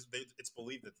on. It's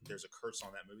believed that there's a curse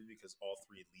on that movie because all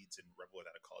 3 leads in Rebel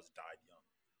Without a Cause died young.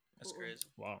 That's crazy.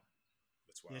 Wow.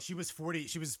 That's wild. Yeah, she was 40.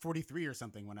 She was 43 or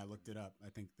something when I looked it up. I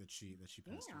think that she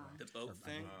passed away. The boat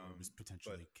thing was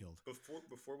potentially killed.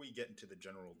 Before we get into the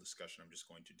general discussion, I'm just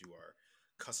going to do our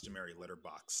customary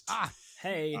letterboxed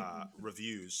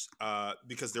reviews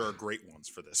because there are great ones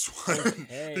for this one.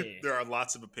 Okay. There are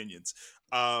lots of opinions.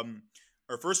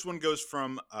 Our first one goes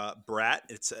from Brat.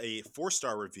 It's a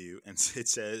 4-star review, and it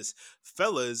says,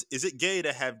 "Fellas, is it gay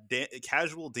to have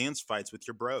casual dance fights with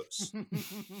your bros?"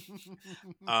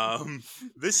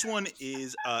 This one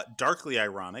is darkly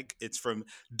ironic. It's from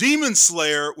Demon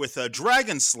Slayer with a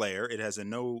Dragon Slayer. It has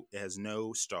no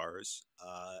stars,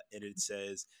 and it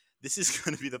says, "This is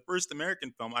going to be the first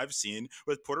American film I've seen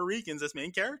with Puerto Ricans as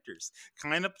main characters.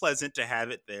 Kind of pleasant to have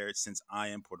it there since I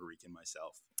am Puerto Rican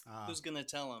myself." Who's gonna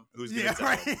tell him? Who's gonna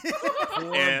tell him?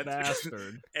 Poor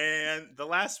bastard. And the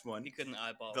last one. He couldn't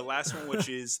eyeball. The last one, which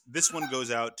is this one, goes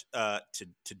out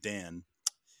to Dan.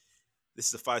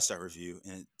 This is a 5-star review,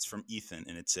 and it's from Ethan,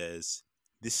 and it says,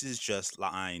 "This is just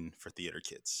line for theater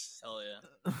kids." Hell yeah.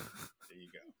 There you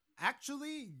go.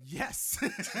 Actually, yes.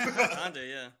 Kinda,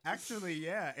 yeah. Actually,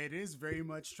 yeah. It is very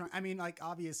much trying. I mean,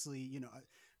 obviously,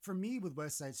 for me with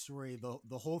West Side Story,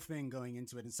 the whole thing going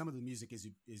into it, and some of the music is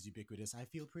ubiquitous. I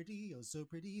feel pretty, oh so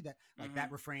pretty. That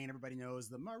that refrain, everybody knows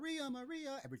the Maria,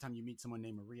 Maria. Every time you meet someone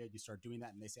named Maria, you start doing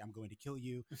that, and they say, "I'm going to kill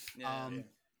you."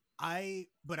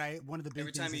 one of the big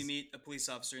Every things time you is- meet a police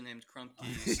officer named Crumpkey,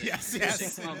 you say, Yes, you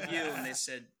yes. say Crump you, and they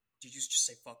said, "Did you just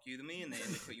say fuck you to me?" And they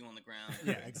put you on the ground.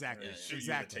 Yeah, exactly. Yeah, yeah. Shoot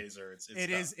Exactly. you with a taser.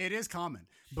 It's It is common,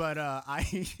 but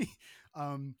I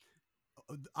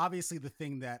obviously the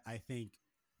thing that I think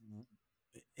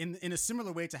in a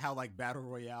similar way to how like Battle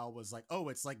Royale was like, oh,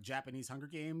 it's like Japanese Hunger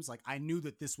Games. Like I knew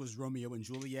that this was Romeo and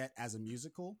Juliet as a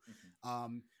musical,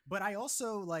 but I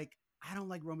also like I don't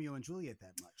like Romeo and Juliet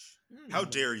that much. How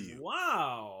dare you?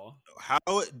 Wow. How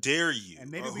dare you? And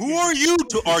maybe we Who can are just- you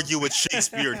to argue with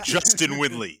Shakespeare, Justin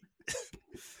Winley?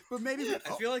 But maybe I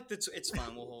feel like it's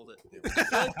fine. We'll hold it. I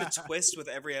feel like the twist with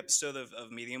every episode of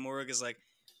Medium Org is like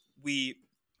we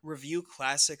review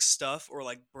classic stuff or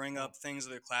like bring up things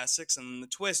that are classics, and the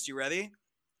twist, you ready?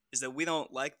 Is that we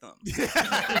don't like them.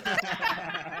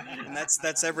 And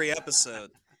that's every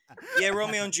episode. Yeah,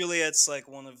 Romeo and Juliet's like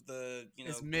one of the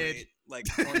It's mid. great, like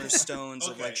cornerstones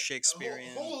of like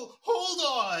Shakespearean. Hold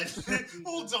on,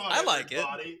 hold on. I like it.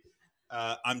 everybody.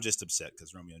 I'm just upset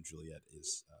because Romeo and Juliet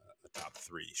is a top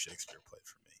 3 Shakespeare play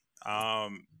for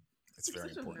me. It's very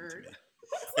Such a important to nerd. me.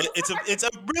 It's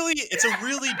a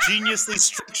really geniusly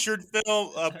structured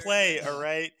film play. All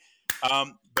right,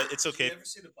 but it's Did okay. you ever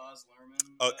see the Baz Luhrmann?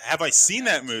 Oh, have I seen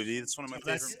that movie? It's one of my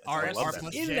That's favorite. R I love R that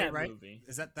plus movie. In J, that right? movie.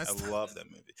 Is that's I love that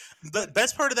movie. The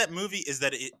best part of that movie is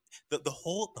that the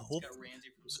whole It's got Randy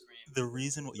from Scream. the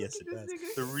reason yes it does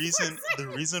the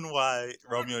reason why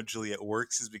Romeo and Juliet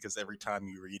works is because every time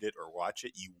you read it or watch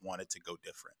it you want it to go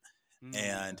different,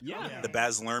 and Yeah. the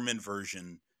Baz Luhrmann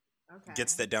version Okay.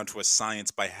 gets that down to a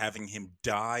science by having him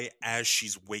die as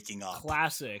she's waking up.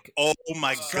 Classic. Oh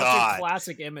my Such a god!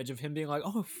 classic image of him being like,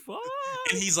 "Oh fuck,"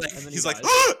 And he's like, And then he's he like,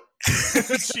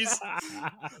 dies. she's.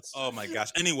 Oh my gosh!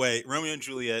 Anyway, Romeo and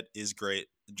Juliet is great.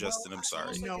 Justin, I'm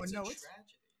sorry. No, It's a no, it's-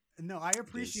 tragedy. No, I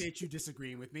appreciate you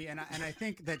disagreeing with me, and I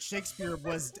think that Shakespeare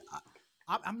was.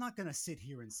 I'm not gonna sit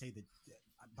here and say that.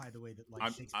 By the way, that like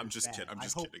I'm Shakespeare's just bad. kidding. I'm I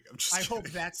just hope- kidding. I'm just I kidding. hope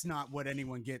that's not what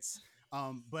anyone gets.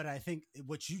 But I think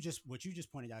what you just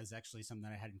pointed out is actually something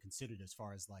that I hadn't considered as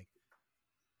far as like,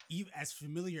 as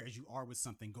familiar as you are with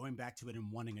something, going back to it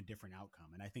and wanting a different outcome.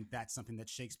 And I think that's something that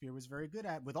Shakespeare was very good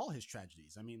at with all his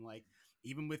tragedies. I mean, like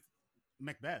even with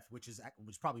Macbeth, which is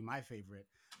probably my favorite,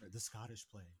 or the Scottish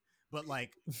play. But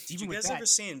like, Did even you with guys that, ever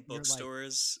see in you're like,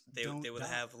 bookstores they "Don't would die."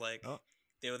 have like Oh.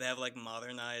 they would have like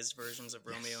modernized versions of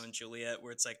Romeo and Juliet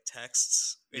where it's like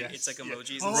texts. It's like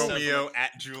emojis Oh. and stuff. Romeo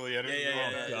at Juliet. Yeah, yeah,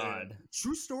 Oh yeah, yeah. god.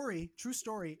 True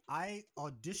story. I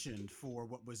auditioned for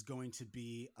what was going to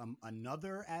be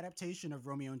another adaptation of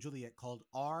Romeo and Juliet called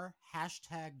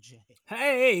R#J.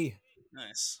 Hey,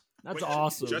 Nice. that's Wait,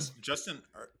 awesome. Justin,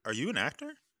 are you an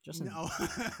actor? Justin, No,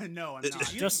 no, I'm Did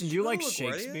not. you- Justin, do you go like to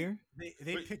LaGuardia? Shakespeare?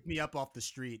 They picked me up off the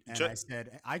street, and Ju- I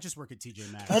said, I just work at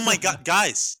TJ Maxx. Oh my god,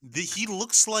 guys! He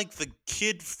looks like the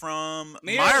kid from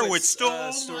Meyerowitz,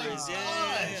 Meyerowitz stories.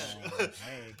 Yeah, yeah, Oh,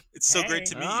 hey. It's so great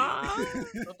to meet you. Ah.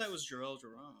 I thought that was Jarell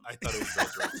Jerome. I thought it was Joe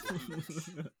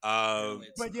Drake. Apparently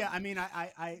it's But not. yeah, I mean,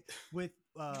 I with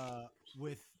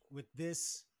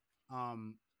this,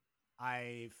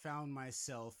 I found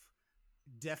myself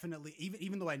definitely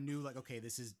even though I knew like, okay,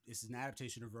 this is an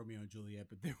adaptation of Romeo and Juliet,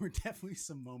 but there were definitely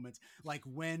some moments like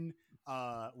when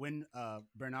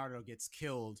Bernardo gets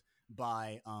killed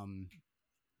by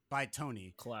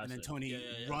Tony, and then Classic. Tony Yeah, yeah,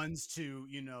 yeah. runs to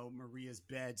Maria's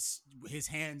bed, his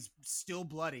hands still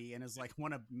bloody, and is like,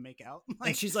 want to make out.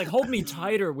 And she's like, "Hold me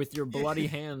tighter with your bloody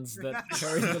hands that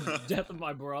carry the death of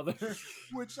my brother."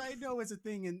 which I know is a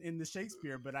thing in the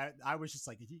Shakespeare, but I was just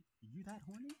like, you that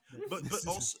horny? But This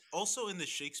is- also in the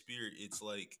Shakespeare, it's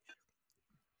like,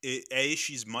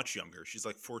 she's much younger. She's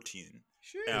like 14,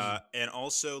 and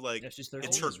also like Yeah, she's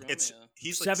it's 13. her. It's Romeo?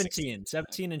 he's like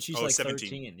 17, and she's Oh, like 17.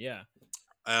 13. Yeah.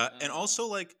 And also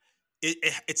like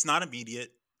it's not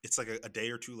immediate. It's like a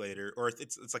day or two later, or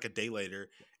it's like a day later,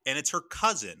 and it's her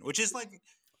cousin, which is like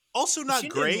also not she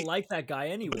great. didn't like that guy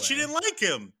anyway. But she didn't like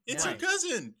him. It's her Right.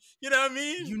 cousin. You know what I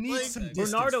mean? You need Like, some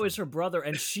distance Bernardo from is her brother,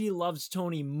 and she loves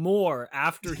Tony more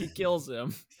after he kills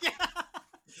him.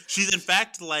 She's in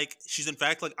fact like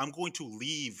I'm going to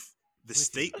leave the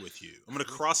state with you. I'm going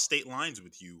to cross state lines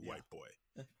with you, white boy.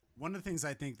 One of the things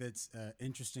I think that's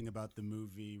interesting about the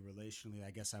movie relationally,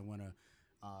 I guess I want to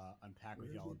unpack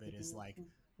with y'all a bit, is like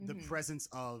the presence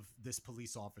of this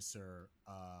police officer,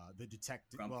 the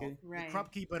detective, Krupke? Right.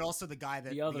 Krupke, but also the guy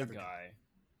that The other guy.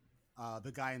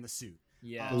 the guy in the suit.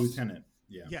 Yeah. The lieutenant.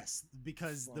 Yeah. Yes,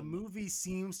 because the movie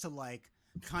seems to like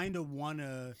kind of want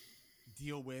to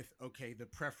deal with, okay, the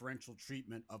preferential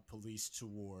treatment of police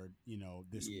toward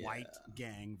this white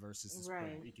gang versus this Puerto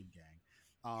Right. Rican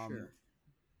gang. Sure.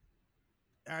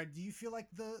 Do you feel like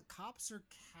the cops are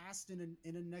cast in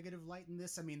a negative light in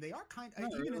this? I mean, they are kind of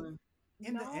Not even really.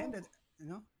 in the No. end. You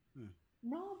know,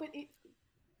 No, but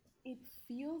it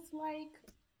feels like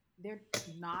they're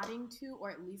nodding to,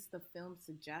 or at least the film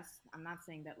suggests. I'm not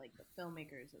saying that like the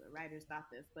filmmakers or the writers thought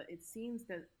this, but it seems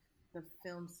that the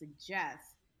film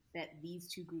suggests that these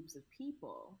two groups of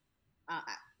people,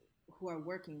 who are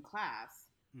working class,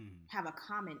 have a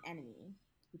common enemy,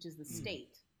 which is the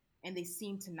state, and they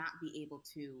seem to not be able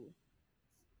to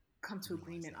come to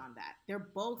agreement on that. They're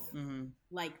both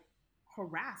like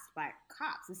harassed by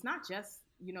cops. It's not just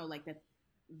like that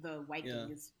the white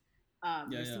gang is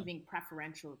receiving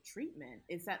preferential treatment.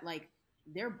 It's that like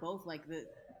they're both like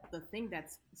the thing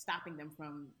that's stopping them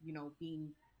from being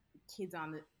kids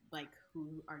on the like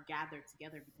who are gathered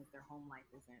together because their home life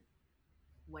isn't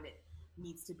what it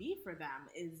needs to be for them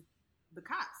is the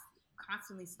cops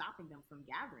constantly stopping them from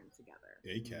gathering together.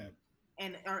 ACAB.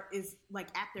 And is like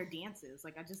at their dances.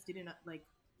 Like I just didn't like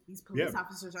these police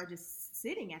officers are just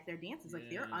sitting at their dances. Like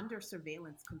they're under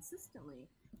surveillance consistently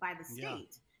by the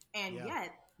state. And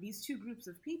yet these two groups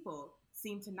of people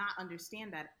seem to not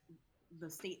understand that the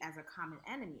state as a common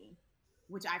enemy,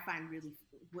 which I found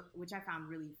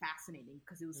really fascinating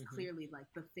because it was clearly like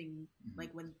the thing,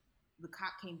 like when the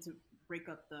cop came to break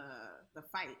up the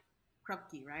fight,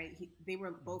 Krupke, right? They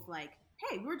were both like,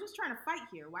 hey, we're just trying to fight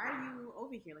here. Why are you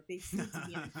over here? Like they seem to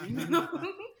be in agreement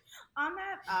on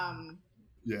that.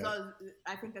 So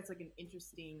I think that's like an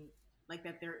interesting, like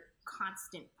that their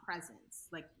constant presence,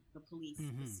 like the police,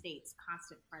 the state's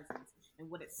constant presence, and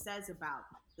what it says about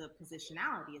the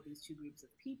positionality of these two groups of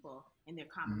people and their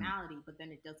commonality, but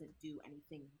then it doesn't do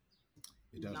anything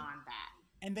beyond that.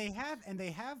 And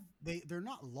they're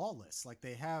not lawless. Like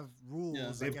they have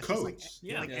rules. They have codes.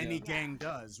 Like any gang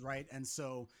does, right? And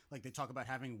so like they talk about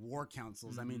having war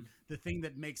councils. I mean, the thing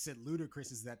that makes it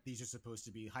ludicrous is that these are supposed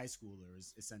to be high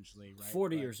schoolers, essentially, right?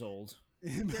 40 years old.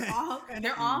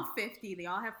 They're all 50. They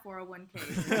all have 401k.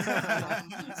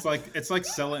 It's like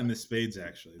selling the spades.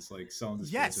 Actually, it's like selling the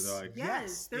spades. They're like,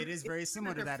 yes, it is very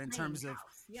similar to that in terms of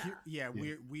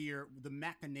we're we're the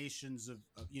machinations of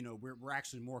we're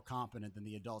actually more competent than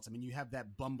the adults. I mean, you have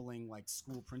that bumbling like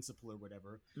school principal or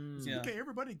whatever. Okay,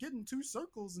 everybody get in two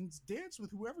circles and dance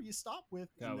with whoever you stop with.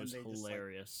 That and was then they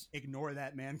hilarious. Just, like, ignore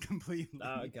that man completely.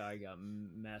 That guy got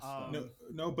messed up.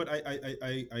 No, but I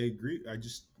agree. I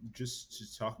just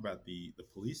to talk about the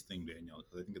police thing, Danielle,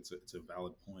 because I think it's a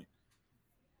valid point.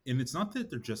 And it's not that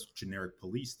they're just generic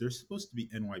police. They're supposed to be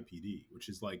NYPD, which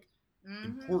is like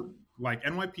important. Like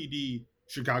NYPD,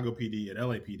 Chicago PD, and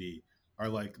LAPD are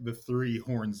like the three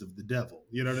horns of the devil.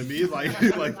 You know what I mean?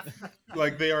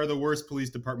 Like they are the worst police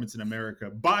departments in America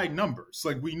by numbers.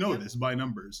 Like we know this by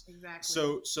numbers.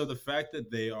 Exactly. So the fact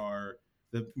that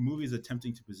the movie is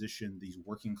attempting to position these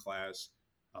working class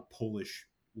Polish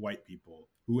white people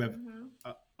who have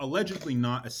allegedly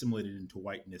not assimilated into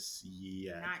whiteness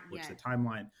yet, which the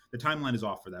timeline is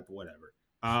off for that, but whatever.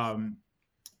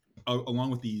 Along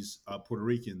with these Puerto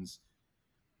Ricans,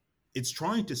 it's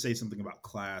trying to say something about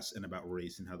class and about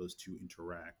race and how those two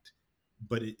interact.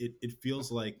 But it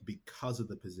feels like because of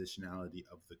the positionality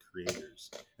of the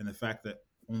creators and the fact that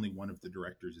only one of the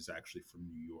directors is actually from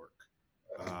New York,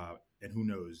 and who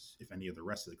knows if any of the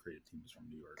rest of the creative team is from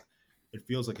New York, it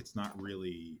feels like it's not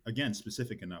really, again,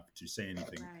 specific enough to say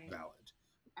anything valid.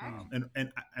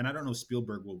 And I don't know if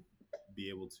Spielberg will be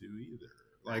able to either.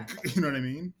 Like, you know what I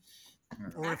mean?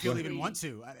 Or if he'll even want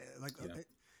to.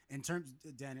 In terms,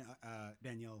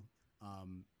 Danielle,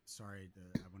 sorry,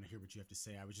 I want to hear what you have to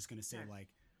say. I was just going to say, like,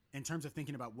 in terms of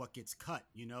thinking about what gets cut,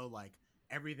 like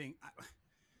everything.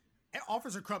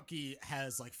 Officer Krupke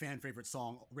has like fan favorite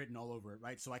song written all over it,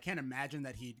 right? So I can't imagine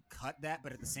that he'd cut that,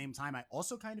 but at the same time, I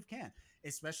also kind of can,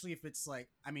 especially if it's like,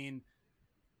 I mean,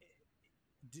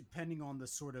 depending on the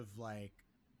sort of like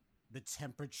the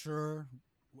temperature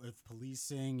with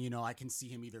policing, I can see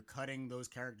him either cutting those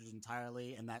characters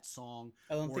entirely and that song.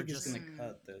 I don't think he's going to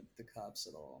cut the cops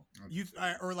at all.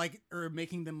 Or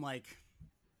making them like,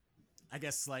 I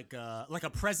guess like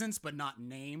a presence, but not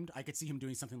named. I could see him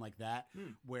doing something like that,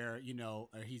 where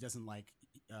he doesn't like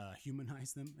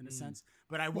humanize them in a sense.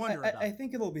 But I wonder. I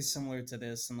think it'll be similar to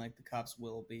this, and like the cops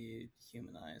will be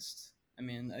humanized. I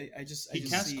mean, I just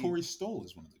cast Corey Stoll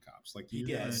as one of the cops. Like he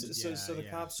did. So the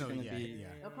cops are going to be.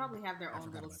 They'll probably have their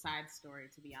own little side story.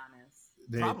 To be honest,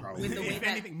 probably. With the way if that,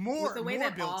 anything, more with the way more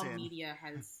that built all in. media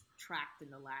has tracked in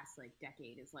the last like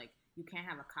decade is like you can't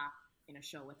have a cop in a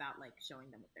show without like showing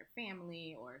them with their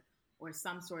family or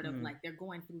some sort of like they're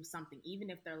going through something, even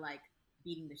if they're like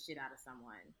beating the shit out of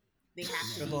someone. They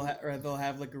have to or they'll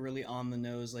have like a really on the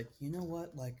nose, like, you know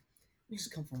what, like we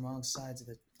just come from wrong sides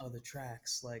of the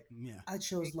tracks. Like, Yeah. I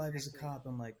chose life as a cop.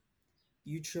 I'm like,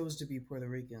 you chose to be Puerto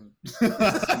Rican.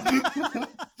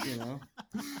 You know,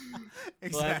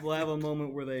 Exactly. we'll have a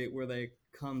moment where they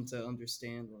come to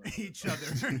understand each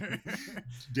other.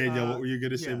 Danielle, what were you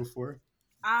gonna say yeah. before?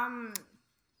 I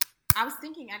was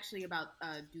thinking actually about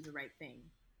 "Do the Right Thing"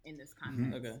 in this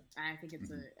context. Okay. And I think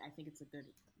it's a good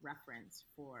reference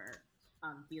for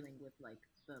dealing with like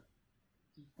the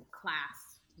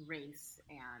class, race,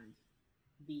 and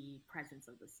the presence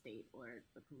of the state or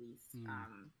the police.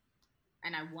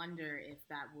 And I wonder if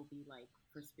that will be like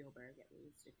for Spielberg, at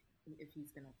least, if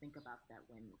he's gonna think about that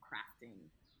when crafting.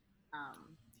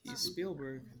 He's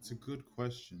Spielberg. It's a good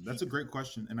question. That's a great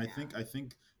question, and I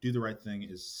think "Do the Right Thing"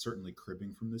 is certainly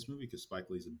cribbing from this movie because Spike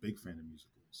Lee's a big fan of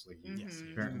musicals. Like, Yes.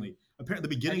 apparently, the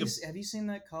beginning Have you seen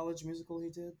that college musical he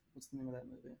did? What's the name of that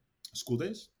movie? School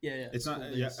Days. Yeah. It's School not.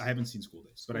 Days. Yeah, I haven't seen School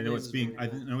Days, but School I know Days it's is being. really I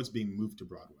good. know it's being moved to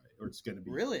Broadway, or it's going to be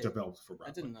Really developed for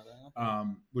Broadway. I didn't know that.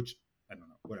 Okay. Which I don't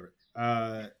know. Whatever.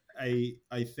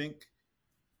 I think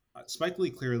Spike Lee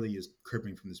clearly is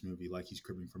cribbing from this movie, like he's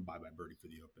cribbing from Bye Bye Birdie for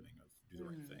the opening of Do the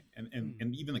Right Thing,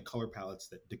 and even the color palettes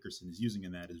that Dickerson is using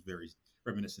in that is very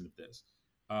reminiscent of this.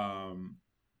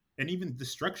 And even the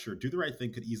structure, Do the Right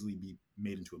Thing could easily be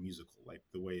made into a musical, like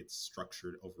the way it's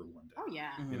structured over one day. Oh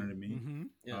yeah. You know what I mean?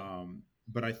 Yeah.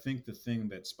 But I think the thing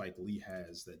that Spike Lee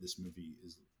has that this movie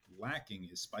is lacking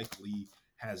is Spike Lee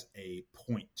has a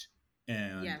point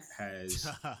and has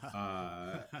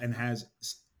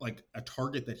like a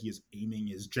target that he is aiming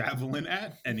his javelin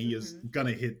at, and he is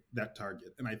gonna hit that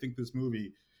target. And I think this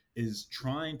movie is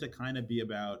trying to kind of be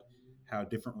about how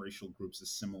different racial groups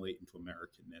assimilate into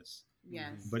Americanness.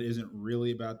 Yes. But isn't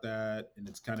really about that, and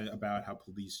it's kind of about how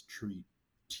police treat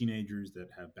teenagers that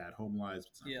have bad home lives.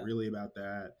 It's not really about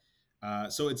that.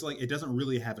 So it's like it doesn't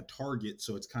really have a target,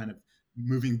 so it's kind of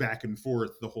moving back and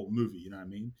forth the whole movie. You know what I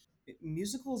mean?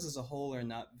 Musicals as a whole are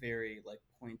not very like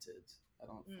pointed. I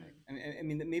don't think. I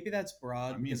mean, maybe that's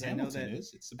broad. I mean, because Hamilton I know that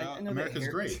is. It's about I know America's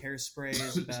that great. Hairspray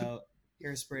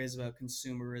is about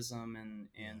consumerism and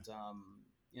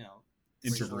you know,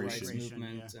 civil rights Integration.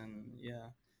 movement and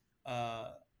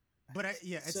But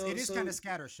it is kind of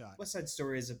scattershot. West Side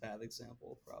Story is a bad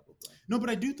example, probably. No, but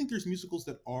I do think there's musicals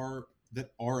that are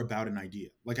about an idea.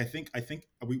 Like I think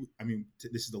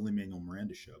this is the Lin-Manuel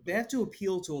Miranda show. They have to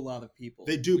appeal to a lot of people.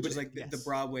 They do, which but is like the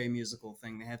Broadway musical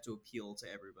thing. They have to appeal to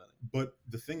everybody. But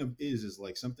the thing is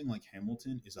like something like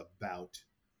Hamilton is about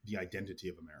the identity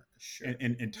of America, sure,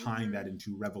 and tying that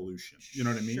into revolution. You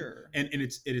know what I mean? Sure. And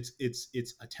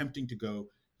it's attempting to go.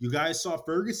 You guys saw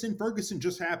Ferguson. Ferguson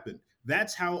just happened.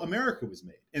 That's how America was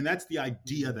made, and that's the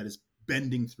idea that is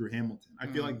bending through Hamilton. I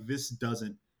feel like this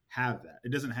doesn't have that.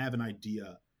 It doesn't have an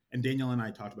idea. And Danielle and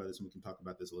I talked about this, and we can talk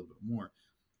about this a little bit more.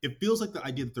 It feels like the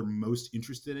idea that they're most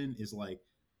interested in is like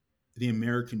the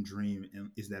American dream, and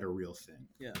is that a real thing?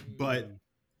 Yeah. But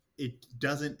it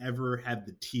doesn't ever have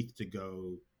the teeth to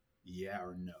go, yeah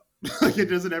or no. Like it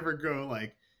doesn't ever go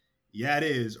like, yeah, it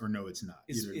is, or no, it's not.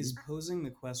 Is posing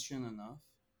the question enough?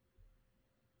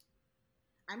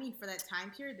 I mean, for that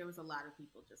time period, there was a lot of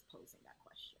people just posing that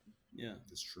question. Yeah,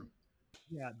 that's true.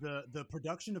 Yeah, the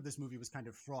production of this movie was kind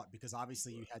of fraught because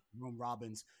obviously you had Jerome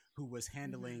Robbins, who was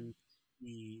handling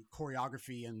the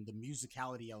choreography and the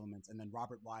musicality elements, and then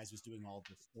Robert Wise was doing all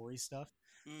the story stuff.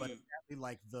 But apparently,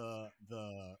 like the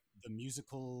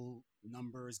musical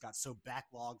numbers got so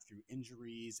backlogged through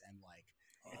injuries and like.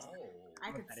 I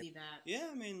could see that. Yeah,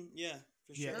 I mean, yeah,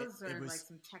 for sure. Yeah, Those are like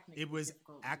some technical. It was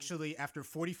difficulties. actually after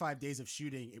 45 days of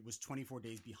shooting, it was 24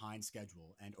 days behind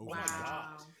schedule and over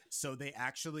budget. So they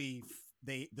actually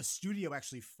the studio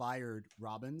actually fired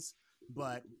Robbins,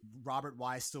 but Robert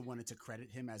Wise still wanted to credit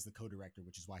him as the co-director,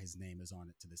 which is why his name is on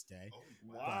it to this day.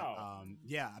 Wow. But,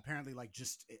 yeah, apparently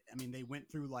they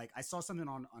went through like I saw something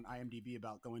on IMDb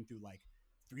about going through like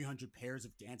 300 pairs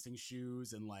of dancing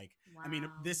shoes and like I mean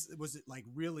this was like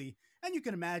really, and you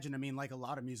can imagine, I mean, like a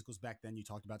lot of musicals back then, you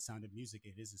talked about Sound of Music,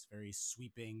 it is this very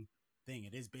sweeping thing.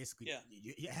 It is basically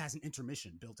it has an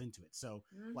intermission built into it, so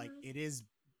like it is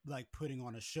like putting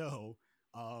on a show,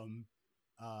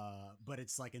 but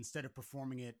it's like instead of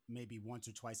performing it maybe once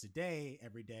or twice a day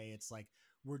every day, it's like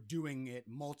we're doing it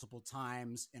multiple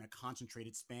times in a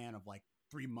concentrated span of like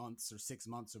 3 months or 6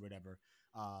 months or whatever,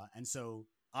 and so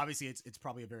obviously it's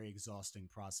probably a very exhausting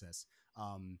process,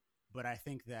 but I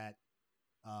think that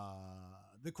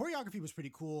the choreography was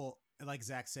pretty cool. Like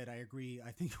Zach said, I agree.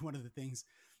 I think one of the things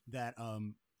that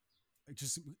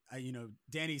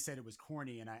Danny said it was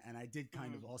corny, and I did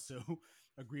kind of also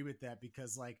agree with that,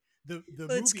 because like the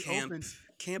It's movie camp. opens.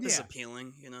 Camp is Yeah.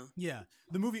 appealing, you know. Yeah,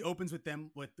 the movie opens with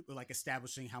them with like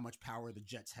establishing how much power the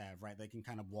Jets have, right? They can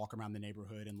kind of walk around the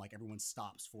neighborhood and like everyone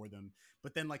stops for them.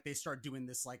 But then like they start doing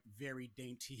this like very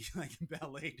dainty like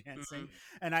ballet dancing,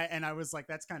 and I was like,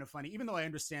 that's kind of funny, even though I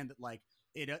understand that like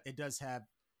it does have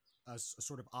a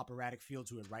sort of operatic feel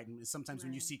to it, right? And sometimes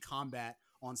when you see combat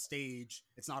on stage,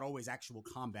 it's not always actual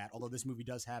combat, although this movie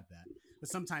does have that. But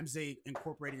sometimes they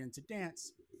incorporate it into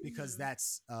dance because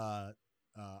that's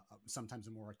sometimes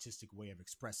a more artistic way of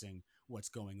expressing what's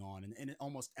going on in an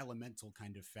almost elemental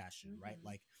kind of fashion, right?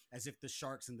 Like as if the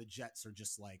Sharks and the Jets are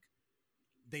just like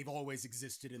they've always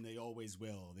existed and they always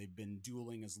will. They've been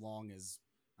dueling as long as,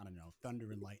 I don't know,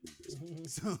 thunder and lightning.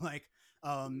 So like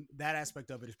that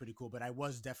aspect of it is pretty cool. But I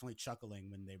was definitely chuckling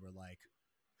when they were like,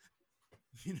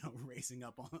 you know, racing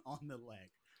up on the leg.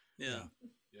 Yeah.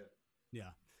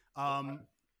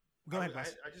 Go ahead,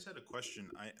 Wes. I just had a question.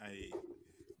 I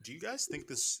do you guys think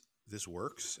this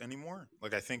works anymore?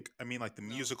 Like, I mean, like the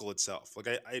musical itself. Like,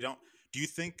 I don't. Do you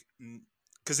think?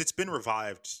 Because it's been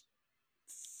revived.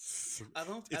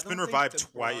 It's been revived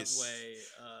twice. Broadway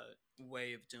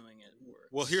way of doing it works.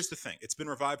 Well, here's the thing. It's been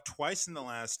revived twice in the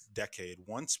last decade.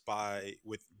 Once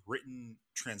with written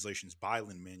translations by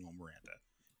Lin-Manuel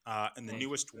Miranda, and the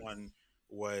newest one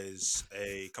was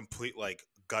a complete like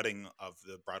gutting of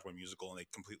the Broadway musical, and they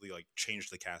completely like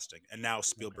changed the casting. And now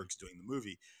Spielberg's doing the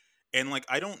movie, and like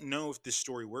I don't know if this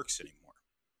story works anymore.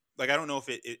 Like I don't know if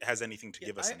it has anything to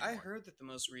give us anymore. I heard that the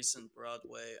most recent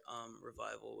Broadway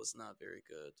revival was not very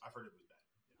good. I've heard it was bad.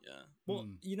 Yeah. Well,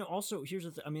 you know, also here's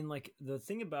the I mean, like the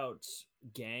thing about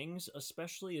gangs,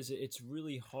 especially, is it's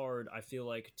really hard. I feel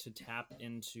like to tap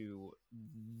into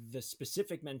the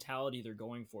specific mentality they're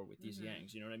going for with these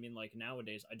gangs. You know what I mean? Like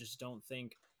nowadays, I just don't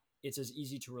think it's as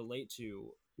easy to relate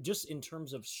to, just in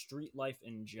terms of street life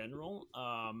in general.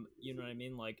 You know what I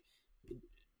mean? Like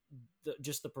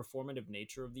just the performative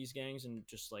nature of these gangs, and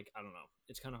just like I don't know,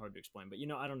 it's kind of hard to explain. But you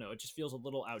know, I don't know. It just feels a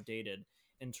little outdated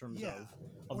in terms of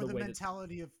or the way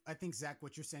mentality of, I think, Zach,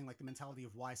 what you're saying, like the mentality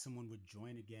of why someone would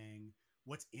join a gang,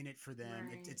 what's in it for them.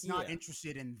 Right. It's not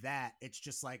interested in that. It's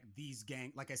just like these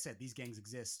like I said, these gangs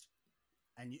exist,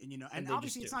 and you know, and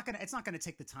obviously it's not gonna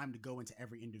take the time to go into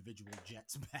every individual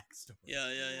Jet's backstory.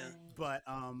 Yeah. But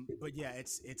yeah,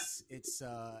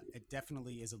 it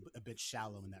definitely is a bit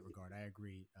shallow in that regard. I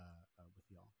agree with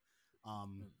y'all.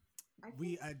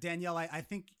 Danielle, I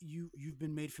think you've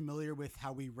been made familiar with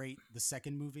how we rate the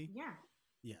second movie. Yeah.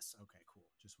 Yes. Okay. Cool.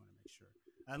 Just want to make sure.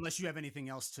 Unless you have anything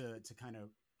else to kind of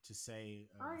to say.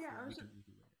 I was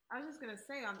just gonna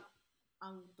say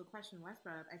on the question Wes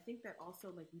brought up. I think that also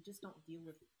like we just don't deal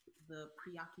with the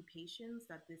preoccupations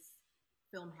that this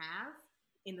film has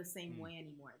in the same way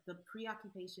anymore. The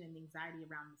preoccupation and anxiety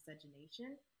around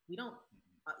miscegenation, we don't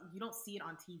you don't see it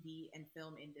on TV and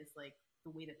film in this like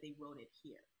the way that they wrote it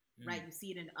here. Right, you see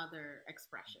it in other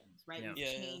expressions, right? We've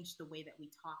changed the way that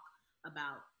we talk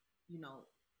about, you know,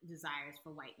 desires for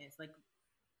whiteness, like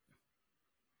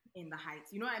in the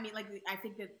Heights. You know what I mean? Like, I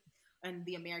think that in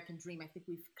the American Dream, I think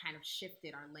we've kind of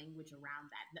shifted our language around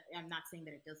that. I'm not saying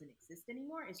that it doesn't exist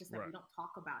anymore. It's just that we don't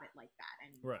talk about it like that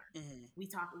anymore. Right. We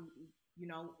talk, you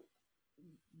know,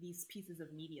 these pieces of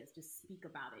media just speak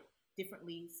about it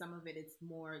differently. Some of it is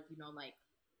more, you know, like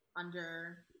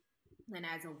under and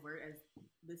as overt as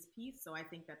this piece. So I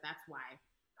think that that's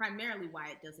primarily why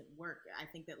it doesn't work. I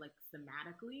think that like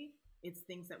thematically, it's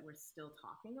things that we're still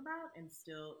talking about and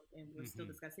we're still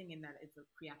discussing, and that it's a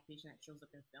preoccupation that shows up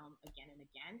in film again and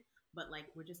again. But like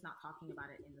we're just not talking about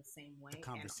it in the same way. The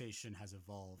conversation has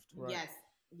evolved. Right. Yes.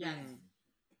 Yeah,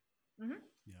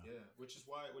 which is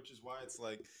why it's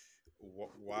like,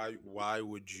 why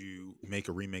would you make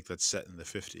a remake that's set in the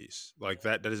 50s? Like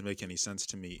that doesn't make any sense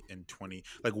to me. In 20,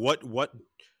 like what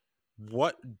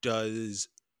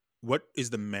is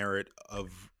the merit of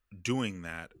doing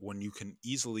that when you can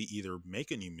easily either make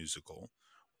a new musical,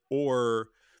 or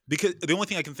because the only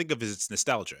thing I can think of is it's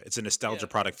nostalgia. It's a nostalgia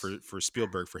product for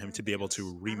Spielberg, for him to be able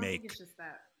to remake. I don't think it's just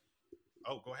that.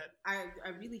 Oh, go ahead. I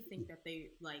really think that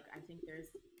they like. I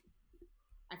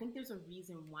think there's a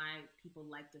reason why people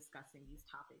like discussing these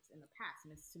topics in the past,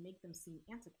 and it's to make them seem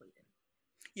antiquated.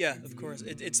 Yeah, of course.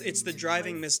 It's the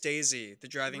driving Miss Daisy,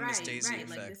 Miss Daisy effect.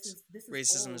 Like this is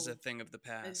racism old. is a thing of the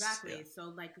past. Exactly. Yeah.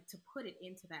 So like to put it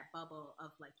into that bubble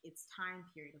of like its time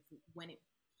period of when it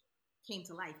came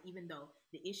to life, even though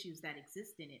the issues that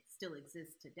exist in it still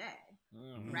exist today,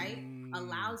 right?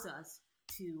 Allows us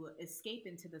to escape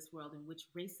into this world in which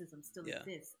racism still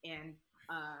exists and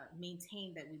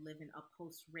maintain that we live in a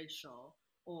post-racial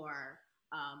or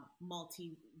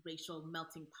multi-racial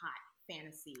melting pot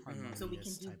fantasy, Harmonious so we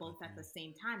can do type both of at the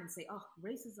thing. same time and say, oh,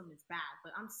 racism is bad.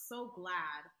 But I'm so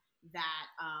glad that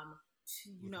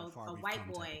With how far a we've white come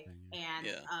type boy of thing, and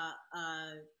Yeah.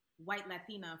 a white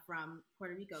Latina from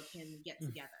Puerto Rico can get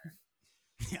together.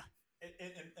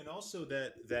 And also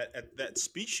that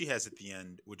speech she has at the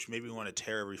end, which made me want to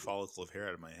tear every follicle of hair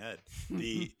out of my head.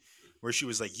 Where she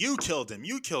was like, "You killed him,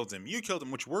 you killed him, you killed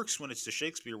him," which works when it's to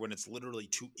Shakespeare, when it's literally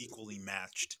two equally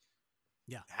matched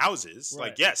houses. Right.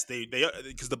 Like, yes, they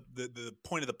because the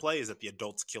point of the play is that the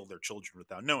adults kill their children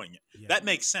without knowing it. Yeah. That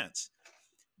makes sense,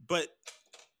 but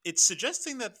it's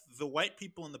suggesting that the white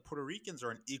people and the Puerto Ricans are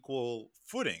on equal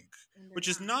footing, which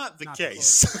is not the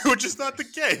case. Which is not the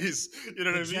case. You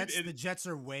know what I mean? The Jets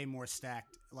are way more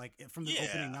stacked. Like from the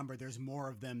opening number, there's more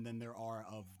of them than there are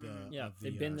of the. Yeah, of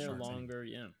the, they've been there Sharks. longer.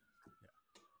 Yeah.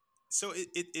 So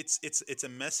it's a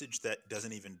message that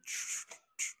doesn't even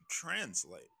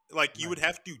translate. Like, you would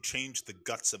have to change the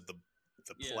guts of the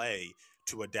play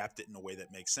to adapt it in a way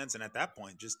that makes sense. And at that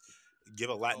point, just give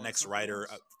a Latinx writer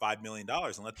 $5 million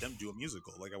and let them do a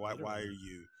musical. Like, why are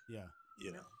you? Yeah.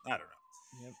 You know, I don't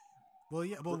know. Yep. Well,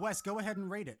 yeah. Well, Wes, go ahead and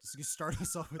rate it. So you start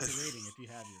us off with the rating if you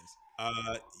have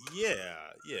yours.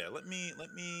 Yeah. Let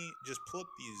me just pull up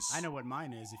these. I know what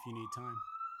mine is. If you need time.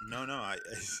 No, I'm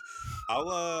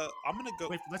gonna go.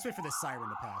 Let's wait for the siren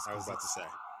to pass. I was about to say.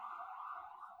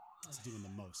 It's doing the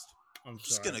most. I'm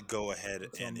just gonna go ahead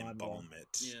and embalm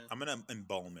it. Yeah. I'm gonna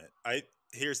embalm it.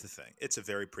 Here's the thing. It's a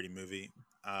very pretty movie.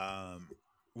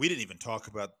 We didn't even talk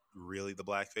about really the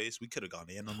blackface. We could have gone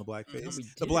in on the blackface.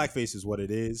 The blackface is what it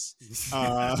is. It is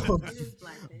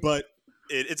blackface. But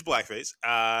it's blackface.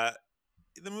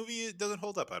 The movie doesn't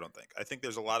hold up, I don't think. I think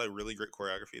there's a lot of really great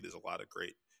choreography. There's a lot of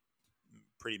great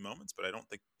pretty moments, but I don't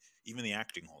think even the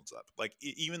acting holds up. Like,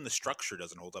 even the structure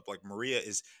doesn't hold up. Like, Maria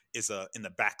is in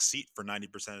the back seat for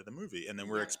 90% of the movie, and then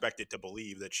we're expected to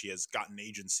believe that she has gotten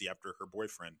agency after her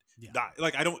boyfriend died.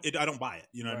 Like, I don't buy it.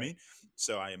 You know what I mean?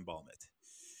 So I embalm it.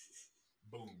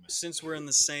 Boom. Since we're in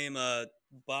the same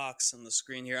box on the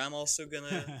screen here, I'm also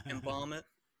gonna embalm it.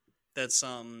 That's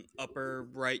upper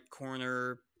right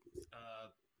corner.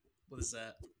 What is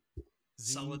that?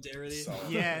 Solidarity.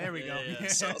 Yeah, there we go. Yeah.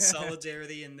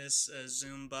 Solidarity in this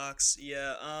Zoom box.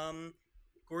 Yeah.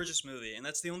 Gorgeous movie, and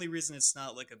that's the only reason it's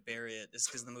not like a bury it is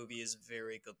because the movie is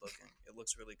very good looking. It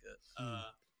looks really good.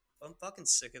 I'm fucking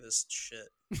sick of this shit.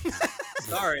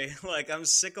 Sorry, like, I'm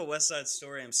sick of West Side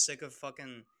Story. I'm sick of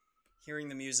fucking hearing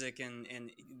the music and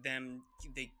them.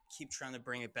 They keep trying to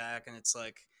bring it back, and it's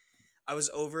like, I was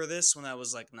over this when I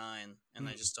was like 9, and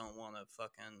I just don't want to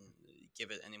fucking give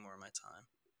it any more of my time.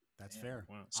 That's fair.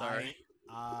 Wow. Sorry.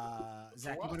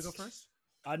 Zach, you want to go first?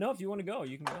 No, if you want to go,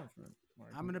 you can go.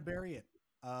 I'm going to bury it.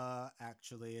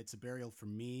 Actually, it's a burial for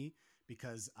me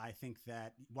because I think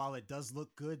that while it does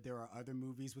look good, there are other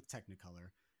movies with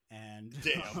Technicolor, and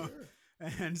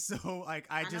and so like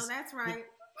I know that's right.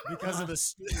 because of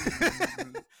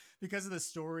the because of the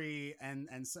story and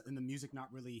the music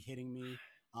not really hitting me.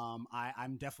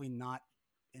 I'm definitely not.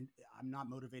 And I'm not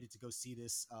motivated to go see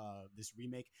this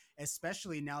remake,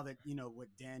 especially now that you know what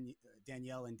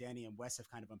Danielle and Danny and Wes have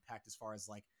kind of unpacked as far as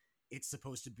like it's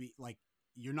supposed to be. Like,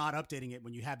 you're not updating it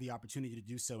when you have the opportunity to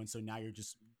do so, and so now you're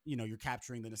just you're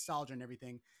capturing the nostalgia and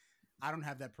everything. I don't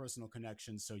have that personal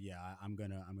connection, so yeah, I'm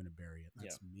gonna bury it.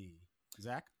 That's me.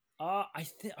 Zach? I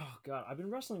think. Oh God, I've been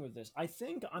wrestling with this. I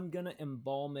think I'm gonna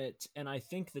embalm it, and I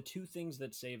think the two things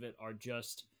that save it are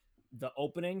just the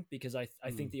opening, because I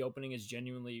think the opening is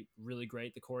genuinely really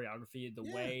great. The choreography, the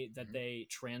way that they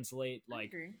translate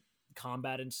like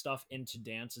combat and stuff into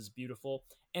dance is beautiful.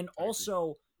 And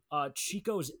also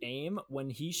Chico's aim when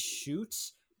he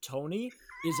shoots Tony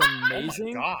is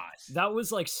amazing. Oh my God. That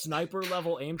was like sniper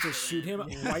level aim to shoot him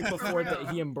right before that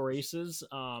he embraces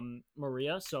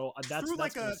Maria. So that's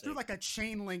through like a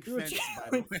chain link fence,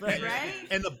 by the way. Right?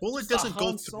 And the bullet doesn't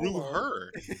go through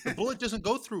her. The bullet doesn't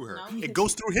go through her. No. It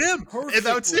goes through him. And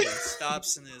that's It it.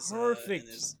 stops in his Perfect.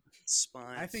 in his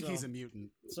spine. I think he's a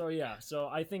mutant. So yeah, so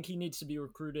I think he needs to be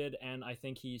recruited, and I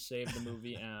think he saved the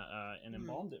movie and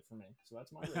embalmed it for me. So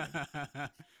that's my rating.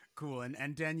 Cool.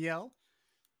 And Danielle?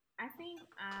 I think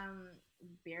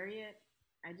bury it.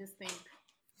 I just think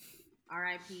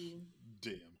R.I.P.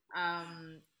 Damn.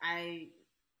 I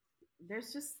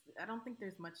don't think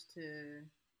there's much to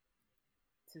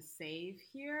save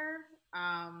here.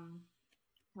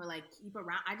 Or like keep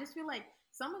around. I just feel like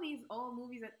some of these old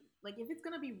movies that, like, if it's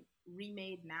gonna be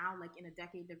remade now, like in a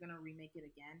decade, they're gonna remake it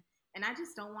again, and I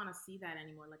just don't want to see that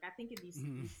anymore. Like, I think it needs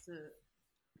to.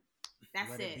 That's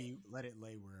Let it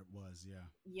lay where it was. Yeah.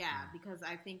 Yeah, because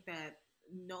I think that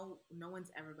no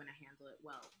one's ever gonna handle it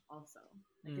well. Also,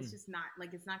 like it's just not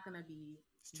like it's not gonna be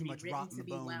too much written rot in to the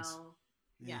be bones. well.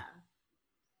 Yeah.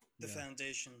 The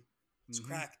foundation. It's Mhm.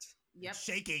 cracked. Yep.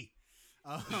 Shaky.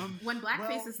 When blackface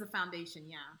well, is the foundation,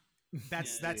 yeah.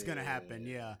 That's gonna happen.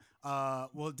 Yeah.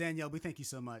 Well, Danielle, we thank you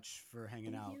so much for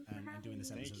hanging out and doing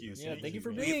this episode. Thank you. This Yeah, week. thank you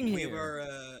for We being have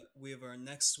here. we have our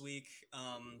next week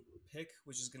pick,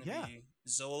 which is going to Yeah. be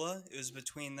Zola. It was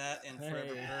between that and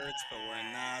Forever Hey. Birds, but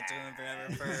we're not doing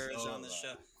Forever Birds on the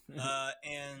show.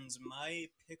 And my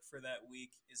pick for that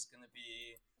week is going to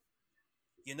be,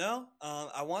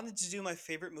 I wanted to do my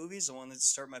favorite movies. I wanted to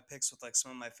start my picks with like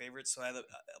some of my favorites, so I had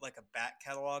a back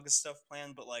catalog of stuff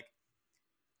planned. But like,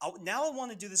 now I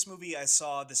want to do this movie I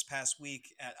saw this past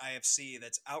week at IFC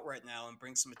that's out right now and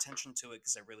bring some attention to it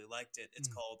because I really liked it. It's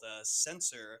called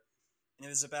Censor, and it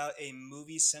was about a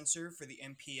movie censor for the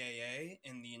MPAA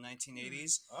in the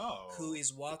 1980s who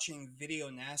is watching video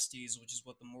nasties, which is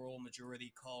what the moral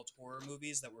majority called horror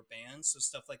movies that were banned. So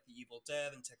stuff like The Evil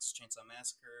Dead and Texas Chainsaw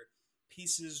Massacre,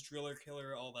 Pieces, Driller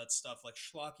Killer, all that stuff, like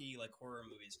schlocky, like horror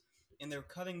movies. And they're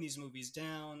cutting these movies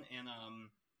down, and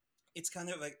it's kind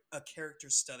of like a character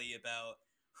study about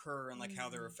her and like how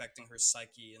they're affecting her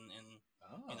psyche and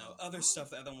other stuff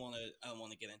that I don't want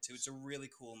to get into. It's a really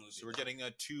cool movie. So we're getting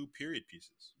 2 period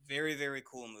pieces. Very, very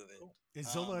cool movie. Cool.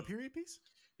 Is Zola a period piece?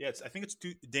 Yeah, I think it's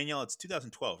Danielle. It's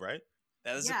 2012, right?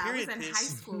 That is a period piece. I was in high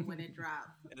school when it dropped.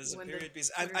 It is a period piece.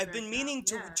 I've been meaning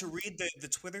to read the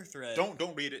Twitter thread.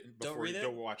 Don't read it before Don't read it?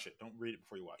 Don't watch it. Don't read it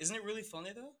before you watch it. Isn't it really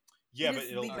funny though? Yeah, but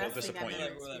it'll disappoint you.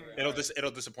 Whatever.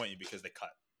 It'll disappoint you because they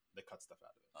cut stuff out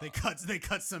of it. They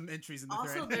cut some entries in the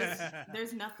Also, thread.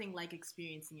 there's nothing like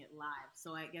experiencing it live.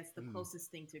 So I guess the closest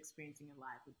thing to experiencing it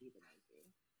live would be the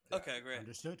movie. Okay, great.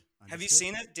 Understood. Have you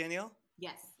seen it, Danielle?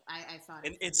 Yes, I saw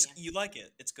it. And you like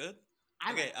it? It's good.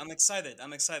 Okay, I'm excited.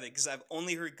 I'm excited because I've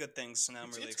only heard good things, so now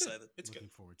I'm really excited. It's Looking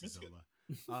good. forward to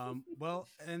Zola. Well,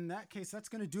 in that case, that's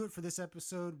going to do it for this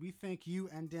episode. We thank you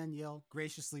and Danielle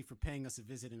graciously for paying us a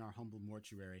visit in our humble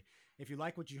mortuary. If you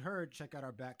like what you heard, check out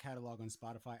our back catalog on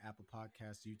Spotify, Apple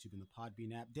Podcasts, YouTube, and the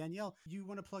Podbean app. Danielle, you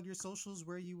want to plug your socials?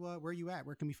 Where you at?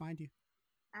 Where can we find you?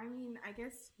 I mean, I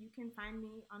guess you can find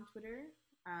me on Twitter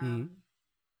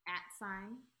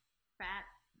 @fat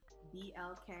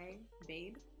BLK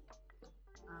babe,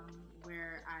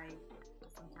 where I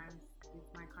sometimes give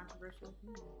my controversial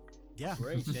opinions. Yeah,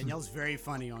 great. Danielle's very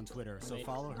funny on Twitter, so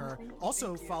follow her.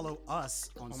 Also, follow us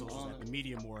on socials at The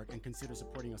Media Morgue and consider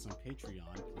supporting us on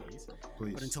Patreon, please.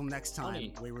 But until next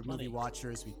time, Wayward Movie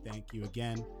Watchers, we thank you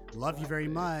again. Love you very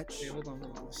much.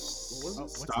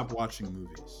 Stop watching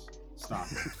movies. Stop.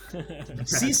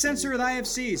 See Censor at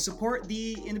IFC. Support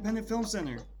the Independent Film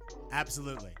Center.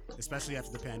 Absolutely, especially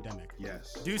after the pandemic.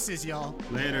 Yes. Deuces, y'all.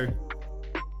 Later.